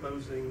members are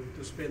proposing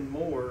to spend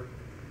more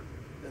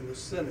than the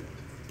Senate.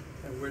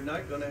 And we're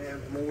not going to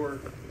have more,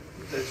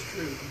 if that's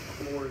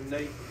true, more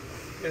NAEP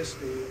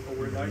testing, or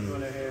we're not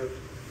going to have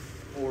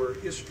more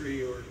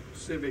history or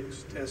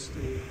civics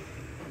testing,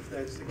 if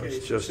that's the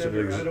case.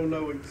 I don't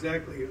know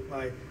exactly if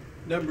my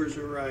numbers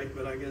are right,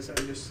 but I guess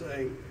I'm just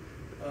saying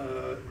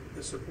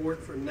the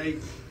support for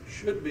NAEP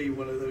should be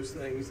one of those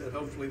things that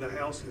hopefully the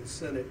House and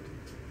Senate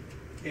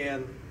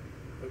can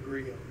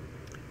agree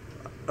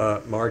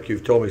on. Mark,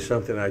 you've told me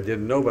something I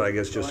didn't know, but I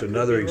guess just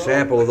another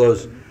example of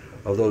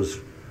those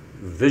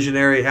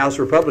visionary House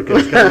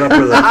Republicans coming up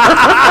with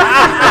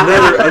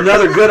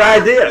another good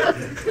idea.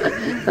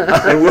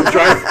 And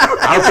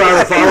I'll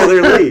try to follow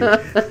their lead.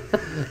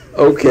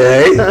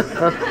 Okay.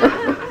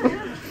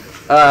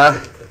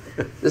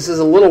 This is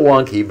a little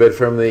wonky, but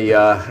from the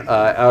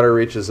outer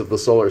reaches of the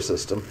solar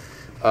system.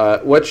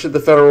 What should the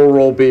federal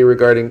role be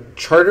regarding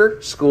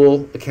charter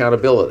school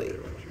accountability,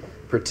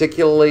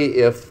 particularly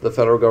if the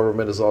federal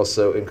government is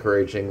also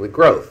encouraging the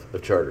growth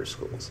of charter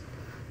schools?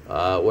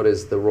 What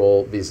is the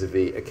role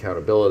vis-a-vis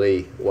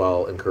accountability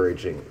while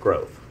encouraging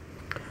growth?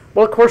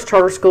 Well, of course,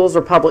 charter schools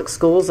are public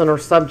schools and are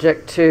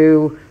subject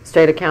to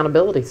state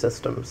accountability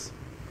systems,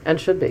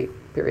 and should be,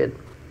 period.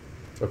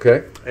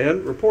 Okay.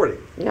 And reporting.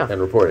 Yeah.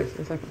 And reporting.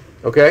 Exactly.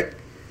 Okay.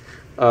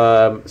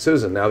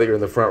 Susan, now that you're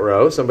in the front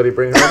row, somebody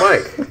bring her a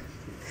mic.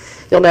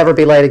 You'll never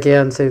be late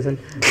again, Susan.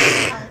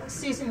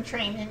 Susan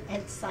Trainin,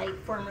 EdSite,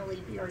 formerly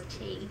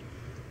BRT.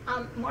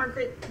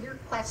 Margaret, your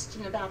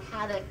question about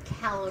how to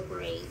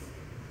calibrate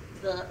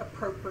the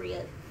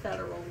appropriate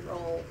federal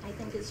role, I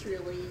think is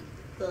really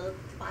the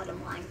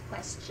bottom line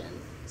question.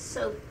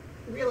 So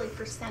really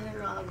for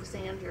Senator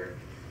Alexander,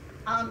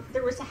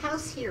 there was a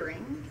House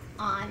hearing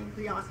on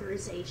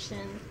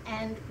reauthorization,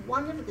 and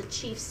one of the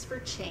chiefs for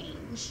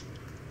change,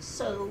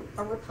 so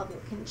a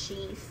Republican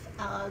chief,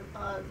 a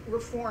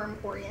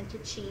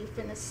reform-oriented chief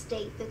in a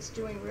state that's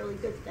doing really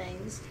good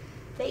things,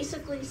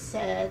 basically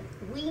said,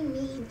 we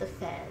need the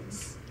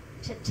feds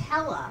to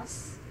tell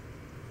us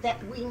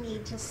that we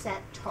need to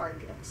set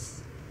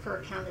targets for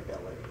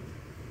accountability.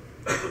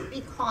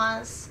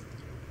 Because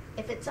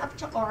if it's up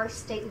to our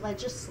state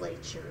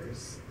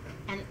legislatures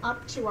and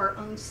up to our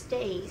own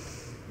state,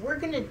 we're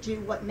going to do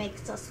what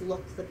makes us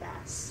look the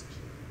best.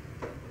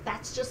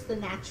 That's just the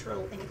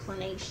natural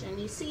inclination.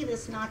 You see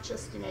this not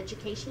just in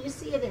education, you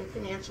see it in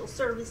financial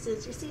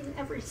services, you see it in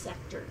every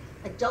sector.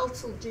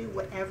 Adults will do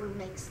whatever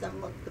makes them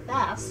look the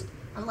best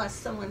unless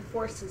someone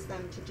forces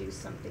them to do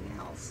something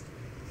else.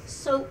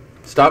 So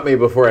stop me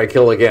before I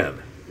kill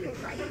again.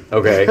 Right.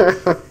 Okay.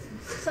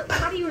 So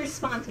how do you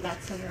respond to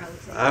that, Senator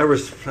Alexander?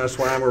 That's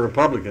why I'm a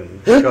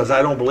Republican, because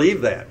I don't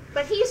believe that.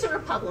 But he's a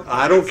Republican.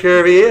 I don't care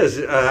if he is.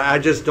 I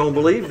just don't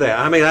believe that.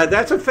 I mean,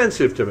 that's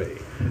offensive to me.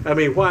 I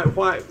mean,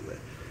 why?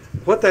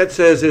 What that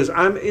says is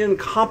I'm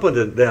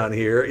incompetent down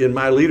here in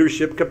my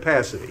leadership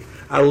capacity.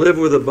 I live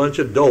with a bunch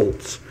of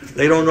dolts.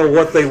 They don't know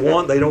what they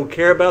want. They don't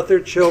care about their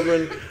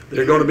children.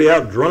 They're going to be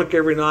out drunk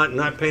every night and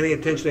not paying any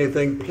attention to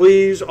anything.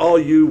 Please, all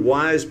you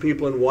wise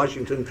people in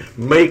Washington,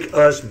 make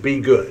us be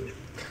good.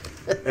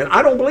 And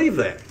I don't believe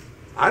that.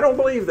 I don't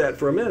believe that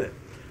for a minute.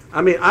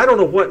 I mean, I don't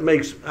know what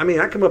makes,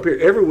 I come up here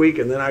every week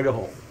and then I go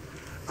home.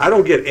 I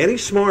don't get any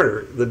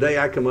smarter the day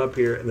I come up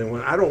here, and then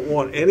when I don't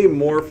want any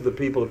more for the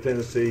people of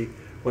Tennessee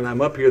when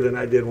I'm up here than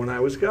I did when I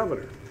was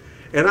governor.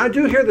 And I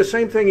do hear the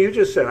same thing you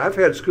just said. I've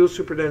had school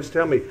superintendents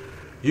tell me,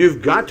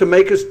 you've got to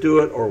make us do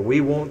it or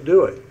we won't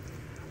do it.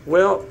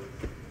 Well,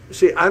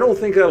 see, I don't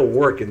think that'll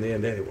work in the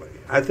end anyway.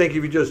 I think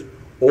if you just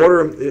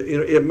order them,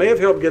 it may have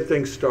helped get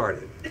things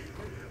started.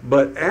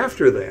 But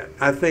after that,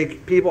 I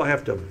think people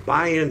have to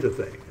buy into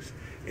things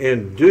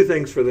and do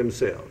things for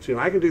themselves.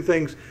 I can do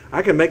things,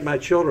 I can make my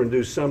children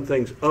do some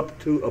things up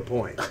to a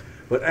point.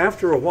 But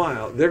after a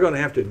while, they're going to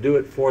have to do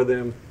it for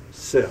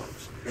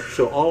themselves.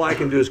 So all I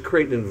can do is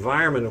create an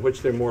environment in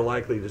which they're more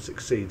likely to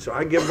succeed. So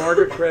I give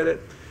Margaret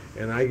credit,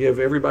 and I give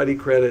everybody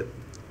credit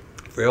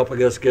for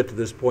helping us get to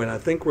this point. I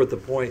think we're at the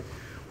point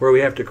where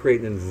we have to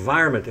create an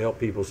environment to help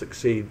people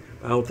succeed.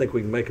 I don't think we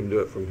can make them do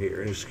it from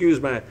here. And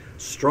excuse my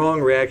strong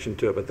reaction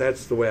to it, but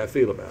that's the way I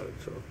feel about it.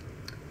 So, do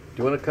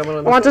you want to comment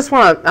on that? Well, I just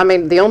want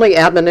to, the only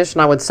admonition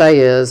I would say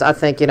is, I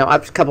think, a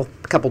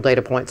couple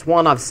data points.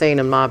 One, I've seen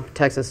in my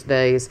Texas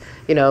days,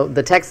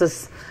 the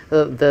Texas,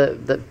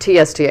 the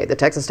TSTA, the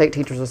Texas State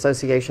Teachers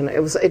Association,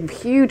 it was a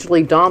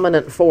hugely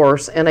dominant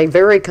force in a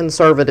very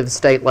conservative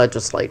state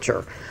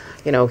legislature.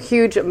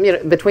 huge,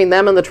 between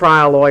them and the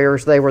trial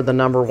lawyers, they were the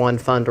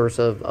 #1 funders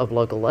of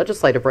local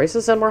legislative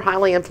races and were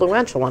highly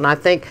influential. And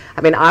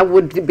I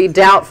would be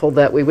doubtful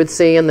that we would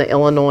see in the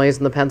Illinois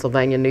and the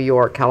Pennsylvania, New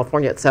York,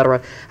 California, et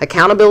cetera,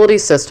 accountability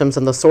systems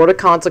and the sort of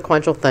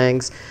consequential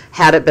things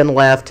had it been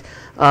left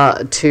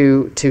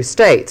to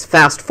states.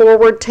 Fast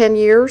forward 10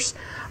 years,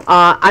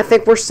 I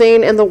think we're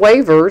seeing in the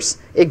waivers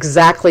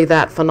exactly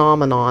that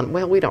phenomenon.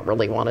 Well, we don't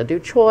really want to do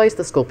choice.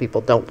 The school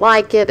people don't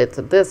like it. It's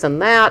this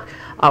and that.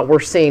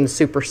 We're seeing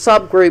super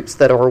subgroups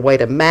that are a way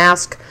to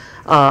mask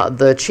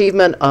the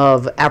achievement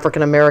of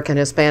African American,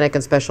 Hispanic,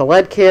 and special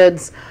ed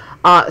kids.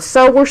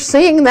 So we're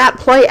seeing that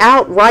play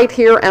out right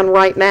here and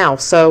right now.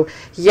 So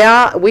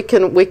yeah, we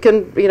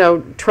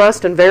can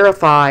trust and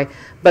verify,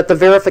 but the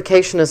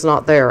verification is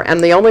not there. And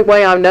the only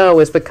way I know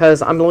is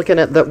because I'm looking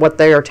at what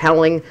they are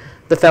telling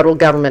the federal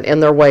government in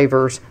their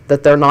waivers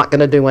that they're not going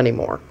to do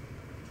anymore.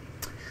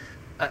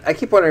 I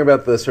keep wondering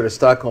about the sort of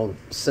Stockholm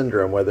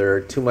syndrome, whether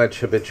too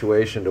much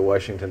habituation to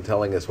Washington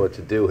telling us what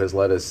to do has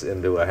led us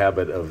into a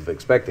habit of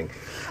expecting.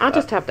 I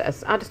just have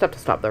to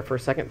stop there for a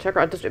second.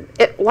 Checker,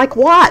 like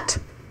what?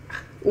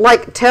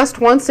 Like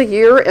test once a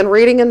year in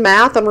reading and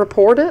math and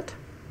report it?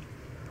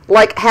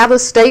 Like have a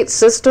state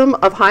system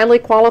of highly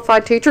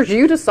qualified teachers?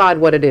 You decide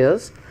what it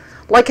is.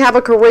 Like have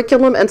a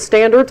curriculum and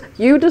standards?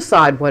 You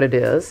decide what it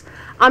is.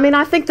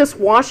 I think this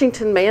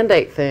Washington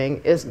mandate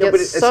thing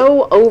gets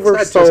so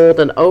oversold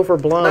and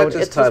overblown. Not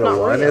just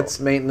Title I, real. it's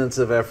maintenance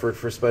of effort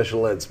for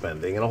special ed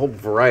spending and a whole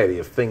variety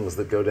of things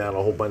that go down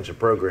a whole bunch of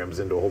programs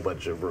into a whole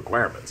bunch of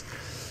requirements.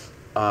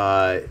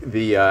 I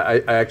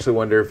actually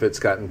wonder if it's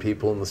gotten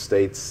people in the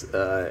states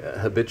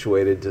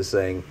habituated to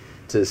saying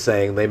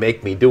they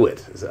make me do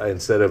it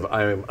instead of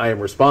I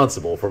am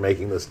responsible for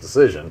making this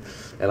decision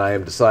and I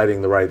am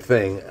deciding the right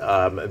thing.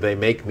 They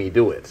make me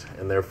do it,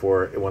 and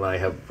therefore when I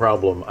have a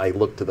problem I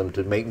look to them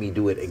to make me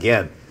do it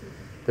again.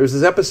 There was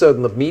this episode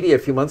in the media a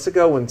few months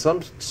ago when some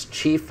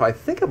chief, I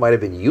think it might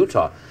have been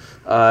Utah,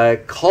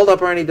 called up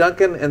Arnie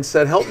Duncan and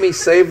said, help me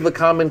save the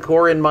Common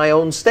Core in my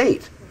own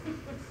state.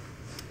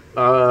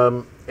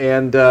 Evidently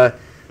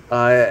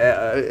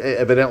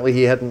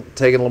he hadn't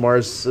taken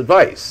Lamar's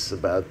advice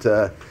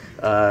about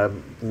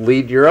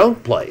lead your own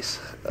place,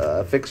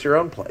 fix your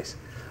own place.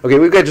 Okay,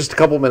 we've got just a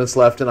couple minutes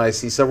left, and I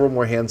see several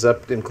more hands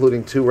up,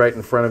 including two right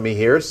in front of me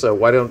here. So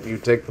why don't you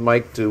take the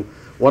mic to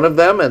one of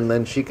them, and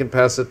then she can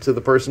pass it to the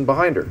person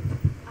behind her.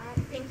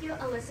 Thank you,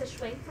 Alyssa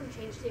Schwenk from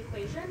Change the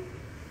Equation.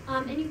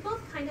 And you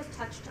both kind of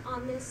touched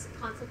on this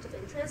conflict of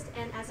interest,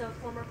 and as a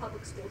former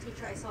public school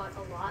teacher, I saw it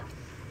a lot,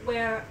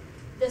 where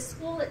the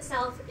school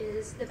itself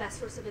is the best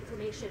source of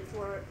information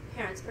for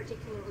parents,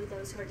 particularly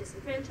those who are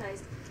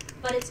disenfranchised,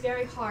 but it's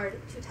very hard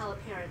to tell a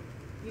parent,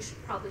 you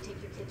should probably take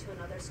your kid to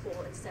another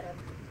school instead of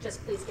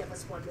just please give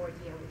us one more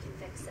year, we can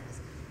fix this.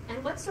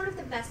 And what's sort of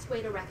the best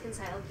way to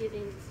reconcile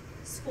giving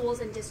schools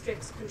and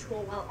districts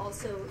control while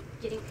also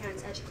getting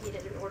parents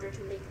educated in order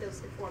to make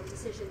those informed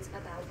decisions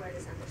about where to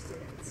send their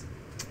students?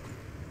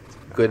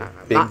 Good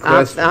big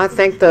question. I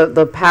think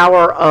the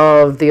power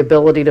of the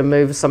ability to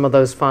move some of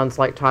those funds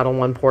like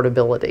Title I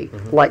portability,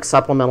 like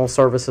supplemental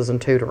services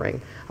and tutoring,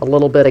 a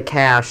little bit of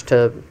cash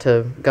to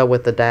go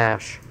with the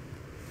dash.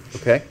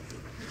 Okay.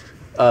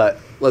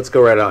 Let's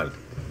go right on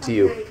to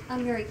you.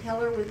 I'm Mary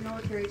Keller with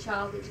Military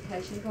Child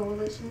Education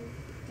Coalition.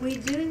 We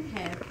do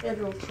have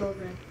federal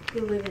children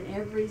who live in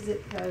every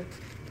zip code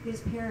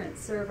whose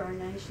parents serve our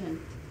nation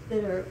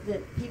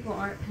that people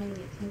aren't paying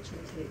attention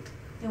to.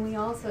 And we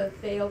also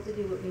fail to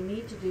do what we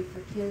need to do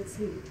for kids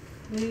who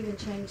move and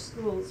change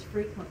schools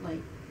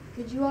frequently.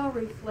 Could you all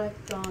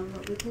reflect on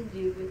what we can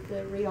do with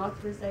the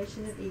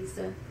reauthorization of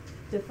ESA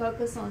to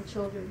focus on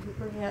children who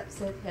perhaps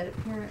have had a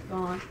parent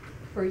gone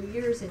for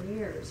years and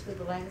years, for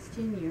the last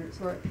 10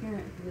 years, or a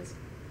parent who has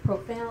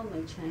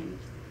profoundly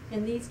changed?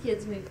 And these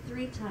kids move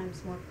 3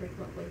 times more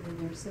frequently than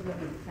their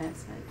civilian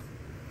classmates.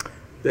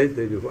 They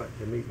do what?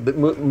 They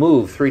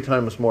move 3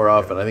 times more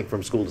often, I think,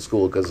 from school to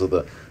school because of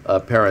the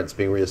parents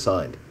being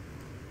reassigned.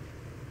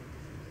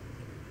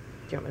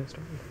 Do you want me to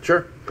start?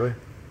 Sure, go ahead.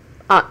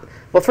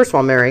 Well, first of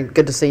all, Mary,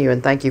 good to see you,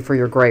 and thank you for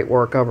your great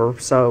work over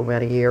so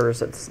many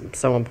years. It's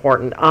so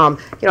important.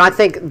 I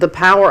think the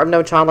power of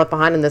No Child Left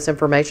Behind in this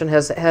information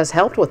has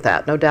helped with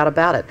that, no doubt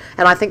about it.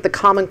 And I think the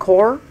Common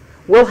Core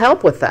will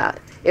help with that.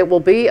 It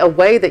will be a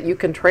way that you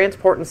can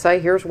transport and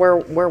say, here's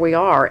where we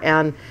are.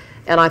 And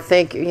I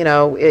think,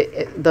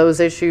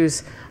 those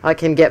issues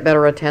can get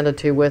better attended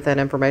to with that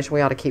information. We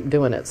ought to keep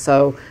doing it.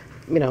 So,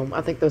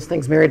 I think those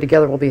things married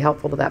together will be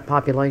helpful to that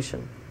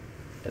population.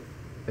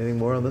 Anything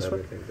more on this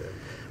one?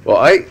 Well,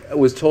 I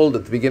was told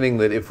at the beginning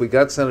that if we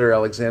got Senator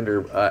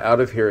Alexander out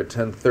of here at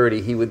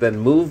 10:30, he would then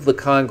move the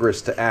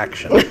Congress to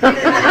action.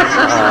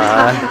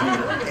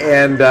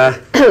 And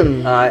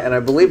I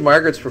believe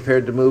Margaret's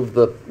prepared to move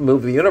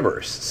the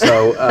universe.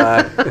 So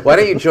why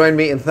don't you join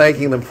me in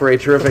thanking them for a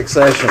terrific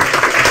session?